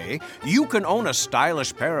to say, you can own a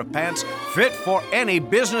stylish pair of pants fit for any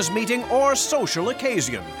business meeting or social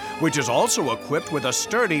occasion, which is also equipped with a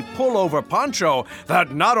sturdy pullover poncho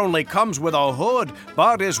that not only comes with a hood,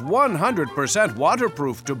 but is 100%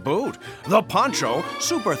 waterproof to boot. The poncho,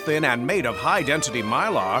 super thin and made of high-density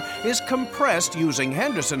mylar, is compressed using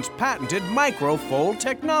Henderson's patented microfold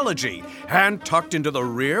technology and tucked into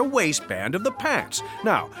the rear waistband of the pants.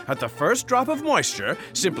 Now, at the first drop of moisture,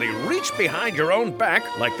 simply reach behind your own back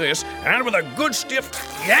like this, and with a good stiff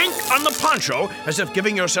yank on the poncho, as if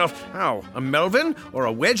giving yourself, a Melvin or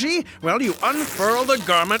a wedgie, well, you unfurl the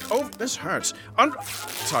garment over... This hurts.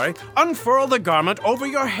 Unfurl the garment over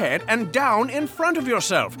your head and down in front of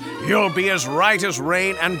yourself. You'll be as right as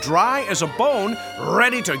rain and dry as a bone,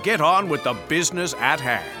 ready to get on with the business at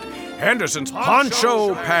hand. Henderson's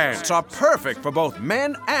poncho pants are perfect for both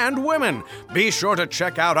men and women. Be sure to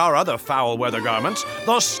check out our other foul weather garments,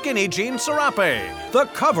 the skinny jean serape, the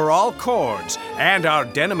coverall cords, and our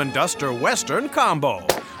denim and duster western combo.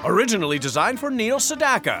 Originally designed for Neil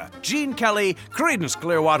Sedaka, Gene Kelly, Creedence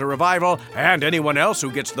Clearwater Revival, and anyone else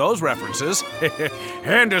who gets those references.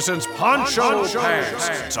 Henderson's poncho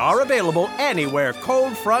pants are available anywhere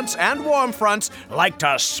cold fronts and warm fronts like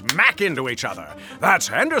to smack into each other. That's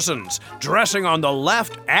Henderson's, dressing on the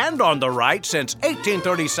left and on the right since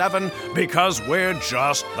 1837 because we're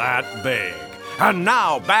just that big. And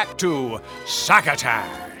now back to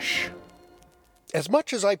Succotash. As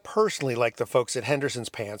much as I personally like the folks at Henderson's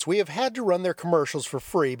Pants, we have had to run their commercials for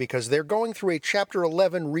free because they're going through a Chapter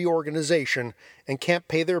 11 reorganization and can't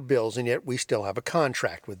pay their bills, and yet we still have a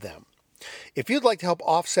contract with them. If you'd like to help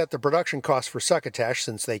offset the production costs for Succotash,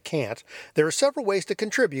 since they can't, there are several ways to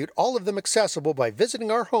contribute, all of them accessible by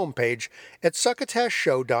visiting our homepage at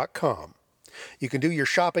succotashshow.com. You can do your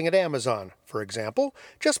shopping at Amazon, for example,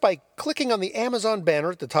 just by clicking on the Amazon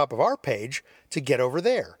banner at the top of our page to get over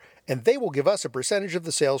there, and they will give us a percentage of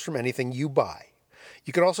the sales from anything you buy.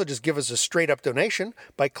 You can also just give us a straight-up donation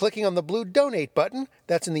by clicking on the blue Donate button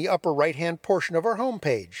that's in the upper right-hand portion of our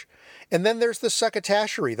homepage. And then there's the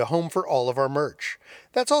Succotashery, the home for all of our merch.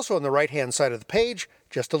 That's also on the right-hand side of the page,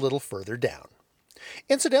 just a little further down.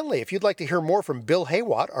 Incidentally, if you'd like to hear more from Bill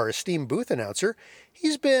Haywatt, our esteemed booth announcer,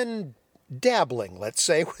 he's been dabbling, let's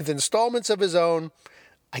say, with installments of his own.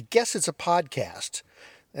 I guess it's a podcast.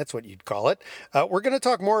 That's what you'd call it. We're going to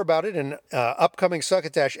talk more about it in upcoming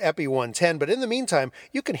Succotash Epi 110, but in the meantime,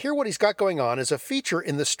 you can hear what he's got going on as a feature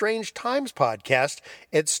in the Strange Times podcast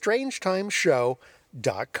at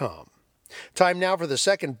strangetimesshow.com. Time now for the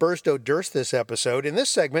second burst o'durst this episode. In this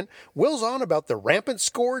segment, Will's on about the rampant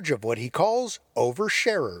scourge of what he calls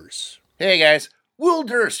oversharers. Hey guys, Will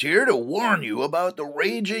Durst here to warn you about the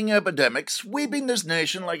raging epidemic sweeping this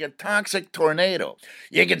nation like a toxic tornado.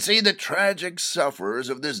 You can see the tragic sufferers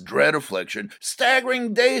of this dread affliction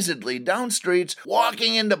staggering dazedly down streets,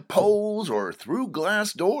 walking into poles or through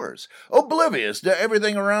glass doors, oblivious to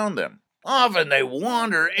everything around them. Often they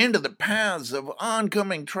wander into the paths of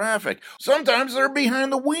oncoming traffic. Sometimes they're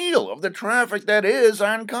behind the wheel of the traffic that is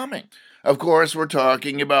oncoming. Of course, we're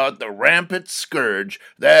talking about the rampant scourge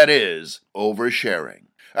that is oversharing.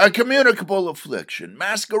 A communicable affliction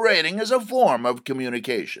masquerading as a form of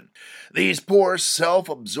communication. These poor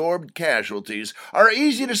self-absorbed casualties are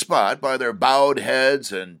easy to spot by their bowed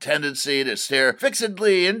heads and tendency to stare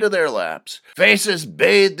fixedly into their laps, faces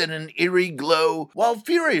bathed in an eerie glow while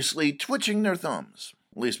furiously twitching their thumbs.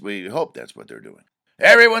 At least we hope that's what they're doing.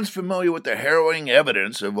 Everyone's familiar with the harrowing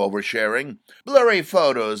evidence of oversharing. Blurry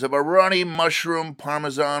photos of a runny mushroom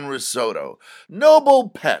parmesan risotto. Noble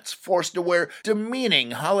pets forced to wear demeaning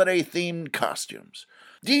holiday-themed costumes.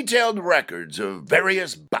 Detailed records of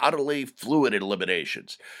various bodily fluid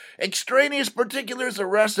eliminations. Extraneous particulars the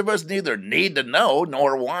rest of us neither need to know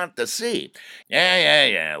nor want to see.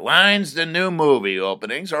 Yeah. Lines to new movie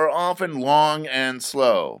openings are often long and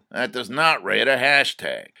slow. That does not rate a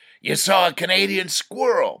hashtag. You saw a Canadian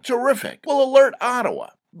squirrel. Terrific. Will alert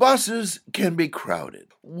Ottawa. Buses can be crowded.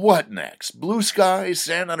 What next? Blue sky,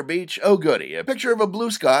 sand on a beach? Oh goody, a picture of a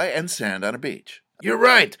blue sky and sand on a beach. You're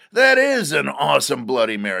right, that is an awesome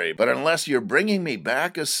Bloody Mary, but unless you're bringing me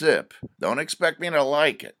back a sip, don't expect me to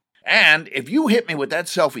like it. And if you hit me with that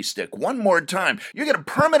selfie stick one more time, you're going to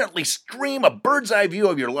permanently stream a bird's eye view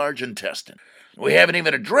of your large intestine. We haven't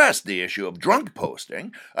even addressed the issue of drunk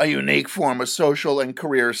posting, a unique form of social and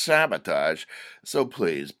career sabotage. So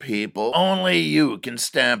please, people, only you can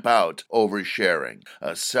stamp out oversharing,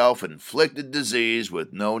 a self-inflicted disease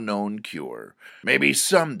with no known cure. Maybe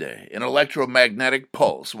someday an electromagnetic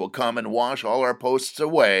pulse will come and wash all our posts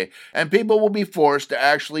away, and people will be forced to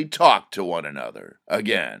actually talk to one another.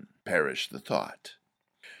 Again, perish the thought.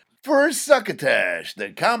 For Succotash,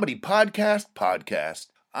 the comedy podcast,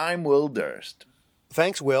 I'm Will Durst.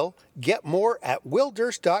 Thanks, Will. Get more at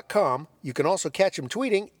willdurst.com. You can also catch him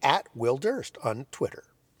tweeting at Will Durst on Twitter.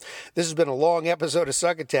 This has been a long episode of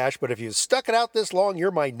Succotash, but if you've stuck it out this long,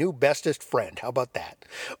 you're my new bestest friend. How about that?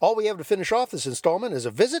 All we have to finish off this installment is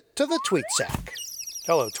a visit to the Tweet Sack.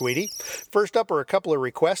 Hello, Tweety. First up are a couple of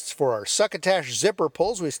requests for our Succotash zipper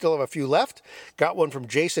pulls. We still have a few left. Got one from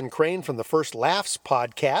Jason Crane from the First Laughs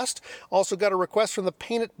podcast. Also got a request from the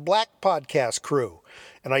Paint It Black podcast crew.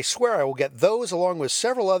 And I swear I will get those along with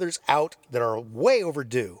several others out that are way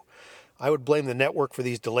overdue. I would blame the network for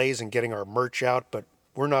these delays in getting our merch out, but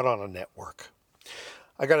we're not on a network.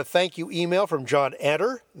 I got a thank you email from John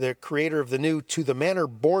Eder, the creator of the new To the Manor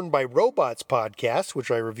Born by Robots podcast,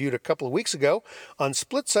 which I reviewed a couple of weeks ago on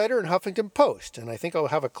Splitsider and Huffington Post, and I think I'll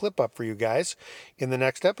have a clip up for you guys in the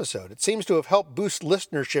next episode. It seems to have helped boost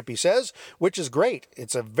listenership, he says, which is great.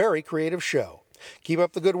 It's a very creative show. Keep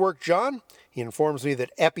up the good work, John. He informs me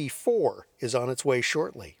that Epi 4 is on its way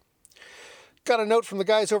shortly. Got a note from the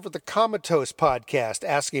guys over at the Comatose podcast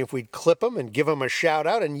asking if we'd clip them and give them a shout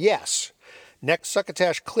out, and yes. Next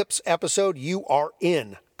Succotash Clips episode, you are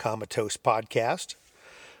in Comatose Podcast.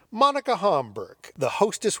 Monica Homburg, the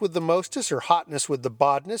hostess with the mostess or hotness with the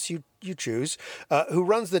bodness, you choose, who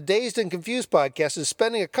runs the Dazed and Confused podcast, is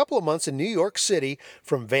spending a couple of months in New York City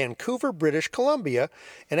from Vancouver, British Columbia,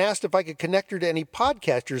 and asked if I could connect her to any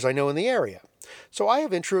podcasters I know in the area. So I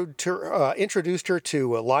have introduced her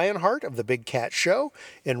to Lionheart of the Big Cat Show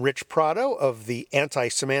and Rich Prado of the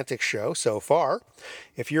Anti-Semantic Show so far.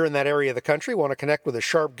 If you're in that area of the country, want to connect with a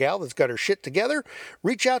sharp gal that's got her shit together,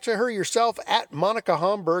 reach out to her yourself at Monica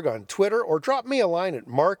Homburg on Twitter or drop me a line at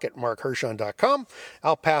mark@markhershon.com.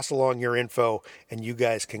 I'll pass along your info and you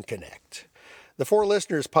guys can connect. The Four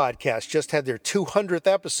Listeners podcast just had their 200th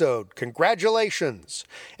episode. Congratulations.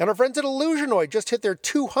 And our friends at Illusionoid just hit their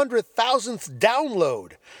 200,000th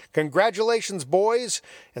download. Congratulations, boys.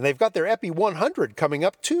 And they've got their Epi 100 coming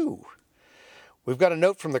up, too. We've got a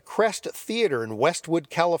note from the Crest Theater in Westwood,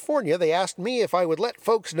 California. They asked me if I would let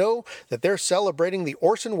folks know that they're celebrating the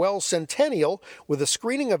Orson Welles centennial with a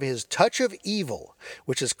screening of his Touch of Evil,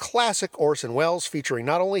 which is classic Orson Welles, featuring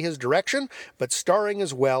not only his direction, but starring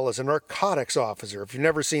as well as a narcotics officer. If you've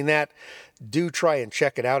never seen that, do try and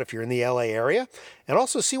check it out if you're in the LA area. And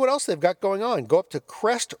also see what else they've got going on. Go up to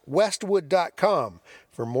crestwestwood.com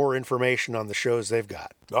for more information on the shows they've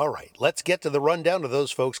got. All right, let's get to the rundown of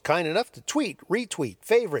those folks kind enough to tweet, retweet,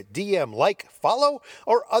 favorite, DM, like, follow,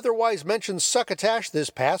 or otherwise mention Succotash this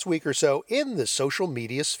past week or so in the social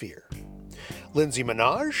media sphere. Lindsay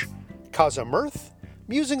Minaj, Kaza Mirth,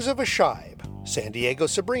 Musings of a Shibe, San Diego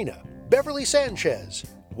Sabrina, Beverly Sanchez,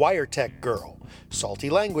 Wiretech Girl, Salty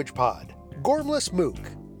Language Pod, Gormless Mook,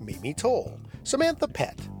 Mimi Toll, Samantha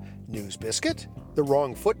Pett, News Biscuit, The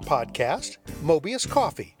Wrong Foot Podcast, Mobius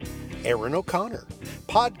Coffee, Aaron O'Connor,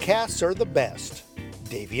 Podcasts Are the Best,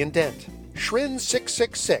 Davian Dent,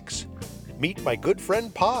 Shrin666, Meet My Good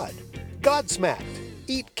Friend Pod, Godsmacked,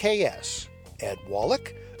 Eat KS, Ed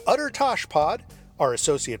Wallach, Utter Tosh Pod, our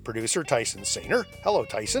associate producer Tyson Sainer, hello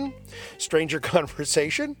Tyson, Stranger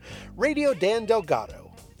Conversation, Radio Dan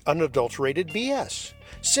Delgado, Unadulterated BS,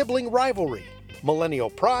 Sibling Rivalry, Millennial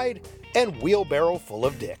Pride, and Wheelbarrow Full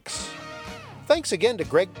of Dicks. Thanks again to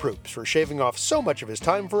Greg Proops for shaving off so much of his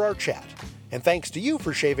time for our chat. And thanks to you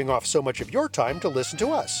for shaving off so much of your time to listen to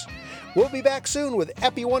us. We'll be back soon with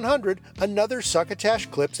Epi 100, another Succotash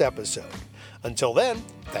Clips episode. Until then,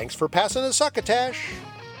 thanks for passing the Succotash.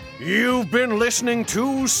 You've been listening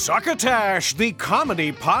to Succotash, the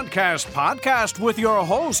comedy podcast with your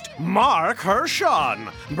host, Mark Hershon.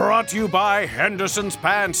 Brought to you by Henderson's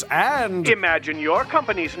Pants and... Imagine your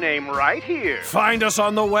company's name right here. Find us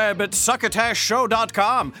on the web at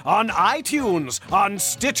succotashshow.com, on iTunes, on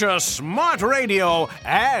Stitcher Smart Radio,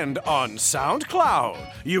 and on SoundCloud.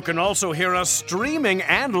 You can also hear us streaming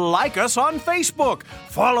and like us on Facebook.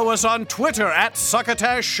 Follow us on Twitter at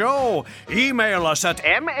Succotash Show. Email us at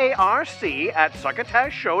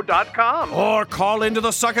marc@succotashshow.com. Or call into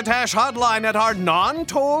the Succotash hotline at our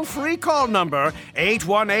non-toll-free call number,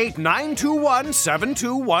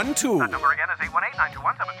 818-921-7212. That number again is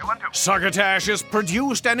 818-921-7212. Succotash is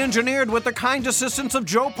produced and engineered with the kind assistance of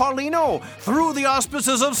Joe Paulino, through the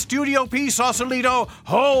auspices of Studio P Sausalito,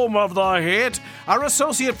 home of the hit. Our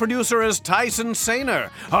associate producer is Tyson Sainer.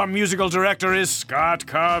 Our musical director is Scott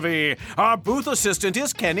Carvey. Our booth assistant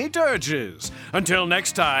is Kenny Durges. Until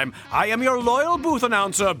next time, I am your loyal booth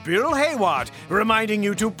announcer, Bill Haywatt, reminding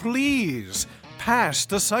you to please pass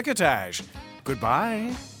the Succotash.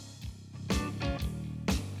 Goodbye.